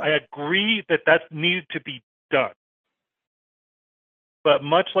changes. I agree that needed to be done. But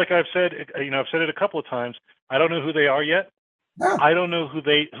much like I've said, I've said it a couple of times. I don't know who they are yet. Yeah. I don't know who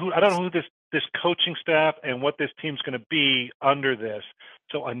this coaching staff and what this team's going to be under this.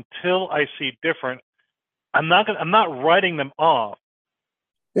 So until I see different, I'm not writing them off.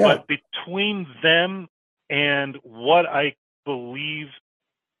 Yeah. But between them and what I believe,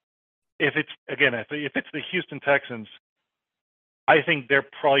 if it's the Houston Texans, I think they're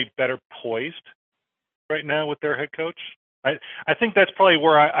probably better poised right now with their head coach. I think that's probably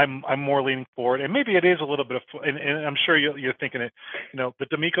where I'm more leaning forward, and maybe it is a little bit of, and I'm sure you're thinking it. The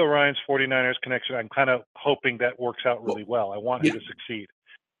DeMeco Ryans 49ers connection. I'm kind of hoping that works out really well. I want him to succeed.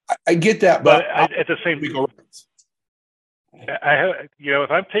 I get that, but at the same time,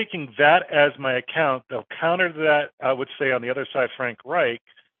 if I'm taking that as my account, they'll counter that. I would say on the other side, Frank Reich,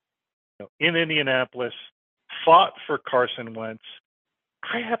 in Indianapolis, fought for Carson Wentz.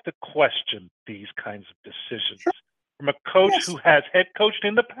 I have to question these kinds of decisions. Sure. From a coach who has head coached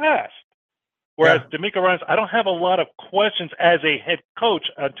in the past. Whereas DeMeco Ryans, I don't have a lot of questions as a head coach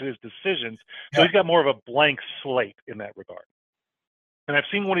onto his decisions. So he's got more of a blank slate in that regard. And I've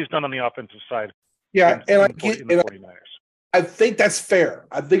seen what he's done on the offensive side. Yeah, in the 49ers. I think that's fair.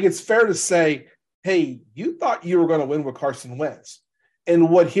 I think it's fair to say, hey, you thought you were going to win with Carson Wentz. And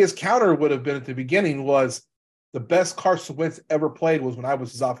what his counter would have been at the beginning was the best Carson Wentz ever played was when I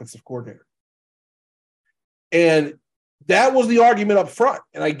was his offensive coordinator. And that was the argument up front,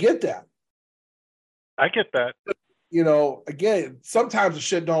 and I get that. I get that. Again, sometimes the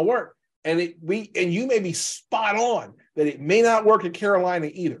shit don't work, and you may be spot on that it may not work in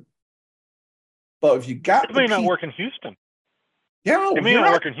Carolina either. But if you got it may not work in Houston. Yeah, it may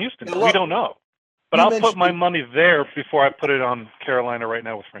not work in Houston. Look, we don't know. But I'll put my money there before I put it on Carolina right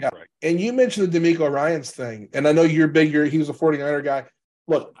now with Frank Reich. And you mentioned the DeMeco Ryans thing, and I know you're big. He was a 49er guy.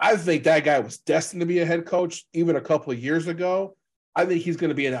 Look, I think that guy was destined to be a head coach even a couple of years ago. I think he's going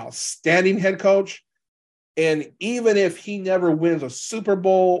to be an outstanding head coach. And even if he never wins a Super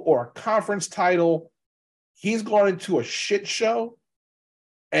Bowl or a conference title, he's gone into a shit show,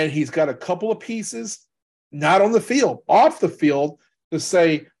 and he's got a couple of pieces, not on the field, off the field, to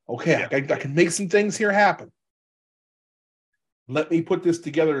say, okay, I can make some things here happen. Let me put this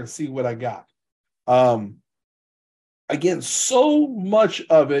together and see what I got. Again, so much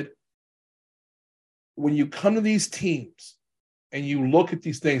of it, when you come to these teams and you look at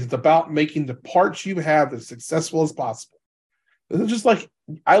these things, it's about making the parts you have as successful as possible. It's just like,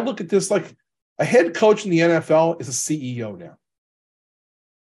 I look at this like a head coach in the NFL is a CEO now.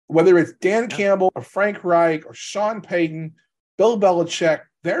 Whether it's Dan Campbell or Frank Reich or Sean Payton, Bill Belichick,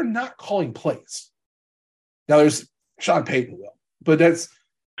 they're not calling plays. Now there's Sean Payton will, but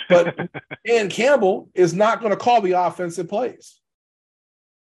Dan Campbell is not going to call the offensive plays.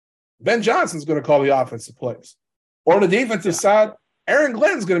 Ben Johnson's going to call the offensive plays. Or on the defensive side, Aaron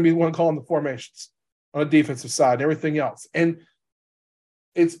Glenn's going to be the one calling the formations on the defensive side and everything else. And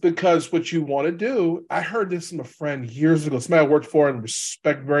it's because what you want to do, I heard this from a friend years ago, somebody I worked for and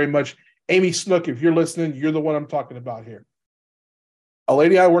respect very much. Amy Snook, if you're listening, you're the one I'm talking about here. A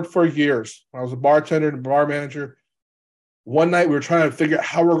lady I worked for years. I was a bartender and bar manager. One night we were trying to figure out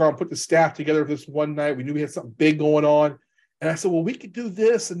how we're going to put the staff together this one night. We knew we had something big going on. And I said, well, we could do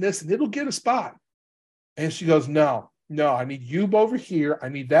this, and it'll get a spot. And she goes, no, I need you over here. I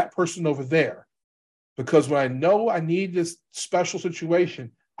need that person over there. Because when I know I need this special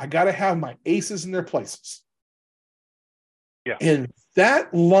situation, I got to have my aces in their places. Yeah. And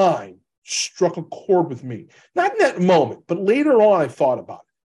that line struck a chord with me. Not in that moment, but later on I thought about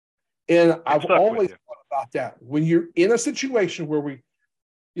it. And I've always thought about that. When you're in a situation where if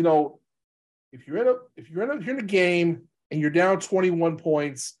you're in a game and you're down 21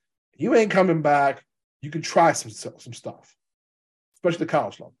 points, you ain't coming back, you can try some stuff, especially the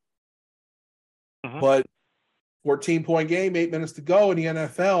college level. Mm-hmm. But 14-point game, 8 minutes to go in the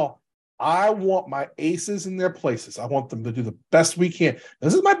NFL, I want my aces in their places. I want them to do the best we can.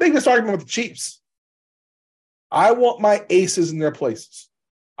 This is my biggest argument with the Chiefs. I want my aces in their places.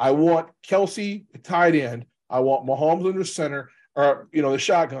 I want Kelsey, the tight end. I want Mahomes under center, or, the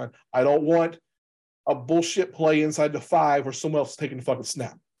shotgun. I don't want a bullshit play inside the 5 where someone else is taking the fucking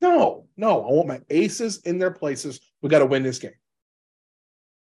snap. No. I want my aces in their places. We got to win this game.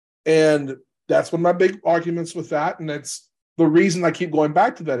 And that's one of my big arguments with that. And that's the reason I keep going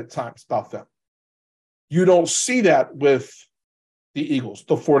back to that at times about them. You don't see that with the Eagles,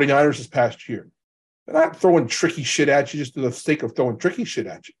 the 49ers this past year. They're not throwing tricky shit at you just for the sake of throwing tricky shit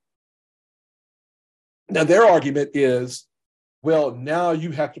at you. Now, their argument is, well, now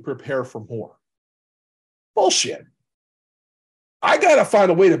you have to prepare for more. Bullshit. I got to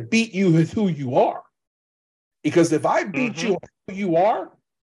find a way to beat you with who you are. Because if I beat you on who you are,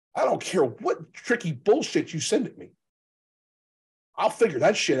 I don't care what tricky bullshit you send at me. I'll figure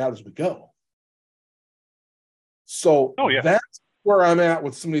that shit out as we go. So that's where I'm at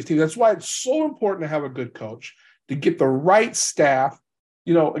with some of these teams. That's why it's so important to have a good coach, to get the right staff.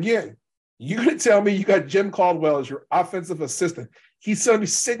 Again, you're going to tell me you got Jim Caldwell as your offensive assistant. He's going to be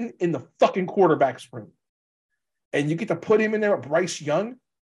sitting in the fucking quarterback's room. And you get to put him in there with Bryce Young?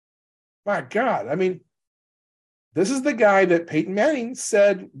 My God. I mean, this is the guy that Peyton Manning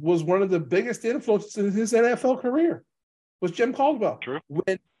said was one of the biggest influences in his NFL career, was Jim Caldwell. True.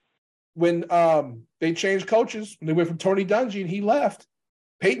 When they changed coaches, when they went from Tony Dungy and he left,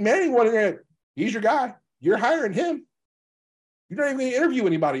 Peyton Manning went in there, he's your guy. You're hiring him. You're not even going to interview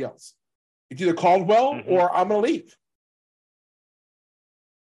anybody else. It's either Caldwell or I'm going to leave.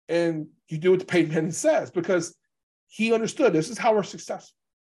 And you do what Peyton Manning says, because he understood this is how we're successful.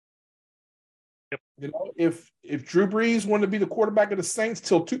 Yep. If Drew Brees wanted to be the quarterback of the Saints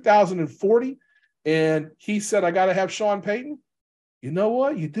till 2040, and he said, I got to have Sean Payton, you know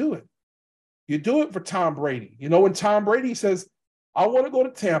what? You do it. You do it for Tom Brady. When Tom Brady says, I want to go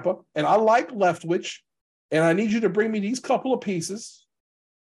to Tampa, and I like Leftwich, and I need you to bring me these couple of pieces,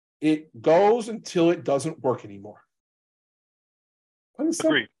 it goes until it doesn't work anymore.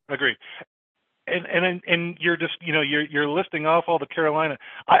 Agreed. And you're just you're listing off all the Carolina.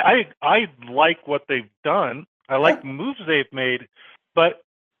 I like what they've done. I like the moves they've made, but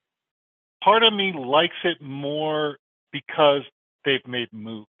part of me likes it more because they've made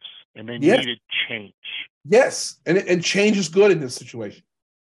moves and they needed change. Yes, and change is good in this situation.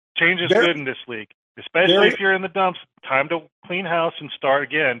 Change is good in this league, especially if you're in the dumps. Time to clean house and start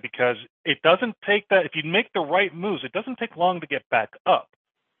again, because it doesn't take that. If you make the right moves, it doesn't take long to get back up.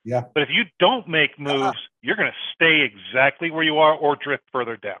 Yeah. But if you don't make moves, you're going to stay exactly where you are or drift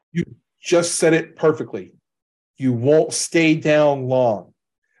further down. You just said it perfectly. You won't stay down long,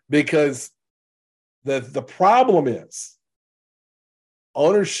 because the problem is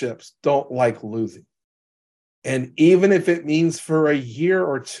ownerships don't like losing. And even if it means for a year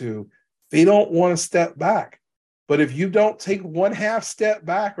or two, they don't want to step back. But if you don't take 1/2 step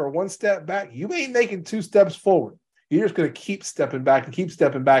back or 1 step back, you ain't making 2 steps forward. You're just going to keep stepping back and keep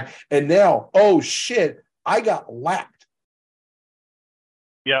stepping back. And now, oh shit, I got lapped.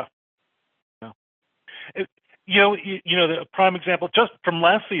 Yeah. The prime example just from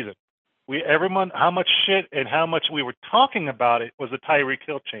last season, everyone how much shit and how much we were talking about it was the Tyreek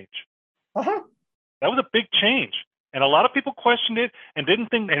Hill change. Uh-huh. That was a big change, and a lot of people questioned it and didn't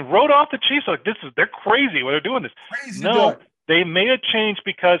think and wrote off the Chiefs like they're crazy when they're doing this. Crazy no, they made a change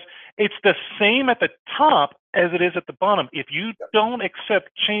because it's the same at the top as it is at the bottom. If you don't accept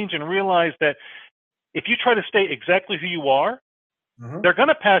change and realize that if you try to stay exactly who you are, they're going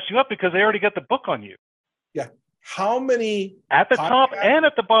to pass you up because they already got the book on you. Yeah. How many at the top and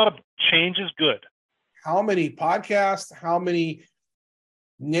at the bottom, change is good. How many podcasts, how many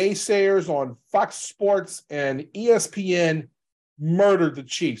naysayers on Fox Sports and ESPN murdered the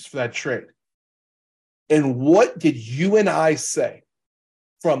Chiefs for that trade? And what did you and I say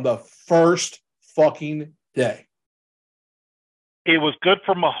from the first fucking day? It was good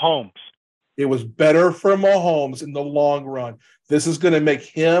for Mahomes. It was better for Mahomes in the long run. This is going to make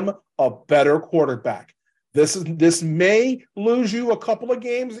him a better quarterback. This may lose you a couple of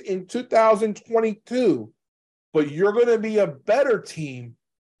games in 2022, but you're going to be a better team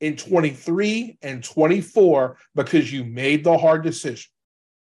in 23 and 24 because you made the hard decision.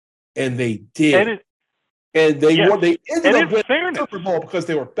 And they did. And they ended up winning the Super Bowl because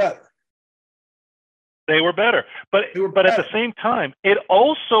they were better. They were better. But at the same time, it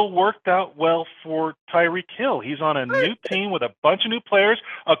also worked out well for Tyreek Hill. He's on a new team with a bunch of new players,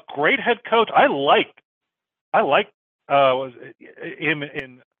 a great head coach. I like him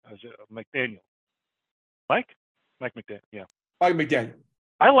in McDaniel. Mike McDaniel. Yeah. Mike McDaniel.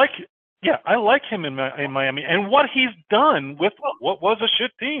 I like him in Miami and what he's done with what was a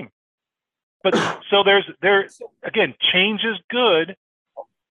shit team. But so there again, change is good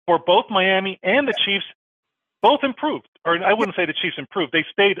for both Miami and the Chiefs. Both improved, or I wouldn't say the Chiefs improved. They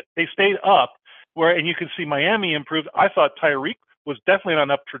stayed up and you can see Miami improved. I thought Tyreek was definitely on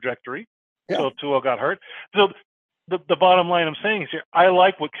an up trajectory. Yeah. So Tua got hurt. So the bottom line I'm saying is here, I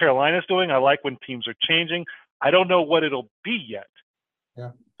like what Carolina's doing. I like when teams are changing. I don't know what it'll be yet.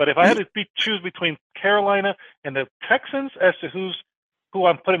 Yeah. But if I had to choose between Carolina and the Texans as to who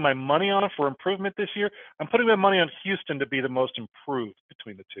I'm putting my money on for improvement this year, I'm putting my money on Houston to be the most improved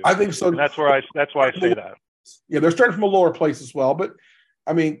between the two. I think so. And that's why I say that. Yeah, they're starting from a lower place as well. But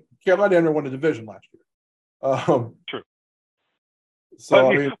I mean, Carolina never won a division last year. True.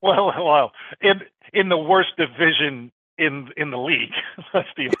 So well, in the worst division in the league, let's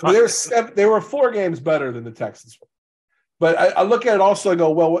be honest. They were 4 games better than the Texans. But I look at it also. I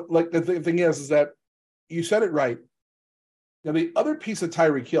go, well, like the thing is that you said it right. Now the other piece of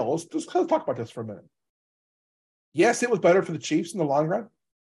Tyreek Hill. Let's talk about this for a minute. Yes, it was better for the Chiefs in the long run,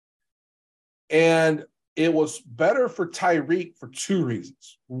 and it was better for Tyreek for 2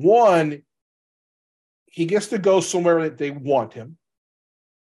 reasons. One, he gets to go somewhere that they want him.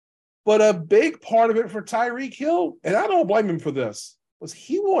 But a big part of it for Tyreek Hill, and I don't blame him for this, was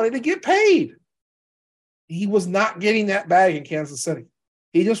he wanted to get paid. He was not getting that bag in Kansas City.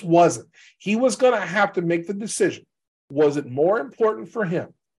 He just wasn't. He was going to have to make the decision. Was it more important for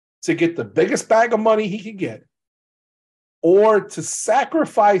him to get the biggest bag of money he could get, or to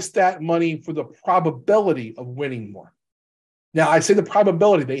sacrifice that money for the probability of winning more? Now, I say the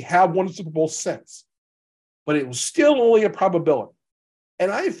probability. They have won the Super Bowl since, but it was still only a probability.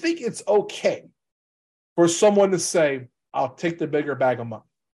 And I think it's okay for someone to say, I'll take the bigger bag of money.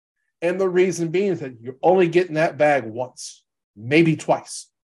 And the reason being is that you're only getting that bag once, maybe twice.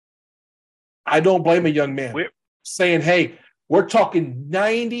 I don't blame a young man saying, hey, we're talking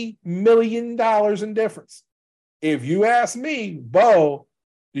 $90 million in difference. If you ask me, Bo,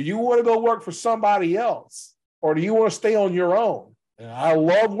 do you want to go work for somebody else? Or do you want to stay on your own? And I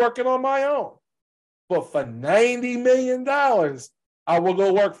love working on my own. But for $90 million, I will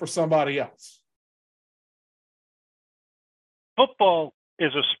go work for somebody else. Football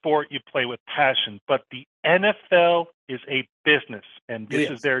is a sport you play with passion, but the NFL is a business, and this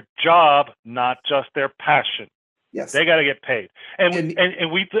is their job, not just their passion. Yes, they got to get paid. And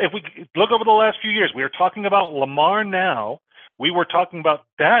if we look over the last few years, we are talking about Lamar now. We were talking about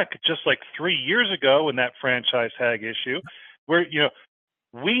Dak just like 3 years ago in that franchise tag issue, where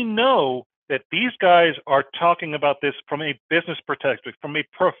we know that these guys are talking about this from a business perspective, from a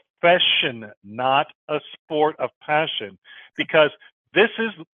profession, not a sport of passion, because this is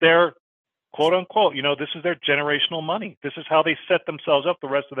their quote unquote, this is their generational money. This is how they set themselves up the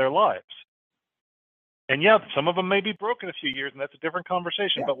rest of their lives. And yeah, some of them may be broke in a few years, and that's a different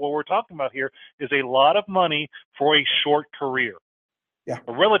conversation. Yeah. But what we're talking about here is a lot of money for a short career. Yeah.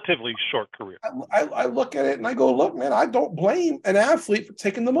 A relatively short career. I look at it and I go, look, man, I don't blame an athlete for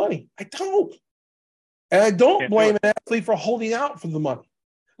taking the money. I don't. And I don't blame an athlete for holding out for the money.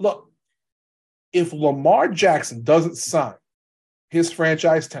 Look, if Lamar Jackson doesn't sign his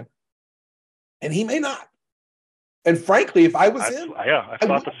franchise tender, and he may not, and frankly, if I was him, I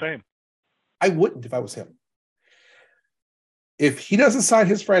thought the same. I wouldn't if I was him. If he doesn't sign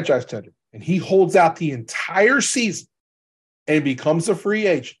his franchise tender and he holds out the entire season and becomes a free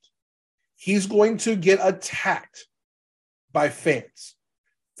agent, he's going to get attacked by fans.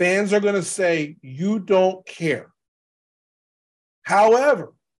 Fans are going to say, you don't care.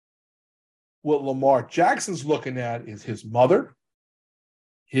 However, what Lamar Jackson's looking at is his mother,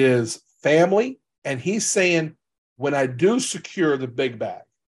 his family, and he's saying, when I do secure the big bag,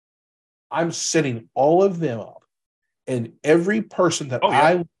 I'm setting all of them up and every person that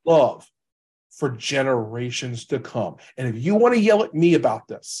I love for generations to come. And if you want to yell at me about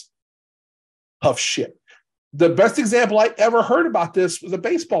this, tough shit. The best example I ever heard about this was a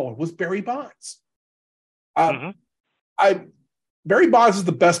baseballer, was Barry Bonds. Barry Bonds is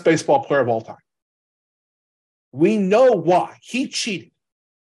the best baseball player of all time. We know why. He cheated.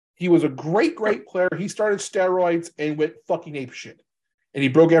 He was a great, great player. He started steroids and went fucking apeshit. And he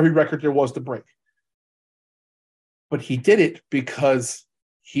broke every record there was to break. But he did it because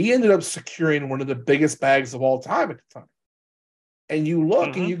he ended up securing one of the biggest bags of all time at the time. And you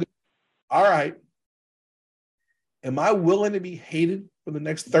look and you go, all right, am I willing to be hated for the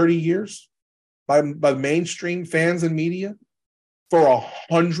next 30 years by mainstream fans and media for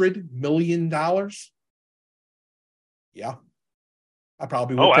 $100 million? Yeah. I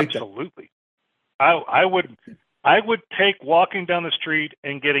probably would take that. Absolutely. I would take walking down the street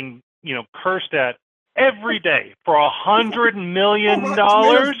and getting, cursed at every day for $100 million.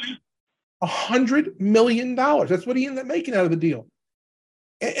 $100 million. That's what he ended up making out of the deal.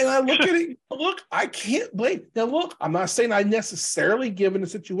 And I look at it, look, I can't blame. Now, look, I'm not saying I necessarily, given the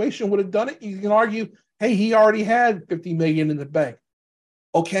situation, would have done it. You can argue, hey, he already had $50 million in the bank.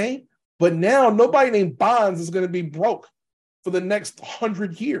 Okay. But now nobody named Bonds is going to be broke for the next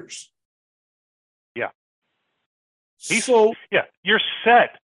 100 years. Yeah. You're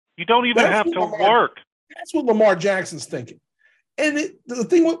set. You don't even have to work. That's what Lamar Jackson's thinking. And the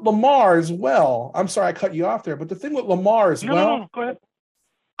thing with Lamar as well, I'm sorry I cut you off there, but the thing with Lamar as No, go ahead.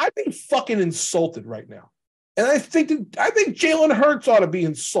 I've been fucking insulted right now. And I think Jalen Hurts ought to be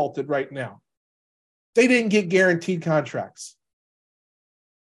insulted right now. They didn't get guaranteed contracts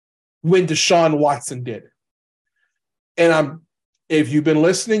when Deshaun Watson did. And if you've been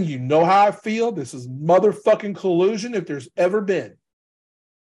listening, you know how I feel. This is motherfucking collusion if there's ever been.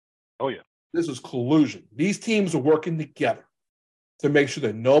 Oh, yeah. This is collusion. These teams are working together to make sure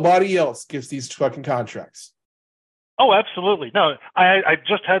that nobody else gets these fucking contracts. Oh, absolutely. No, I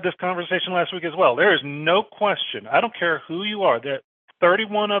just had this conversation last week as well. There is no question. I don't care who you are. That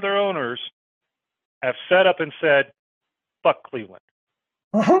 31 other owners have set up and said, fuck Cleveland.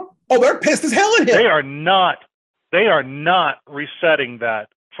 Oh, they're pissed as hell at him. They are not resetting that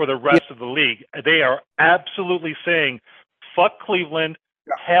for the rest of the league. They are absolutely saying, fuck Cleveland,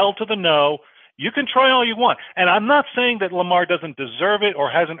 hell to the no. You can try all you want. And I'm not saying that Lamar doesn't deserve it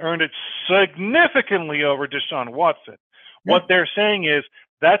or hasn't earned it significantly over Deshaun Watson. Yeah. What they're saying is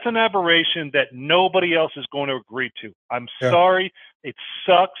that's an aberration that nobody else is going to agree to. I'm sorry. It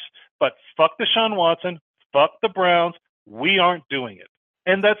sucks, but fuck Deshaun Watson, fuck the Browns. We aren't doing it.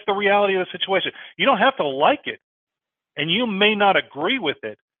 And that's the reality of the situation. You don't have to like it, and you may not agree with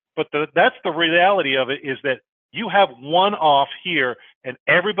it, but that's the reality of it, is that you have one off here, and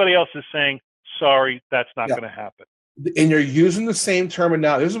everybody else is saying, sorry, that's not going to happen. And you're using the same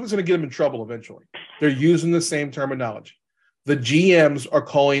terminology. This is what's going to get them in trouble eventually. They're using the same terminology. The GMs are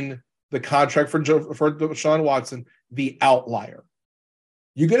calling the contract for Deshaun Watson the outlier.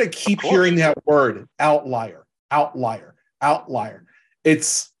 You're going to keep hearing that word, outlier, outlier, outlier.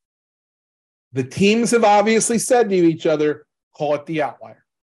 It's the teams have obviously said to each other, call it the outlier.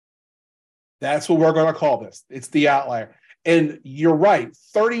 That's what we're going to call this. It's the outlier. And you're right.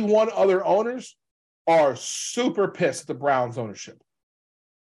 31 other owners are super pissed at the Browns ownership.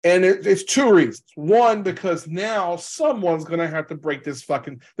 And it's two reasons. One, because now someone's going to have to break this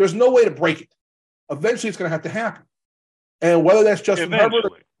fucking, there's no way to break it. Eventually it's going to have to happen. And whether that's Justin Herbert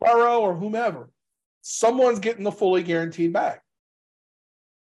or Burrow or whomever, someone's getting the fully guaranteed bag.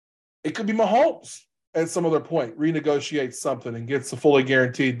 It could be Mahomes at some other point, renegotiates something and gets a fully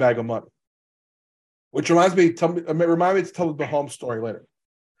guaranteed bag of money. Which reminds me to tell the Mahomes story later.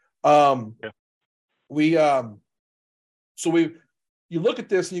 we so we you look at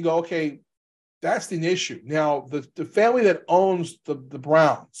this and you go, okay, that's the issue. Now, the family that owns the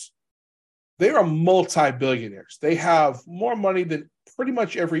Browns, they are multi-billionaires. They have more money than pretty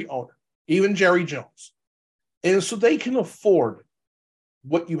much every owner, even Jerry Jones. And so they can afford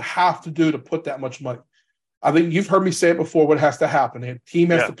what you have to do to put that much money. I think you've heard me say it before, what has to happen. The team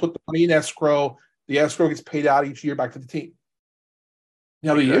has to put the money in escrow. The escrow gets paid out each year back to the team.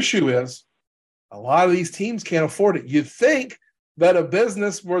 Now, the issue is a lot of these teams can't afford it. You'd think that a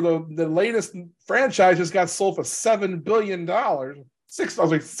business where the latest franchise just got sold for $7 billion,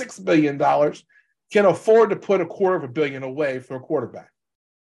 $6 billion, can afford to put $250 million away for a quarterback.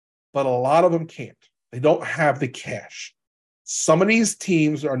 But a lot of them can't. They don't have the cash. Some of these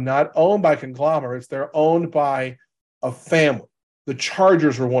teams are not owned by conglomerates. They're owned by a family. The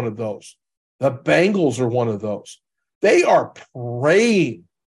Chargers are one of those. The Bengals are one of those. They are praying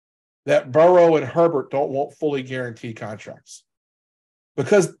that Burrow and Herbert don't want fully guaranteed contracts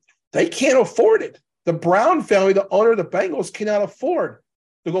because they can't afford it. The Brown family, the owner of the Bengals, cannot afford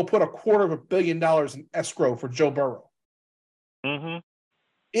to go put $250 million in escrow for Joe Burrow. Mm-hmm.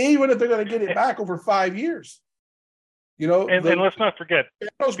 Even if they're going to get it back over 5 years. You know, and let's not forget the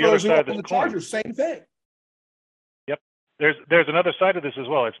other side of this the coin. Chargers, same thing. Yep. There's another side of this as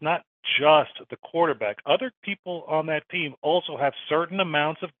well. It's not just the quarterback. Other people on that team also have certain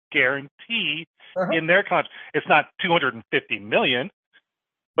amounts of guarantee in their contract. It's not $250 million,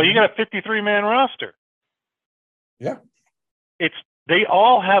 but you got a 53-man roster. Yeah. They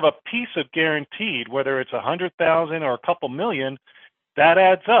all have a piece of guaranteed, whether it's 100,000 or a couple million. That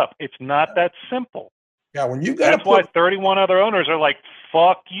adds up. It's not that simple. Yeah, when you got that's why 31 other owners are like,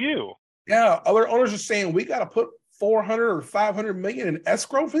 "Fuck you." Yeah, other owners are saying we got to put 400 or 500 million in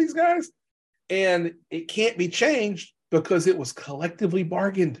escrow for these guys, and it can't be changed because it was collectively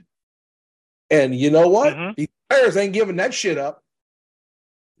bargained. And you know what? These players ain't giving that shit up.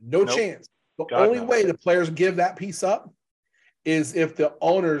 No chance. The only way the players give that piece up is if the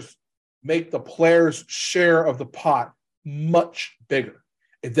owners make the players' share of the pot much bigger.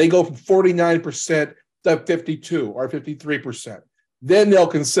 If they go from 49% to 52 or 53%, then they'll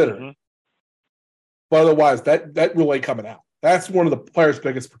consider it. But otherwise, that really ain't coming out. That's one of the players'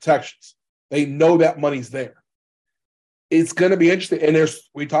 biggest protections. They know that money's there. It's going to be interesting. And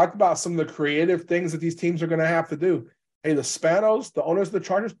we talked about some of the creative things that these teams are going to have to do. Hey, the Spanos, the owners of the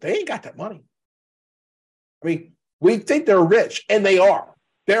Chargers, they ain't got that money. I mean, we think they're rich, and they are.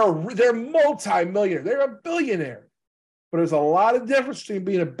 They're multi-millionaire. They're a billionaire. But there's a lot of difference between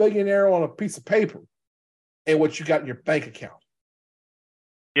being a billionaire on a piece of paper and what you got in your bank account.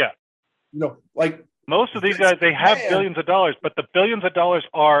 Yeah. You know, like most of these guys, they have billions of dollars, but the billions of dollars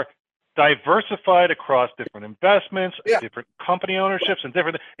are diversified across different investments, different company ownerships, and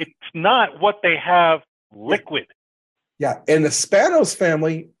different. It's not what they have liquid. Yeah. And the Spanos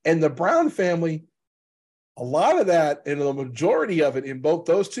family and the Brown family, a lot of that, and the majority of it in both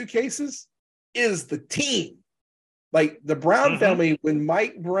those two cases, is the team. Like the Brown family, when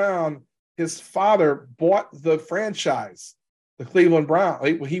Mike Brown, his father, bought the franchise, the Cleveland Browns,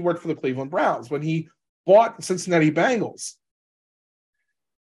 he worked for the Cleveland Browns. When he bought the Cincinnati Bengals,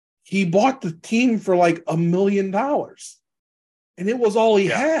 he bought the team for like $1 million. And it was all he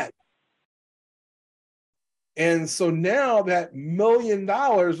had. And so now that $1 million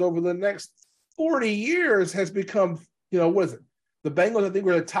over the next 40 years has become, what is it? The Bengals, I think,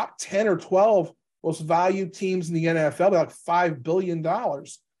 were the top 10 or 12 most valued teams in the NFL. They're like $5 billion.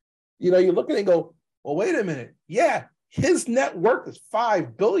 You look at it and go, well, wait a minute. Yeah, his net worth is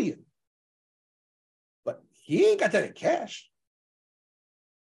 $5 billion. But he ain't got that in cash.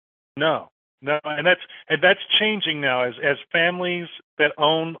 No. And that's changing now as families that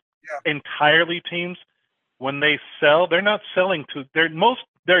own entirely teams, when they sell, they're not selling to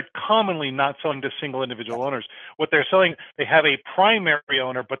they're commonly not selling to single individual owners. What they're selling, they have a primary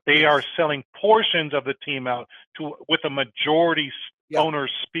owner, but they are selling portions of the team out with a majority owner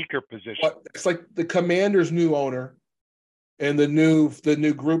speaker position. But it's like the Commanders' new owner and the new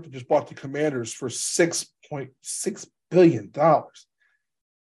group that just bought the Commanders for $6.6 billion.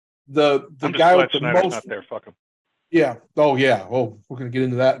 The guy with the Snyder's most not there. Fuck him. Yeah. Oh yeah. Oh, we're gonna get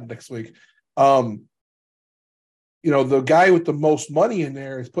into that next week. The guy with the most money in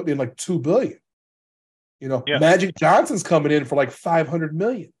there is putting in like $2 billion. Magic Johnson's coming in for like $500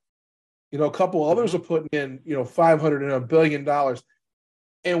 million. A couple others are putting in, $500 and $1 billion.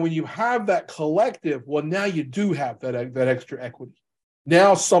 And when you have that collective, well, now you do have that extra equity.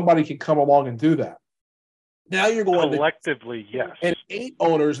 Now somebody can come along and do that. Now you're going collectively, yes. And 8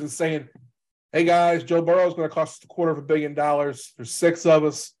 owners and saying, hey guys, Joe Burrow is going to cost us $250 million. There's 6 of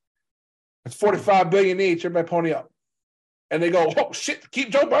us. It's $45 billion each. Everybody pony up. And they go, oh, shit, keep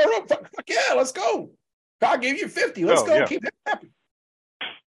Joe Burrow? Fuck yeah, let's go. God gave you 50. Let's go. Yeah. Keep him happy.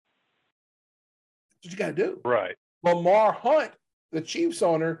 That's what you got to do. Right. Lamar Hunt, the Chiefs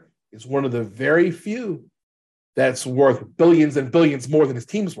owner, is one of the very few that's worth billions and billions more than his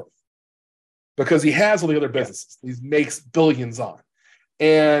team's worth because he has all the other businesses. He makes billions on.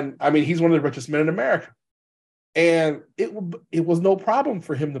 And, I mean, he's one of the richest men in America. And it was no problem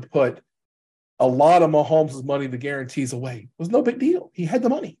for him to put a lot of Mahomes' money, the guarantees away. It was no big deal. He had the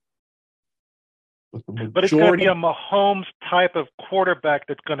money. But it's going to be a Mahomes type of quarterback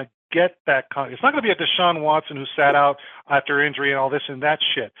that's going to get that. It's not going to be a Deshaun Watson who sat out after injury and all this and that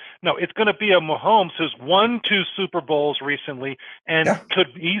shit. No, it's going to be a Mahomes who's won 2 Super Bowls recently and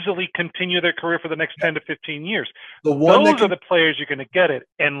could easily continue their career for the next 10 to 15 years. Those are the players you're going to get it,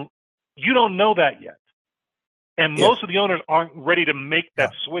 and you don't know that yet. And most of the owners aren't ready to make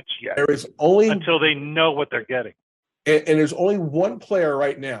that switch yet. There is only until they know what they're getting. And there's only one player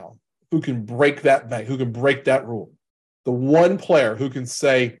right now who can break that bank, who can break that rule. The one player who can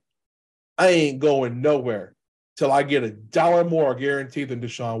say, I ain't going nowhere till I get $1 more guaranteed than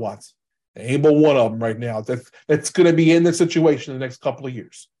Deshaun Watson. There ain't but one of them right now that's going to be in this situation in the next couple of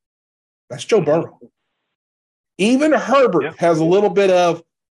years. That's Joe Burrow. Even Herbert has a little bit of,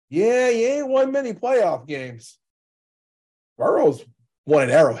 you ain't won many playoff games. Burrow's won at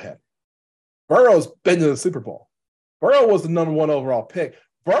Arrowhead. Burrow's been to the Super Bowl. Burrow was the number 1 overall pick.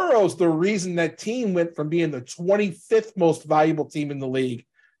 Burrow's the reason that team went from being the 25th most valuable team in the league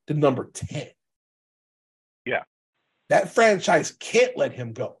to number 10. Yeah. That franchise can't let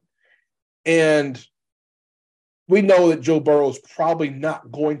him go. And we know that Joe Burrow's probably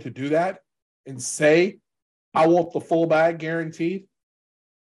not going to do that and say, I want the full bag guaranteed.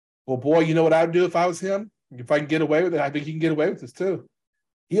 Well, boy, you know what I'd do if I was him? If I can get away with it, I think he can get away with this too.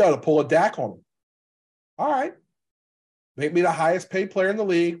 He ought to pull a Dak on him. All right. Make me the highest paid player in the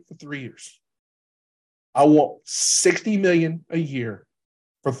league for 3 years. I want $60 million a year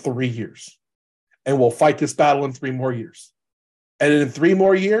for 3 years. And we'll fight this battle in 3 more years. And in 3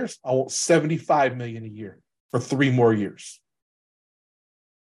 more years, I want $75 million a year for 3 more years.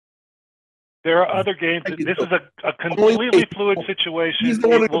 There are other games. This is a completely fluid situation.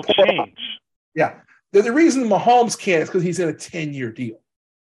 It will change. Yeah. The reason Mahomes can't is because he's in a 10-year deal.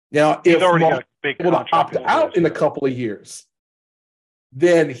 Now, he's if already got a big contract to opt out in a couple of years,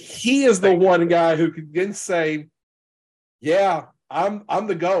 then he is the one guy who can then say, yeah, I'm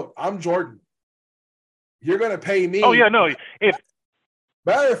the GOAT. I'm Jordan. You're going to pay me. Oh, yeah, no.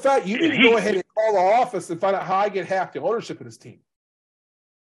 Matter of fact, you need to go ahead and call the office and find out how I get half the ownership of this team.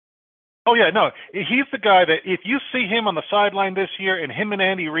 Oh, yeah, no. He's the guy that if you see him on the sideline this year and him and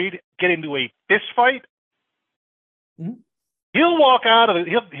Andy Reid get into a fist fight, he'll walk out of it.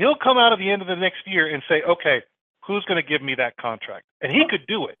 He'll come out at the end of the next year and say, okay, who's going to give me that contract? And he could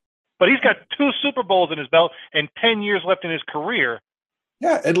do it. But he's got 2 Super Bowls in his belt and 10 years left in his career.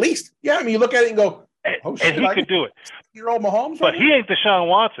 Yeah, at least. Yeah, I mean, you look at it and go, oh, shit, and he could do it. Year-old Mahomes, but he ain't Deshaun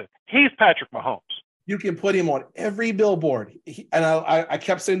Watson. He's Patrick Mahomes. You can put him on every billboard. And I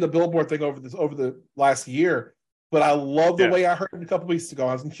kept saying the billboard thing over the last year, but I love the way I heard it a couple weeks ago.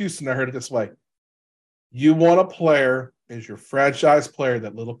 I was in Houston. I heard it this way. You want a player as your franchise player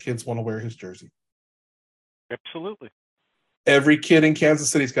that little kids want to wear his jersey. Absolutely. Every kid in Kansas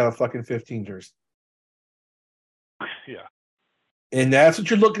City's got a fucking 15 jersey. Yeah. And that's what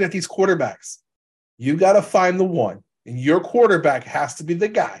you're looking at these quarterbacks. You got to find the one. And your quarterback has to be the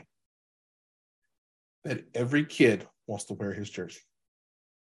guy that every kid wants to wear his jersey.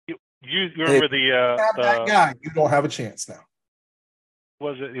 You remember that guy, you don't have a chance now.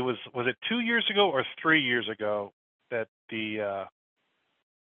 Was it 2 years ago or 3 years ago that they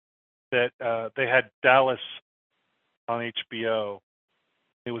had Dallas on HBO?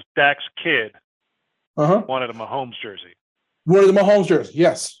 It was Dak's kid wanted a Mahomes jersey. Wanted the Mahomes jersey,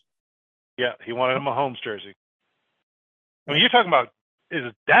 yes. Yeah, he wanted a Mahomes jersey. I mean, you're talking about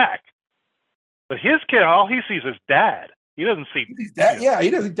is Dak, but his kid, all he sees is dad. He doesn't see Dak. Yeah, he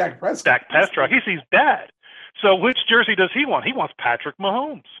doesn't see Dak Prescott. Dak Prescott. He sees dad. So which jersey does he want? He wants Patrick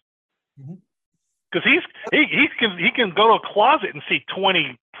Mahomes. Because he can go to a closet and see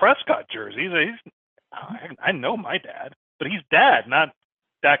 20 Prescott jerseys. I know my dad, but he's dad, not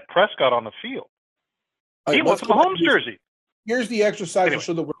Dak Prescott on the field. He wants a Mahomes jersey. Here's the exercise to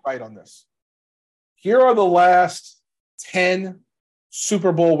show that we're right on this. Here are the last 10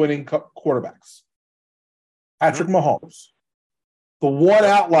 Super Bowl winning quarterbacks. Patrick Mahomes. The one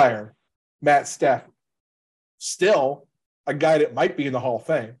outlier, Matt Stafford. Still a guy that might be in the Hall of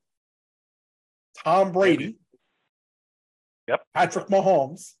Fame. Tom Brady. Yep. Patrick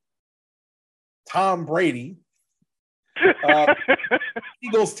Mahomes. Tom Brady.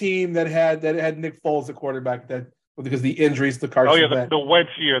 Eagles team that had Nick Foles at quarterback because the injuries to Carson Wentz. The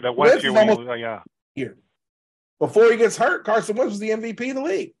Wentz year. The Wentz year. Year. Before he gets hurt, Carson Wentz was the MVP of the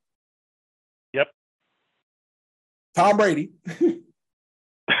league. Yep. Tom Brady.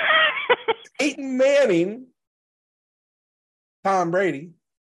 Peyton Manning. Tom Brady.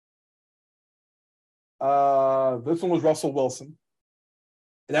 This one was Russell Wilson.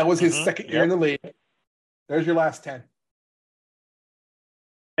 And that was his second year in the league. There's your last 10.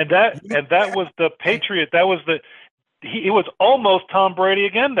 And that was the Patriot. That was it was almost Tom Brady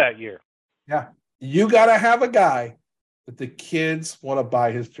again that year. Yeah. You got to have a guy that the kids want to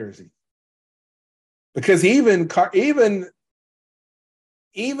buy his jersey. Because even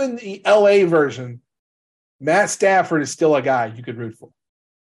the LA version, Matt Stafford is still a guy you could root for.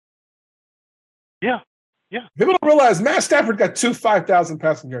 Yeah. People don't realize Matt Stafford got 2 5,000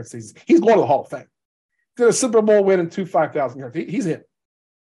 passing yard seasons. He's going to the Hall of Fame. He's got a Super Bowl win and 2 5,000 yards. He's in.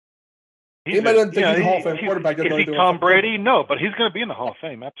 Anybody doesn't think he's a Hall of Fame quarterback. Is he Tom Brady? No, but he's going to be in the Hall of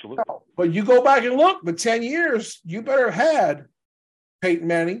Fame. Absolutely. No. But you go back and look, the 10 years, you better have had Peyton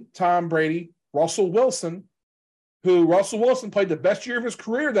Manning, Tom Brady, Russell Wilson, who Russell Wilson played the best year of his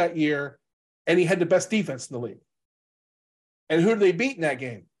career that year, and he had the best defense in the league. And who did they beat in that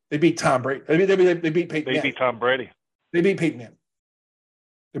game? They beat Tom Brady. They beat Peyton Manning. They beat Tom Brady. They beat Peyton Manning.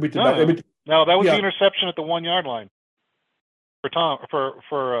 No, that was the interception at the 1 yard line.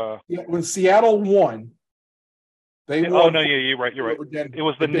 When Seattle won, they won. Oh no, you're right. It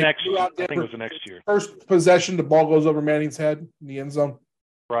was the next. I think it was the next year. First possession, the ball goes over Manning's head in the end zone.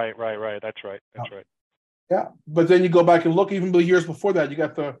 Right. That's right. Yeah, but then you go back and look. Even the years before that, you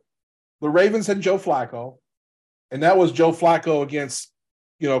got the Ravens had Joe Flacco, and that was Joe Flacco against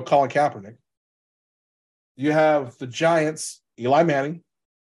Colin Kaepernick. You have the Giants, Eli Manning,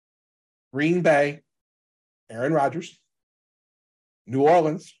 Green Bay, Aaron Rodgers. New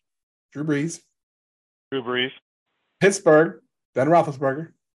Orleans, Drew Brees. Pittsburgh, Ben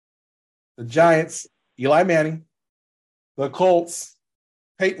Roethlisberger. The Giants, Eli Manning. The Colts,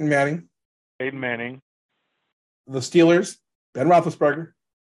 Peyton Manning. The Steelers, Ben Roethlisberger.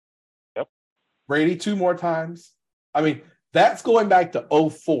 Yep. Brady 2 more times. I mean, that's going back to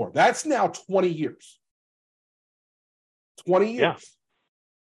 2004. That's now 20 years. 20 years. Yeah.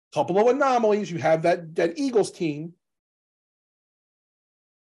 Couple of anomalies. You have that Eagles team.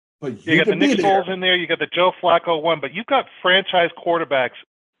 But you got the Nick Foles in there. You got the Joe Flacco one, but you've got franchise quarterbacks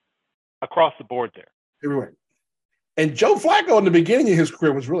across the board there. Everywhere. And Joe Flacco in the beginning of his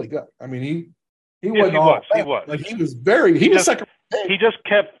career was really good. I mean, he was. Like he was second.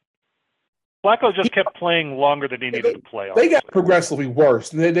 Flacco just kept playing longer than he needed to play. They got progressively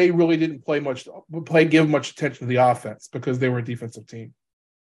worse. And they really didn't give much attention to the offense because they were a defensive team.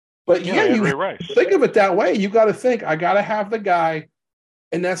 But think of it that way. You got to think, I got to have the guy.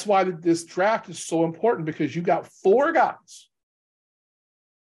 And that's why this draft is so important, because you got 4 guys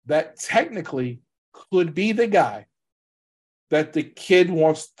that technically could be the guy that the kid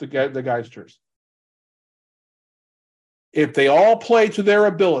wants to get the guy's jersey. If they all play to their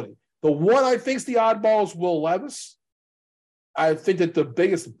ability. The one I think is the oddball is Will Levis. I think that the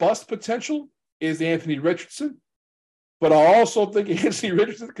biggest bust potential is Anthony Richardson. But I also think Anthony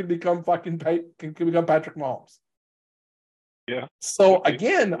Richardson can become Patrick Mahomes. Yeah. So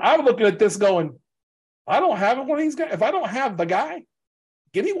again, I'm looking at this going, I don't have one of these guys. If I don't have the guy,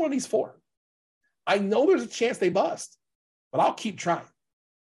 give me one of these 4. I know there's a chance they bust, but I'll keep trying.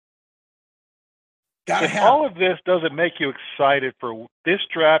 All of this doesn't make you excited for this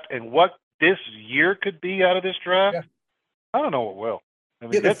draft and what this year could be out of this draft, I don't know what will. I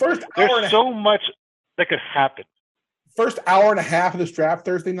mean, there's so much that could happen. First hour and a half of this draft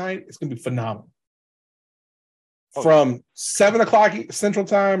Thursday night, it's going to be phenomenal. From 7 o'clock Central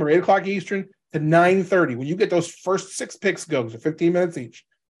Time or 8 o'clock Eastern to 9:30. When you get those first 6 picks go, so 15 minutes each,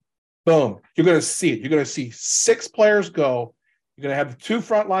 boom, you're going to see it. You're going to see 6 players go. You're going to have the 2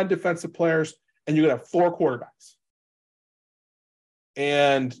 frontline defensive players, and you're going to have 4 quarterbacks.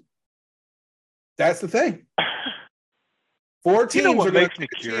 And that's the thing. 4 teams are going to take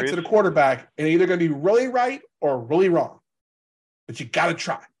a chance at a quarterback, and either going to be really right or really wrong. But you got to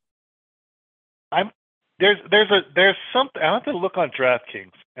try. There's something. I have to look on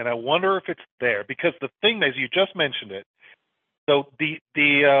DraftKings, and I wonder if it's there, because the thing is, you just mentioned it. So the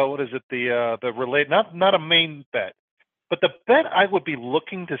what is it? The relate, not a main bet, but the bet I would be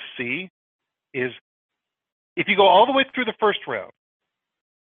looking to see is, if you go all the way through the first round,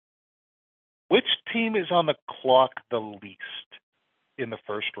 which team is on the clock the least in the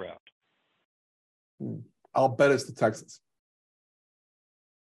first round? I'll bet it's the Texans.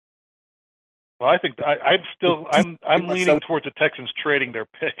 Well, I think I'm leaning towards the Texans trading their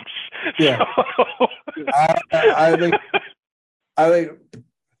picks. Yeah, So. I think.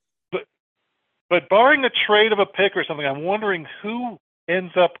 But barring a trade of a pick or something, I'm wondering who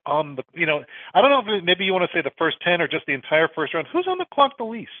ends up on the. I don't know if maybe you want to say the first 10 or just the entire first round. Who's on the clock the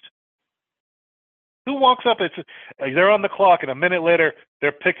least? Who walks up? They're on the clock, and a minute later,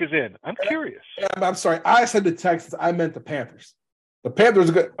 their pick is in. I'm curious. I'm sorry. I said the Texans. I meant the Panthers. The Panthers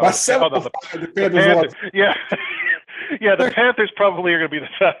are good. The Panthers. Yeah. Yeah, the Panthers probably are going to be the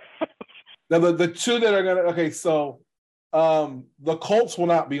best. Now, the two that are going to – okay, so the Colts will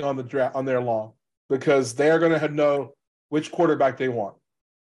not be on the draft on their lawn because they are going to know which quarterback they want.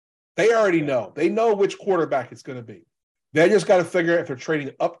 They already know. They know which quarterback it's going to be. They just got to figure out if they're trading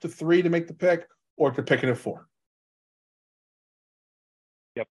up to 3 to make the pick or if they're picking at 4.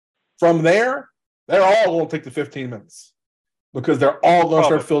 Yep. From there, they're all going to take the 15 minutes because they're all going to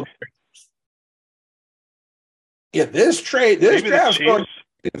start filling. Yeah, this draft starts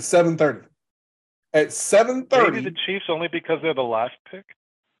at 7:30. At 7:30. Maybe the Chiefs only because they're the last pick?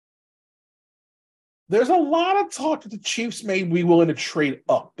 There's a lot of talk that the Chiefs may be willing to trade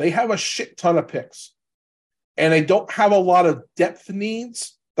up. They have a shit ton of picks. And they don't have a lot of depth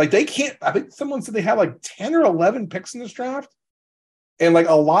needs. Like they can't, I think someone said they have like 10 or 11 picks in this draft. And like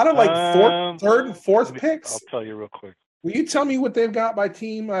a lot of like third and fourth picks. I'll tell you real quick. Will you tell me what they've got by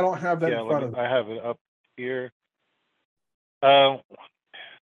team? I don't have that in front of me. I have it up here. I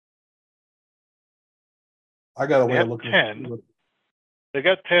got a way of looking 10. They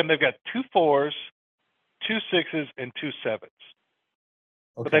got 10. They've got 2 4s, 2 6s, and 2 7s. Okay.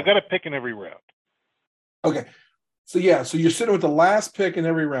 But they've got a pick in every round. Okay. So you're sitting with the last pick in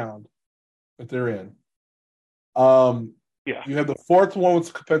every round that they're in. Yeah. You have the 4th one with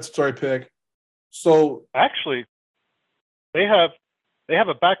the compensatory pick. So actually, they have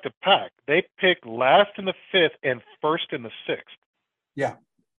a back-to-back. They pick last in the 5th and first in the 6th. Yeah.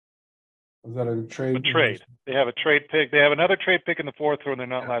 Is that a trade? A trade. They have a trade pick. They have another trade pick in the 4th when they're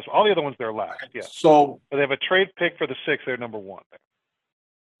not last. All the other ones, they're last. Yeah. So but they have a trade pick for the 6th. They're number 1 there.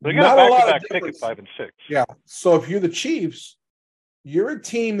 They got a back-to-back pick at 5 and 6. Yeah. So if you're the Chiefs, you're a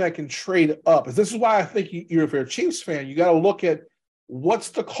team that can trade up. This is why I think if you're a Chiefs fan, you got to look at what's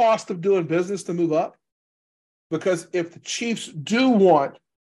the cost of doing business to move up. Because if the Chiefs do want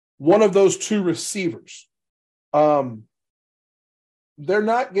one of those 2 receivers, they're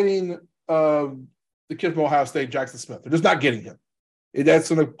not getting the kid from Ohio State, Jackson Smith. They're just not getting him. That's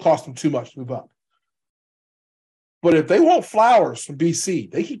going to cost them too much to move up. But if they want Flowers from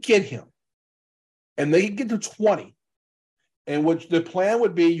BC, they could get him. And they could get to 20. And what the plan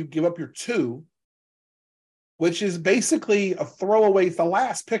would be, you give up your 2, which is basically a throwaway, the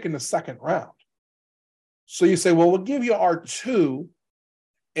last pick in the 2nd round. So you say, well, we'll give you our 2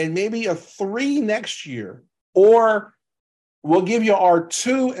 and maybe a 3 next year, or we'll give you our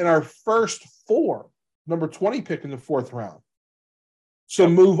 2 and our first 4, number 20 pick in the 4th round. So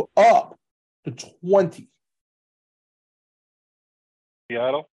move up to 20.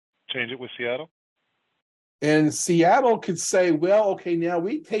 Seattle? Change it with Seattle? And Seattle could say, well, okay, now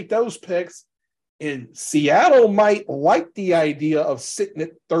we take those picks, and Seattle might like the idea of sitting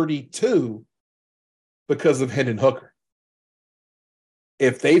at 32 because of Hendon Hooker.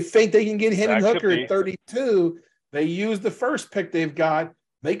 If they think they can get Hendon Hooker at 32, they use the first pick they've got,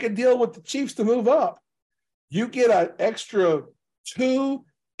 make a deal with the Chiefs to move up. You get an extra 2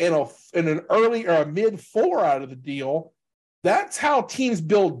 and an early or a mid 4 out of the deal. That's how teams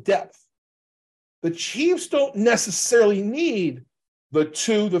build depth. The Chiefs don't necessarily need the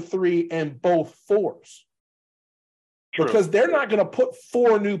 2, the 3, and both 4s. True. Because they're not going to put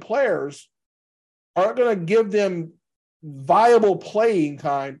 4 new players, aren't going to give them viable playing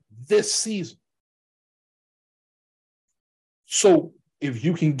time this season. So if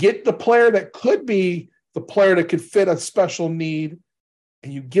you can get the player that could be the player that could fit a special need,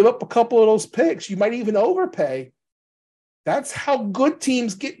 and you give up a couple of those picks, you might even overpay. That's how good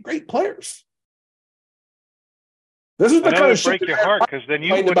teams get great players. This is the kind of shit break your heart because then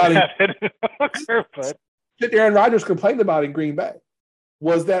you wouldn't have it. But shit Aaron Rodgers complained about in Green Bay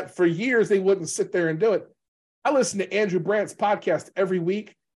was that for years they wouldn't sit there and do it. I listen to Andrew Brandt's podcast every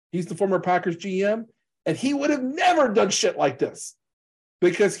week. He's the former Packers GM, and he would have never done shit like this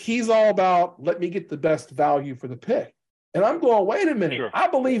because he's all about let me get the best value for the pick. And I'm going, wait a minute, I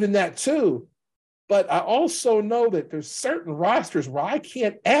believe in that too. But I also know that there's certain rosters where I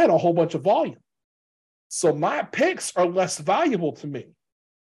can't add a whole bunch of volume. So my picks are less valuable to me.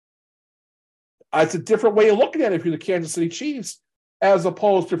 It's a different way of looking at it if you're the Kansas City Chiefs as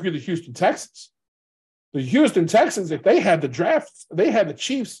opposed to if you're the Houston Texans. The Houston Texans, if they had the draft, they had the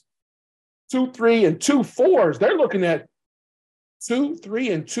Chiefs 2, 3, and 2 4s. They're looking at 2,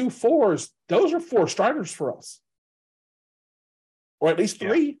 3, and 2 4s. Those are 4 starters for us, or at least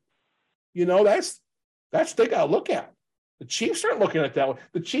 3. That's they got to look at. The Chiefs aren't looking at that one.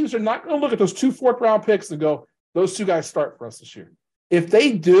 The Chiefs are not going to look at those 2 fourth-round picks and go, those 2 guys start for us this year. If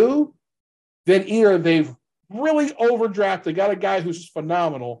they do, then either they've really overdrafted, got a guy who's just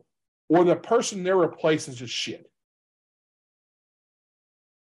phenomenal, or the person they're replacing is just shit.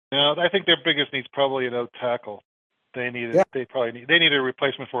 No, I think their biggest need's probably an tackle. They need a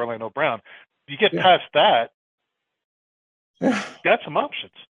replacement for Orlando Brown. You get past that, you got some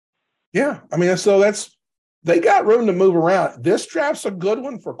options. Yeah, I mean, so they got room to move around. This draft's a good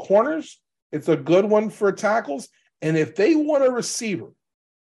one for corners. It's a good one for tackles. And if they want a receiver,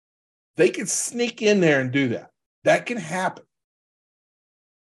 they can sneak in there and do that. That can happen.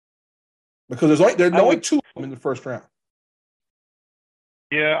 Because there's only 2 of them in the first round.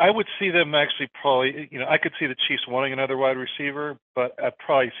 Yeah, I would see them actually probably, I could see the Chiefs wanting another wide receiver, but I'd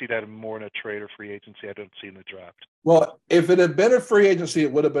probably see that more in a trade or free agency. I don't see in the draft. Well, if it had been a free agency,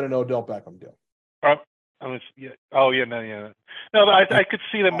 it would have been an Odell Beckham deal. No, but I could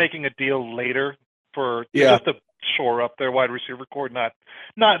see them making a deal later for just to shore up their wide receiver core. I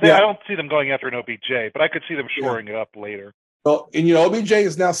don't see them going after an OBJ, but I could see them shoring it up later. Well, and OBJ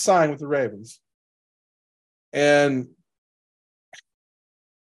is now signed with the Ravens. And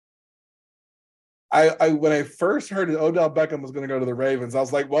I when I first heard that Odell Beckham was going to go to the Ravens, I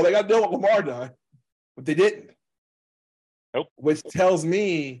was like, well, they got to deal with Lamar done. But they didn't. Nope. Which tells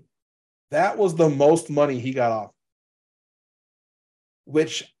me that was the most money he got off.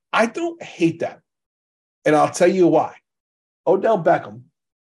 Which I don't hate that. And I'll tell you why. Odell Beckham,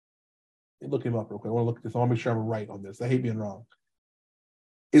 look him up real quick. I want to look at this. I want to make sure I'm right on this. I hate being wrong.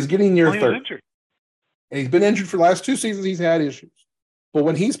 Is getting near 30. Injured. And he's been injured for the last 2 seasons. He's had issues. But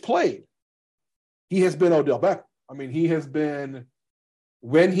when he's played, he has been Odell Beckham. I mean, he has been,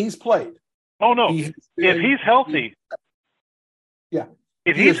 when he's played. Oh, no. If he's healthy.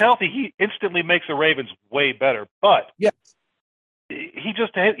 If he's healthy, he instantly makes the Ravens way better. But he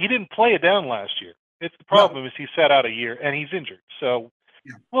didn't play it down last year. It's the problem is he sat out a year and he's injured. So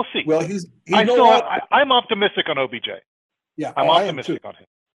we'll see. Well, I'm optimistic on OBJ. Yeah, I'm optimistic on him.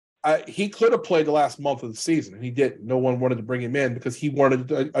 He could have played the last month of the season, and he didn't. No one wanted to bring him in because he wanted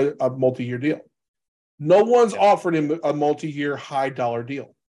a multi-year deal. No one's offered him a multi-year high-dollar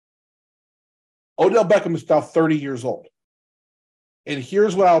deal. Odell Beckham is now 30 years old. And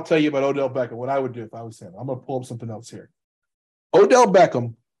here's what I'll tell you about Odell Beckham, what I would do if I was him. I'm going to pull up something else here. Odell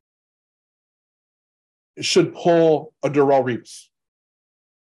Beckham should pull a Darrelle Revis.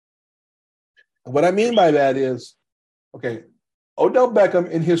 And what I mean by that is, Odell Beckham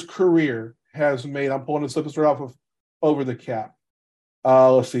in his career has made, I'm pulling this up off of Over the Cap.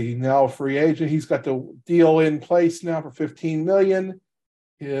 Let's see, now a free agent. He's got the deal in place now for $15 million.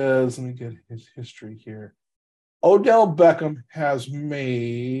 Let me get his history here. Odell Beckham has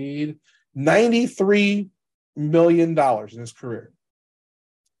made $93 million in his career.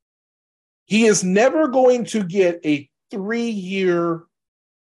 He is never going to get a 3-year,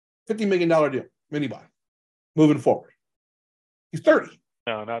 $50 million deal from anybody moving forward. He's 30.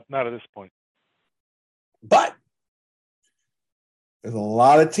 No, not at this point. But there's a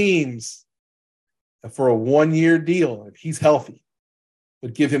lot of teams that for a 1-year deal, if he's healthy,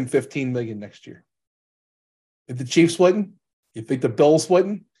 would give him $15 million next year. If the Chiefs wouldn't, you think the Bills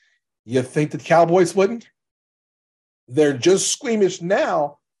wouldn't, you think the Cowboys wouldn't. They're just squeamish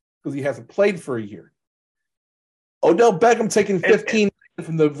now because he hasn't played for a year. Odell Beckham taking $15 million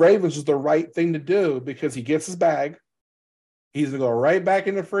from the Ravens is the right thing to do because he gets his bag. He's going to go right back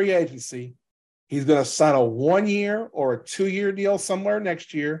into free agency. He's going to sign a 1-year or a 2-year deal somewhere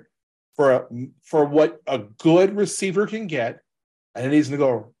next year for what a good receiver can get. And then he's going to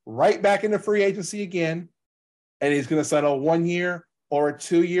go right back into free agency again. And he's going to sign a 1-year or a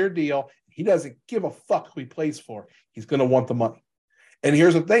 2-year deal. He doesn't give a fuck who he plays for. He's going to want the money. And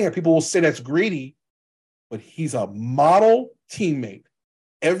here's the thing, and people will say that's greedy, but he's a model teammate.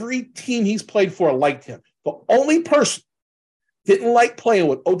 Every team he's played for liked him. The only person didn't like playing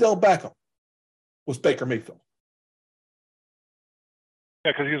with Odell Beckham was Baker Mayfield.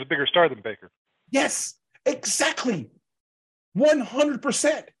 Yeah, because he was a bigger star than Baker. Yes, exactly.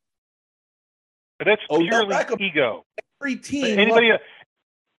 100%. But that's purely ego. Every team.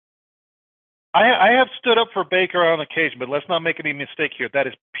 I have stood up for Baker on occasion, but let's not make any mistake here. That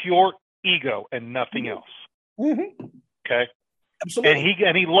is pure ego and nothing else. Mm-hmm. Okay. Absolutely.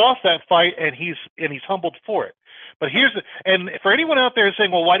 And he lost that fight, and he's humbled for it. But and for anyone out there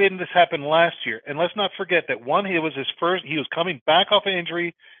saying, well, why didn't this happen last year? And let's not forget that he was coming back off an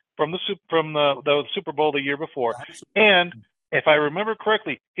injury from the Super Bowl the year before. And if I remember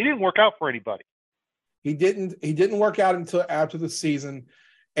correctly, he didn't work out for anybody. He didn't work out until after the season,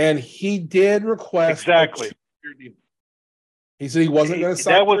 and he did request exactly. a 2-year deal. He said he wasn't going to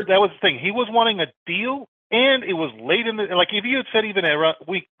sign. That was the thing. He was wanting a deal, and it was late in the if you had said even at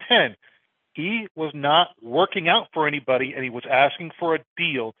week 10, he was not working out for anybody, and he was asking for a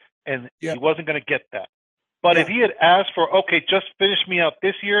deal, and he wasn't going to get that. But if he had asked for, okay, just finish me out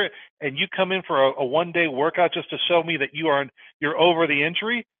this year, and you come in for a one-day workout just to show me that you're over the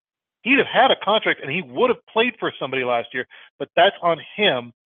injury, he'd have had a contract, and he would have played for somebody last year. But that's on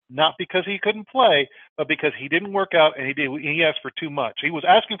him, not because he couldn't play, but because he didn't work out, and he asked for too much. He was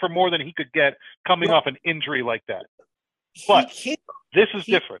asking for more than he could get coming off an injury like that. But this is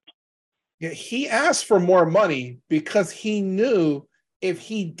different. Yeah, he asked for more money because he knew if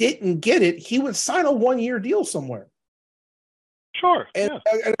he didn't get it, he would sign a 1-year deal somewhere. Sure.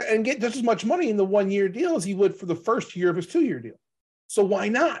 And get just as much money in the 1-year deal as he would for the first year of his 2-year deal. So why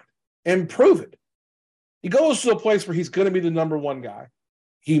not? And prove it. He goes to a place where he's going to be the number one guy.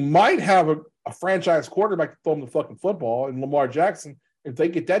 He might have a franchise quarterback to throw him the fucking football and Lamar Jackson if they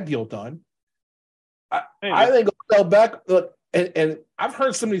get that deal done. I think Odell Beckham, look, and I've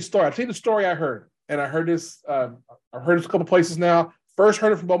heard some of these stories. I'll tell you the story I heard. And I heard this a couple places now. First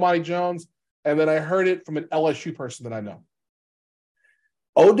heard it from Bomani Jones, and then I heard it from an LSU person that I know.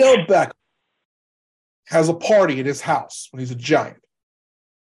 Odell Beckham has a party at his house when he's a Giant.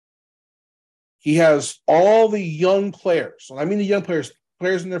 He has all the young players. I mean the young players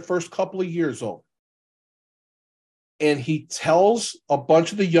in their first couple of years old. And he tells a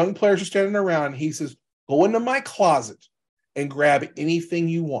bunch of the young players who are standing around, he says, go into my closet and grab anything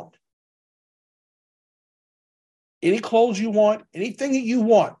you want. Any clothes you want, anything that you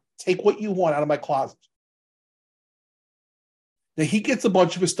want, take what you want out of my closet. Now, he gets a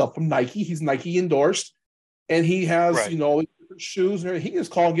bunch of his stuff from Nike. He's Nike endorsed. And he has, different shoes and everything. He can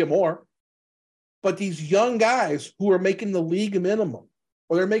just call and get more. But these young guys who are making the league minimum,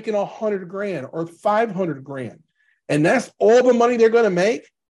 or they're making $100,000 or $500,000, and that's all the money they're going to make.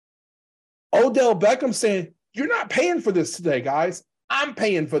 Odell Beckham saying, you're not paying for this today, guys. I'm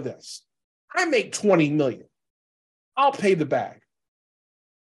paying for this. I make $20 million. I'll pay the bag.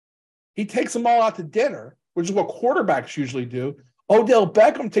 He takes them all out to dinner, which is what quarterbacks usually do. Odell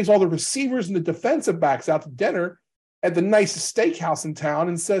Beckham takes all the receivers and the defensive backs out to dinner at the nicest steakhouse in town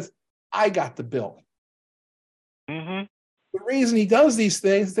and says, I got the bill. Mm-hmm. The reason he does these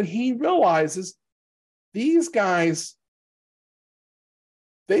things is that he realizes these guys,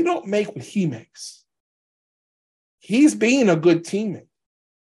 they don't make what he makes. He's being a good teammate.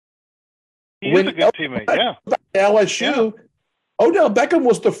 He's a good teammate, yeah. LSU, Odell Beckham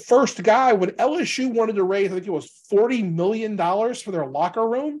was the first guy when LSU wanted to raise, I think it was $40 million for their locker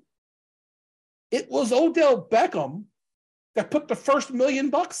room. It was Odell Beckham that put the first $1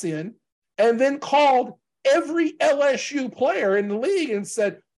 million in and then called every LSU player in the league and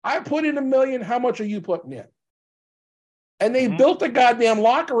said, I put in $1 million, how much are you putting in? And they built a goddamn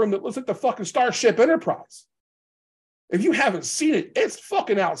locker room that looks like the fucking Starship Enterprise. If you haven't seen it, it's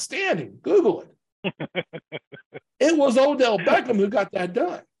fucking outstanding. Google it. It was Odell Beckham who got that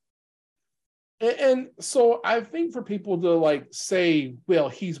done. And so I think for people to say, well,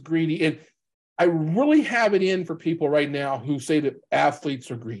 he's greedy. And I really have it in for people right now who say that athletes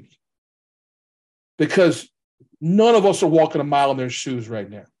are greedy. Because none of us are walking a mile in their shoes right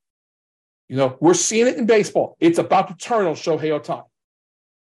now. We're seeing it in baseball. It's about to turn on Shohei Ohtani.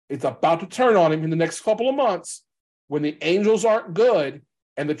 It's about to turn on him in the next couple of months when the Angels aren't good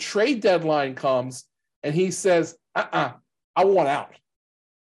and the trade deadline comes and he says, I want out.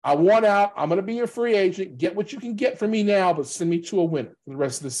 I want out. I'm going to be a free agent. Get what you can get from me now, but send me to a winner for the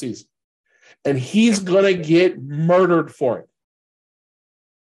rest of the season. And he's going to get murdered for it.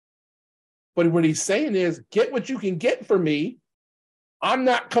 But what he's saying is, get what you can get for me. I'm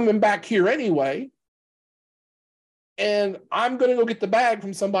not coming back here anyway. And I'm going to go get the bag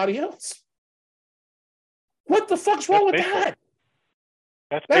from somebody else. What the fuck's wrong with that?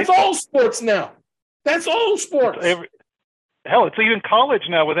 That's all sports now. That's all sports. Hell, it's even college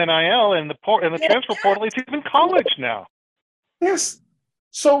now with NIL and the transfer portal. It's even college now. Yes.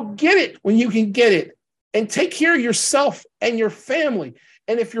 So get it when you can get it and take care of yourself and your family.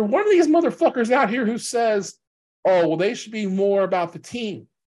 And if you're one of these motherfuckers out here who says, oh, well, they should be more about the team.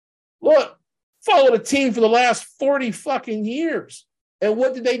 Look, follow the team for the last 40 fucking years. And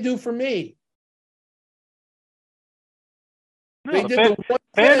what did they do for me? No,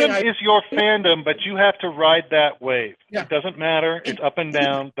 fandom is your fandom, but you have to ride that wave. Yeah. It doesn't matter. It's up and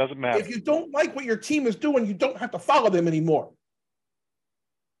down. Doesn't matter. If you don't like what your team is doing, you don't have to follow them anymore.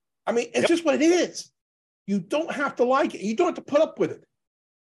 I mean, it's just what it is. You don't have to like it. You don't have to put up with it.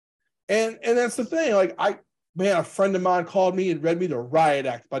 And that's the thing. Like, a friend of mine called me and read me the riot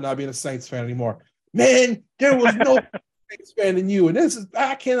act by not being a Saints fan anymore. Man, there was no Saints fan in you. And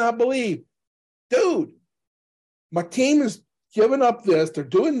I cannot believe. Dude, my team is giving up this. They're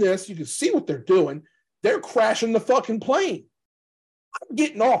doing this. You can see what they're doing. They're crashing the fucking plane. I'm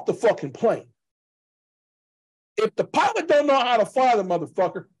getting off the fucking plane. If the pilot don't know how to fly the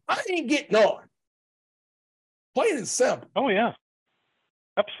motherfucker, I ain't getting on. Plain and simple. Oh, yeah.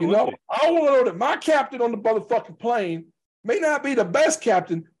 Absolutely. You know, I want to know that my captain on the motherfucking plane may not be the best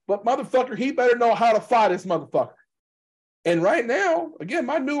captain, but motherfucker, he better know how to fly this motherfucker. And right now, again,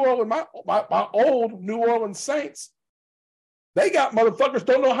 my old New Orleans Saints, they got motherfuckers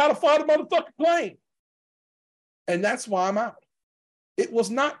don't know how to fly the motherfucking plane. And that's why I'm out. It was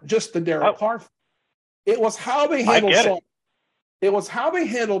not just the Derek Carr. It was how they handled It was how they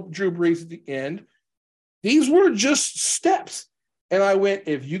handled Drew Brees at the end. These were just steps. And I went,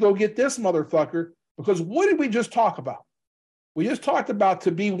 if you go get this motherfucker, because what did we just talk about? We just talked about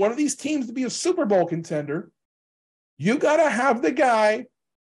to be one of these teams to be a Super Bowl contender, you got to have the guy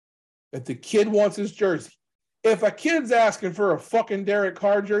that the kid wants his jersey. If a kid's asking for a fucking Derek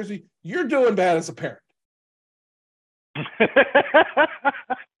Carr jersey, you're doing bad as a parent.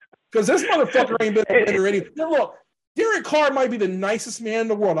 Because this motherfucker ain't been a winner any. Now look, Derek Carr might be the nicest man in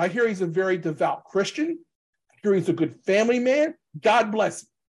the world. I hear he's a very devout Christian. I hear he's a good family man. God bless him.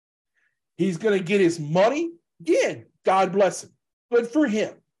 He's going to get his money. Again, God bless him. Good for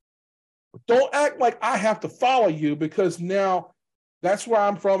him. But don't act like I have to follow you because now that's where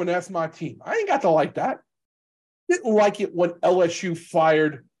I'm from and that's my team. I ain't got to like that. Didn't like it when LSU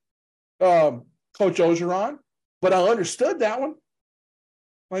fired Coach Orgeron, but I understood that one.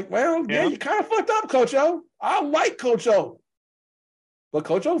 Like, well, yeah, you kind of fucked up, Coach O. I like Coach O. But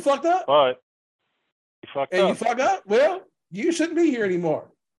Coach O fucked up. But you fucked up. You fuck up? Well, you shouldn't be here anymore.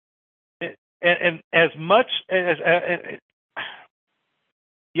 And as much as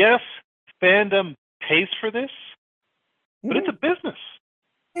yes, fandom pays for this, but it's a business.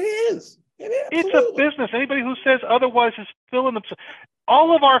 It is. It's a business. Anybody who says otherwise is filling themselves.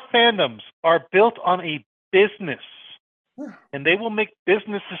 All of our fandoms are built on a business. And they will make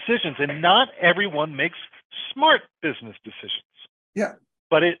business decisions, and not everyone makes smart business decisions. Yeah.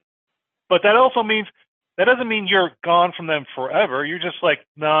 But that also means that doesn't mean you're gone from them forever. You're just like,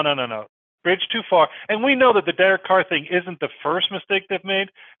 no. Bridge too far. And we know that the Derek Carr thing isn't the first mistake they've made.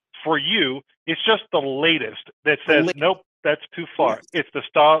 For you, it's just the latest that says, nope, that's too far. Yes. It's the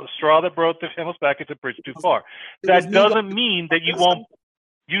straw that broke the camel's back. It's a bridge too far. That doesn't mean that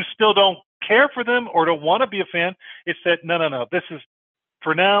you still don't care for them or don't want to be a fan. It's that no. This is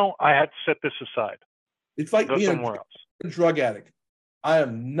for now. I had to set this aside. It's like being somewhere else. A drug addict. I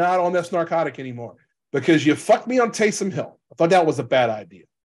am not on this narcotic anymore because you fucked me on Taysom Hill. I thought that was a bad idea.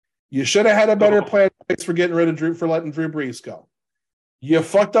 You should have had a better plan for getting rid of Drew, for letting Drew Brees go. You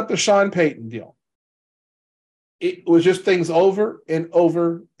fucked up the Sean Payton deal. It was just things over and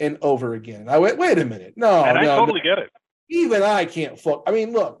over and over again. I went, wait a minute. I totally get it. Even I can't fuck. I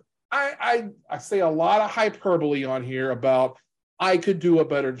mean, look, I say a lot of hyperbole on here about I could do a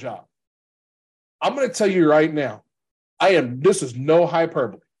better job. I'm going to tell you right now, this is no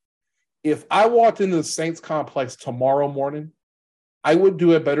hyperbole. If I walked into the Saints complex tomorrow morning, I would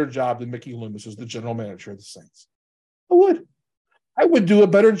do a better job than Mickey Loomis as the general manager of the Saints. I would do a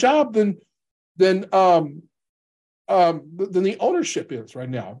better job than the ownership is right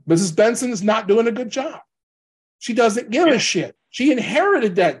now. Mrs. Benson is not doing a good job. She doesn't give a shit. She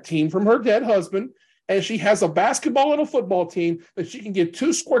inherited that team from her dead husband, and she has a basketball and a football team that she can get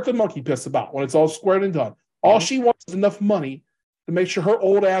 2 squirts of monkey piss about when it's all squared and done. All she wants is enough money to make sure her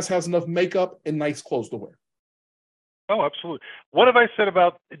old ass has enough makeup and nice clothes to wear. Oh, absolutely. What have I said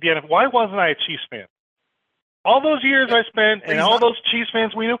about the NFL? Why wasn't I a Chiefs fan? All those years I spent and all those Chiefs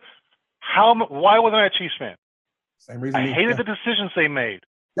fans we knew, why wasn't I a Chiefs fan? Same reason. I hated the decisions they made.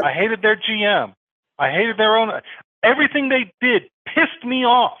 Yep. I hated their GM. I hated their own. Everything they did pissed me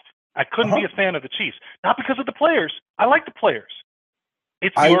off. I couldn't be a fan of the Chiefs. Not because of the players. I like the players.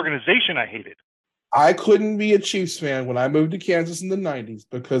 It's the organization I hated. I couldn't be a Chiefs fan when I moved to Kansas in the 90s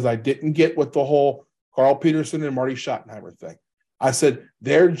because I didn't get with the whole Carl Peterson and Marty Schottenheimer thing. I said,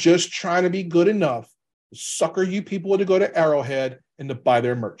 they're just trying to be good enough to sucker you people to go to Arrowhead and to buy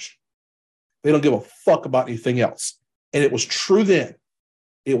their merch. They don't give a fuck about anything else. And it was true then.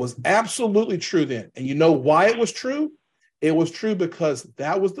 It was absolutely true then. And you know why it was true? It was true because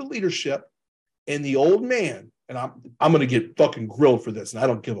that was the leadership and the old man, and I'm going to get fucking grilled for this, and I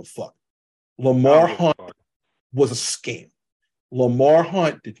don't give a fuck. Lamar Hunt was a scam. Lamar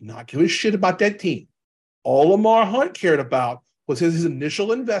Hunt did not give a shit about that team. All Lamar Hunt cared about was his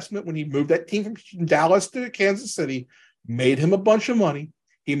initial investment when he moved that team from Dallas to Kansas City, made him a bunch of money.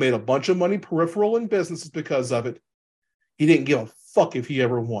 He made a bunch of money peripheral in businesses because of it. He didn't give a fuck if he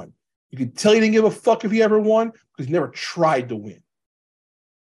ever won. You could tell he didn't give a fuck if he ever won because he never tried to win.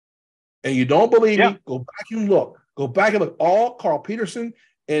 And you don't believe me? Go back and look. Go back and look. All Carl Peterson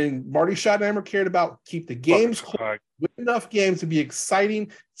and Marty Schottenheimer cared about keep the games close, win enough games to be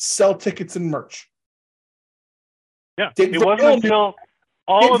exciting, sell tickets and merch. Yeah, it wasn't until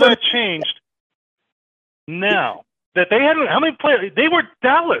all of that changed now that they had how many players? They were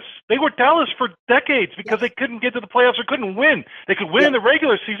Dallas. They were Dallas for decades because they couldn't get to the playoffs or couldn't win. They could win in the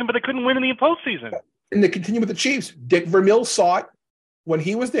regular season, but they couldn't win in the postseason. And they continue with the Chiefs. Dick Vermeil saw it when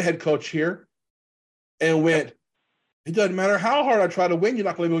he was the head coach here and went, it doesn't matter how hard I try to win, you're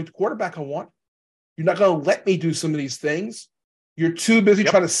not going to be the quarterback I want. You're not going to let me do some of these things. You're too busy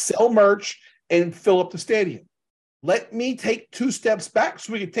trying to sell merch and fill up the stadium. Let me take 2 steps back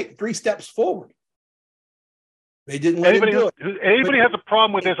so we can take 3 steps forward. They didn't let him do it. Anybody has a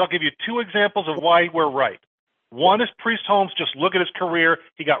problem with this, I'll give you 2 examples of why we're right. One is Priest Holmes. Just look at his career.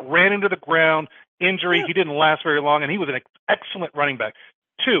 He got ran into the ground, injury. Yeah. He didn't last very long, and he was an excellent running back.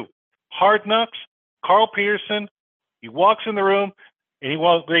 2, Hard Knocks, Carl Peterson. He walks in the room, and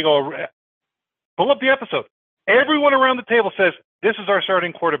they go, pull up the episode. Everyone around the table says, this is our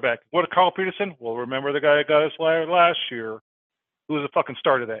starting quarterback. What, Carl Peterson? Well, remember the guy that got us last year, who was a fucking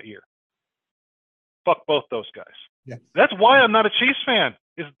starter that year. Fuck both those guys. Yeah. That's why I'm not a Chiefs fan.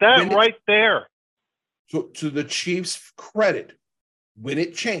 Is that right there? So, to the Chiefs' credit, when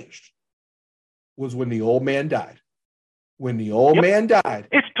it changed was when the old man died. When the old man died.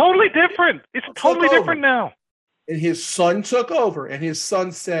 It's totally different. It's totally different now. And his son took over, and his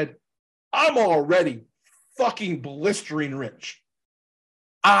son said, I'm already fucking blistering rich.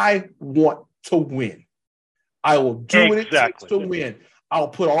 I want to win. I will do what it takes to win. I'll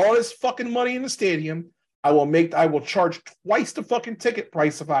put all this fucking money in the stadium. I will charge twice the fucking ticket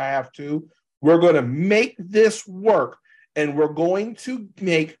price if I have to. We're going to make this work, and we're going to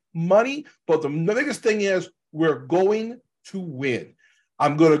make money. But the biggest thing is we're going to win.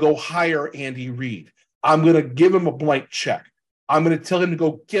 I'm going to go hire Andy Reid. I'm going to give him a blank check. I'm going to tell him to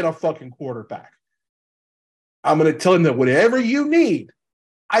go get a fucking quarterback. I'm going to tell him that whatever you need,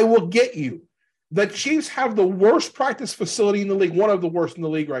 I will get you. The Chiefs have the worst practice facility in the league, one of the worst in the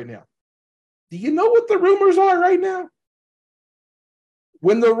league right now. Do you know what the rumors are right now?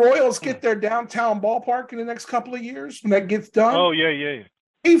 When the Royals get their downtown ballpark in the next couple of years, when that gets done,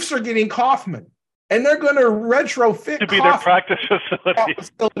 Chiefs are getting Kaufman, and they're going to retrofit to be their practice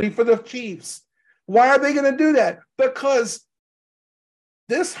facility for the Chiefs. Why are they going to do that? Because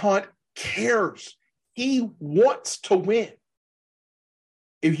this Hunt cares. He wants to win.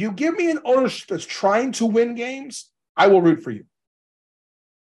 If you give me an ownership that's trying to win games, I will root for you.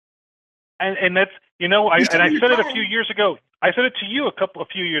 And that's, I said it a few years ago. I said it to you a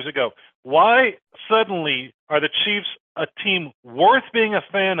few years ago. Why suddenly are the Chiefs a team worth being a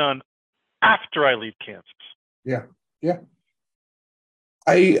fan on after I leave Kansas? Yeah.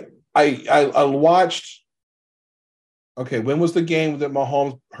 I watched. Okay, when was the game that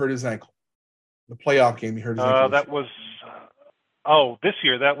Mahomes hurt his ankle? The playoff game he hurt his ankle. That was this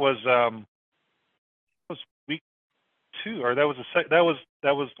year. That was week 2, or that was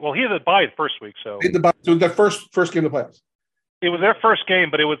well, he had a bye the first week, so it was the first game of the playoffs. It was their first game,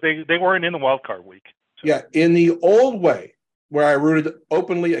 but it was they weren't in the wild card week. So. Yeah, in the old way, where I rooted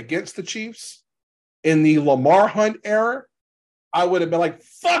openly against the Chiefs, in the Lamar Hunt era, I would have been like,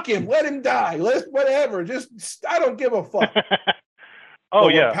 "Fuck him, let him die, whatever. Just I don't give a fuck."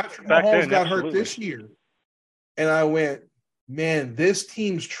 Patrick Mahomes got hurt this year, and I went, "Man, this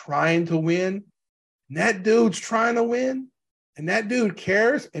team's trying to win. And that dude's trying to win, and that dude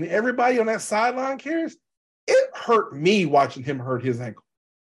cares, and everybody on that sideline cares." It hurt me watching him hurt his ankle.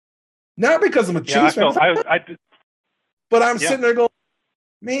 Not because I'm a Chiefs fan, but I'm sitting there going,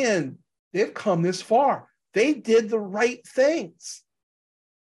 man, they've come this far. They did the right things.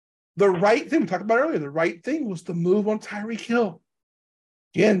 The right thing, we talked about earlier, the right thing was the move on Tyreek Hill.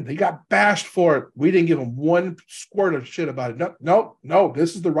 Again, they got bashed for it. We didn't give them one squirt of shit about it. No,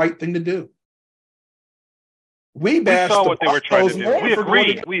 this is the right thing to do. We saw what they were trying to do. We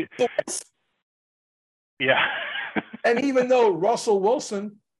agreed. Yeah. And even though Russell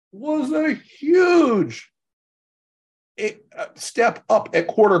Wilson was a huge step up at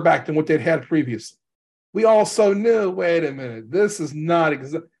quarterback than what they'd had previously, we also knew, wait a minute, this is not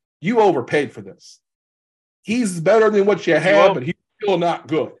you overpaid for this. He's better than what you had, but he's still not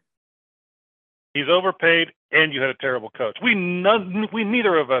good. He's overpaid, and you had a terrible coach. We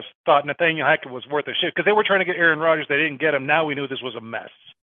neither of us thought Nathaniel Hackett was worth a shit because they were trying to get Aaron Rodgers. They didn't get him. Now we knew this was a mess.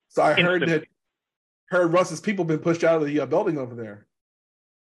 So I heard Russ's people been pushed out of the building over there.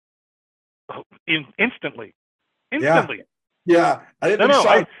 Instantly. Yeah. I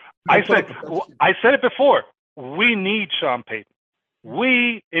said it before. We need Sean Payton.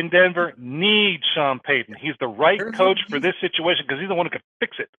 We in Denver need Sean Payton. He's the right coach for this situation because he's the one who can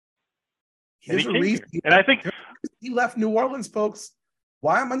fix it. There's a reason. And I think he left New Orleans, folks.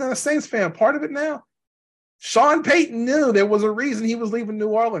 Why am I not a Saints fan? Part of it now. Sean Payton knew there was a reason he was leaving New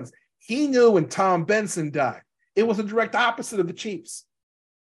Orleans. He knew when Tom Benson died. It was a direct opposite of the Chiefs.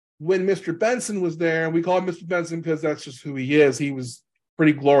 When Mr. Benson was there, and we call him Mr. Benson because that's just who he is. He was a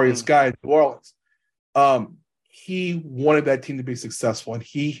pretty glorious guy in New Orleans. He wanted that team to be successful, and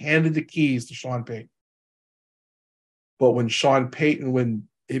he handed the keys to Sean Payton. But when when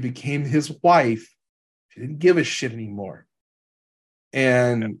it became his wife, she didn't give a shit anymore.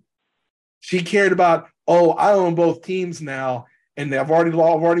 And she cared about, I own both teams now, and I've already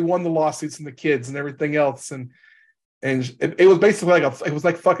won the lawsuits and the kids and everything else. And it was basically it was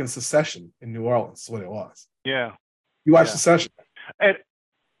like fucking Succession in New Orleans, is what it was. Yeah. You watch Succession? And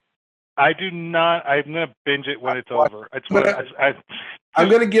I do not. I'm going to binge it when it's over. I'm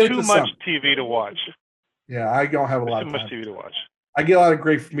going to give too much TV to watch. Yeah, I don't have a lot of time. Too much TV to watch. I get a lot of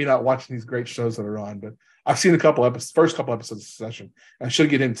grief for me not watching these great shows that are on, but I've seen first couple episodes of Succession. I should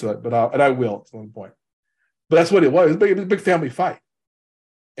get into it, but I will at one point. But that's what it was. It was a big family fight.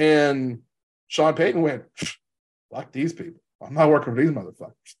 And Sean Payton went, fuck these people. I'm not working for these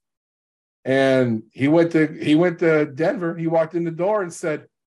motherfuckers. And he went to Denver. He walked in the door and said,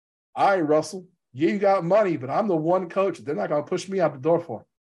 all right, Russell, you got money, but I'm the one coach they're not going to push me out the door for.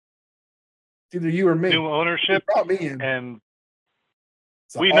 It's either you or me. New ownership. Brought me in. And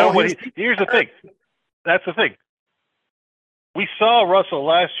so we know what here's the thing. That's the thing. We saw Russell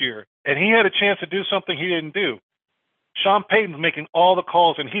last year, and he had a chance to do something he didn't do. Sean Payton's making all the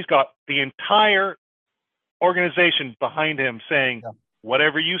calls, and he's got the entire organization behind him saying,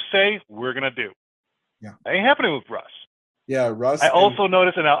 whatever you say, we're going to do. Yeah. That ain't happening with Russ. Yeah, Russ. I also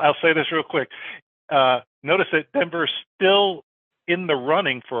noticed, and I'll say this real quick, notice that Denver's still in the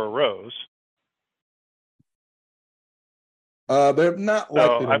running for a Rose. They're not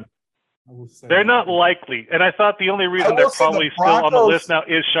likely. They're not likely. And I thought the only reason they're probably still on the list now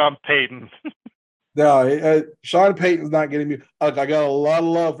is Sean Payton. No, Sean Payton's not getting me. I got a lot of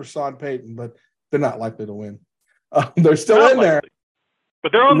love for Sean Payton, but they're not likely to win. They're still in there.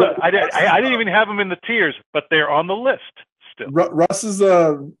 But they're on the. I didn't even have them in the tiers, but they're on the list still. Russ is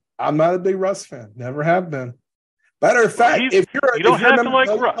I'm not a big Russ fan. Never have been. Matter of fact, you don't have to like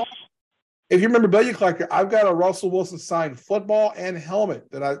Russ. If you remember Billy Collector, I've got a Russell Wilson signed football and helmet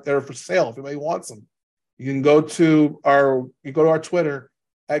that are for sale. If anybody wants them, you can go to our Twitter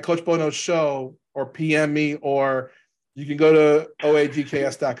at Coach Bono Show or PM me, or you can go to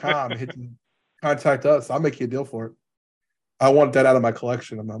oagks.com and hit contact us. I'll make you a deal for it. I want that out of my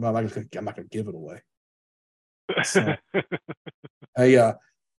collection. I'm not going to give it away. So, by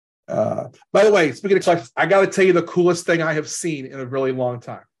the way, speaking of collections, I got to tell you the coolest thing I have seen in a really long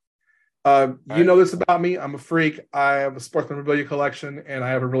time. You know this about me. I'm a freak. I have a sports memorabilia collection, and I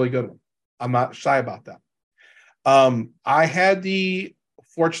have a really good one. I'm not shy about that. I had the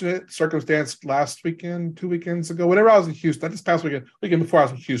fortunate circumstance last weekend, 2 weekends ago, whenever I was in Houston, not this past weekend before I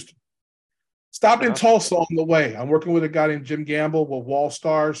was in Houston. Stopped in Tulsa on the way. I'm working with a guy named Jim Gamble with Wall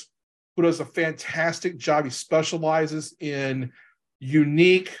Stars, who does a fantastic job. He specializes in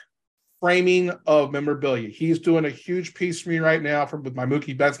unique framing of memorabilia. He's doing a huge piece for me right now with my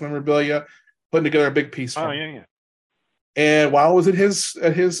Mookie Betts memorabilia, putting together a big piece for me. Yeah. And while I was at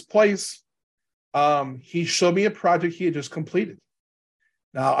his place, he showed me a project he had just completed.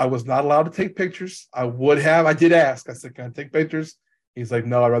 Now, I was not allowed to take pictures. I would have. I did ask. I said, can I take pictures? He's like,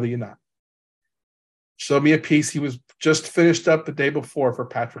 no, I'd rather you not. Showed me a piece he was just finished up the day before for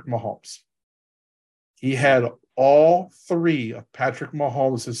Patrick Mahomes. He had all three of Patrick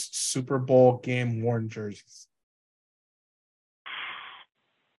Mahomes' Super Bowl game worn jerseys.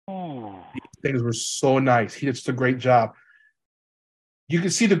 Ooh. These things were so nice. He did just a great job. You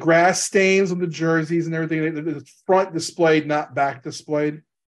can see the grass stains on the jerseys and everything. The front displayed, not back displayed.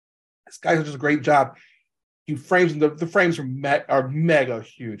 This guy does a great job. He frames them. The frames are mega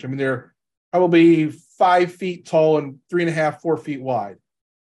huge. I mean, they're probably 5 feet tall and 3.5, 4 feet wide.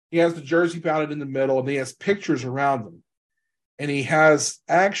 He has the jersey mounted in the middle, and he has pictures around them. And he has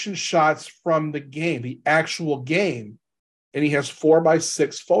action shots from the game, the actual game, and he has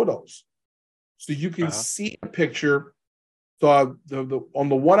 4x6 photos. So you can see a picture. So on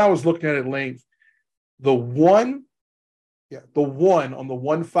the one I was looking at length, The one on the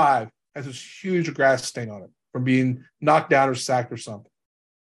 1-5 has this huge grass stain on it from being knocked down or sacked or something.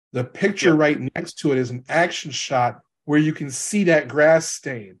 The picture right next to it is an action shot where you can see that grass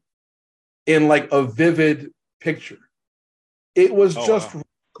stain in like a vivid picture. It was really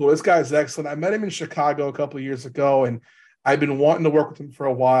cool. This guy's excellent. I met him in Chicago a couple of years ago, and I've been wanting to work with him for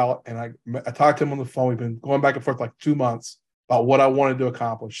a while. And I talked to him on the phone. We've been going back and forth like 2 months about what I wanted to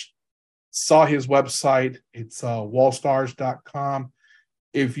accomplish. Saw his website. It's wallstars.com.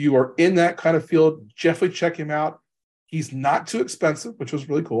 If you are in that kind of field, definitely check him out. He's not too expensive, which was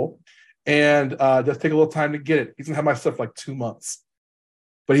really cool. And just take a little time to get it. He's going to have my stuff like 2 months.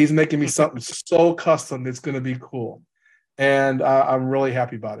 But he's making me something so custom, it's going to be cool. And I'm really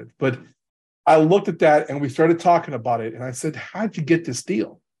happy about it. But I looked at that and we started talking about it. And I said, how'd you get this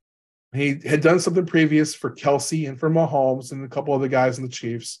deal? He had done something previous for Kelsey and for Mahomes and a couple other guys in the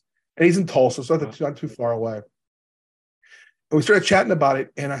Chiefs. And he's in Tulsa, so it's not too far away. And we started chatting about it.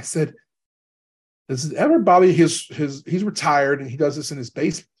 And I said, does it ever bother you? He's retired and he does this in his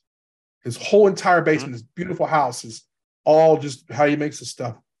basement. His whole entire basement, his beautiful house is all just how he makes his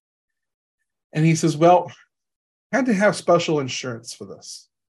stuff. And he says, well, I had to have special insurance for this.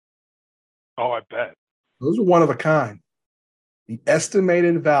 Oh, I bet. Those are one of a kind. The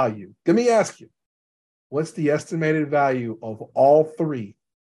estimated value. Let me ask you, what's the estimated value of all three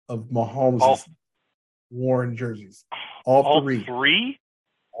of Mahomes' worn jerseys? All three.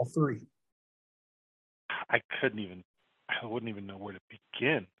 All three. I wouldn't even know where to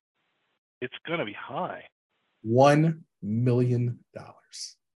begin. It's going to be high. $1 million. Yep.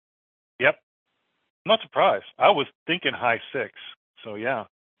 I'm not surprised. I was thinking high six. So, yeah.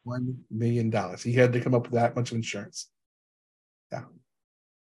 $1 million. He had to come up with that much insurance. Yeah.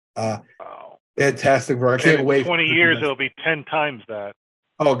 Wow. Fantastic work. I can't wait. 20 years, it'll be 10 times that.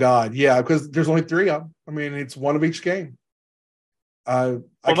 Oh, God. Yeah, because there's only three of them. I mean, it's one of each game. In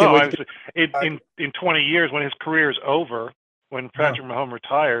 20 years, when his career is over, when Patrick Mahomes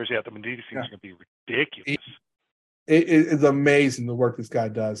retires, the Medici thing is going to be ridiculous. It's amazing the work this guy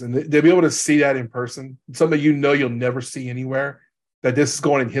does. And to be able to see that in person, something you'll never see anywhere, that this is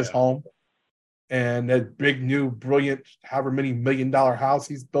going in his home. And that big, new, brilliant, however many $1 million house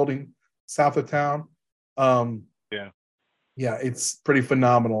he's building south of town. Yeah, it's pretty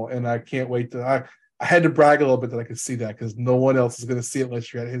phenomenal. And I can't wait to I had to brag a little bit that I could see that because no one else is going to see it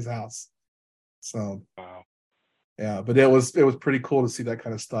unless you're at his house. So, wow. Yeah, but it was pretty cool to see that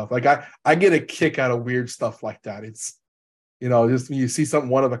kind of stuff. Like I get a kick out of weird stuff like that. It's, just when you see something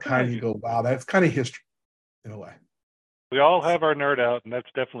one of a kind, you go, wow, that's kind of history in a way. We all have our nerd out, and that's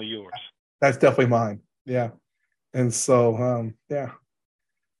definitely yours. That's definitely mine. Yeah. And so, yeah.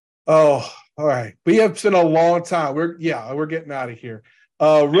 Oh, all right. We have spent a long time. We're getting out of here.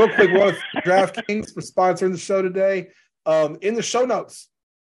 Real quick, we want to thank DraftKings for sponsoring the show today. In the show notes,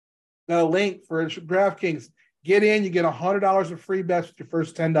 got a link for DraftKings. Get in, you get $100 of free bets with your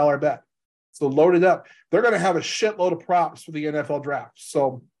first $10 bet. So load it up. They're going to have a shitload of props for the NFL draft.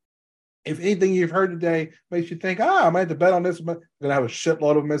 So if anything you've heard today makes you think, I might have to bet on this, but they're going to have a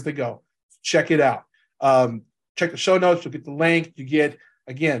shitload of them as they go. Check it out. Check the show notes. You'll get the link. You get,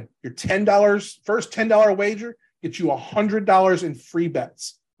 again, your $10, first $10 wager gets you $100 in free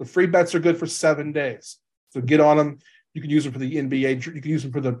bets. The free bets are good for 7 days. So get on them. You can use them for the NBA. You can use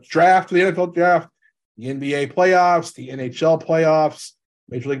them for the draft, the NFL draft, the NBA playoffs, the NHL playoffs,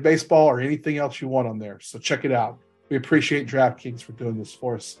 Major League Baseball, or anything else you want on there. So check it out. We appreciate DraftKings for doing this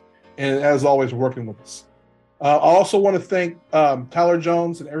for us. And as always, working with us. I also want to thank Tyler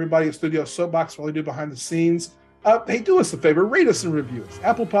Jones and everybody at Studio Soapbox for all they do behind the scenes. Hey, do us a favor. Rate us and review us.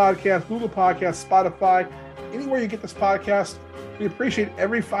 Apple Podcasts, Google Podcasts, Spotify, anywhere you get this podcast. We appreciate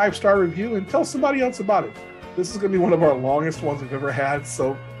every 5-star review, and tell somebody else about it. This is going to be one of our longest ones we've ever had,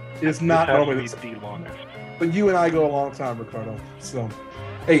 so it's not normally the longest. But you and I go a long time, Ricardo. So,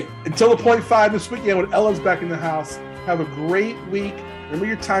 hey, until the .5 this weekend when Ellen's back in the house, have a great week. Remember,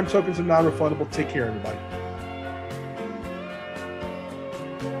 your time tokens are non-refundable. Take care, everybody.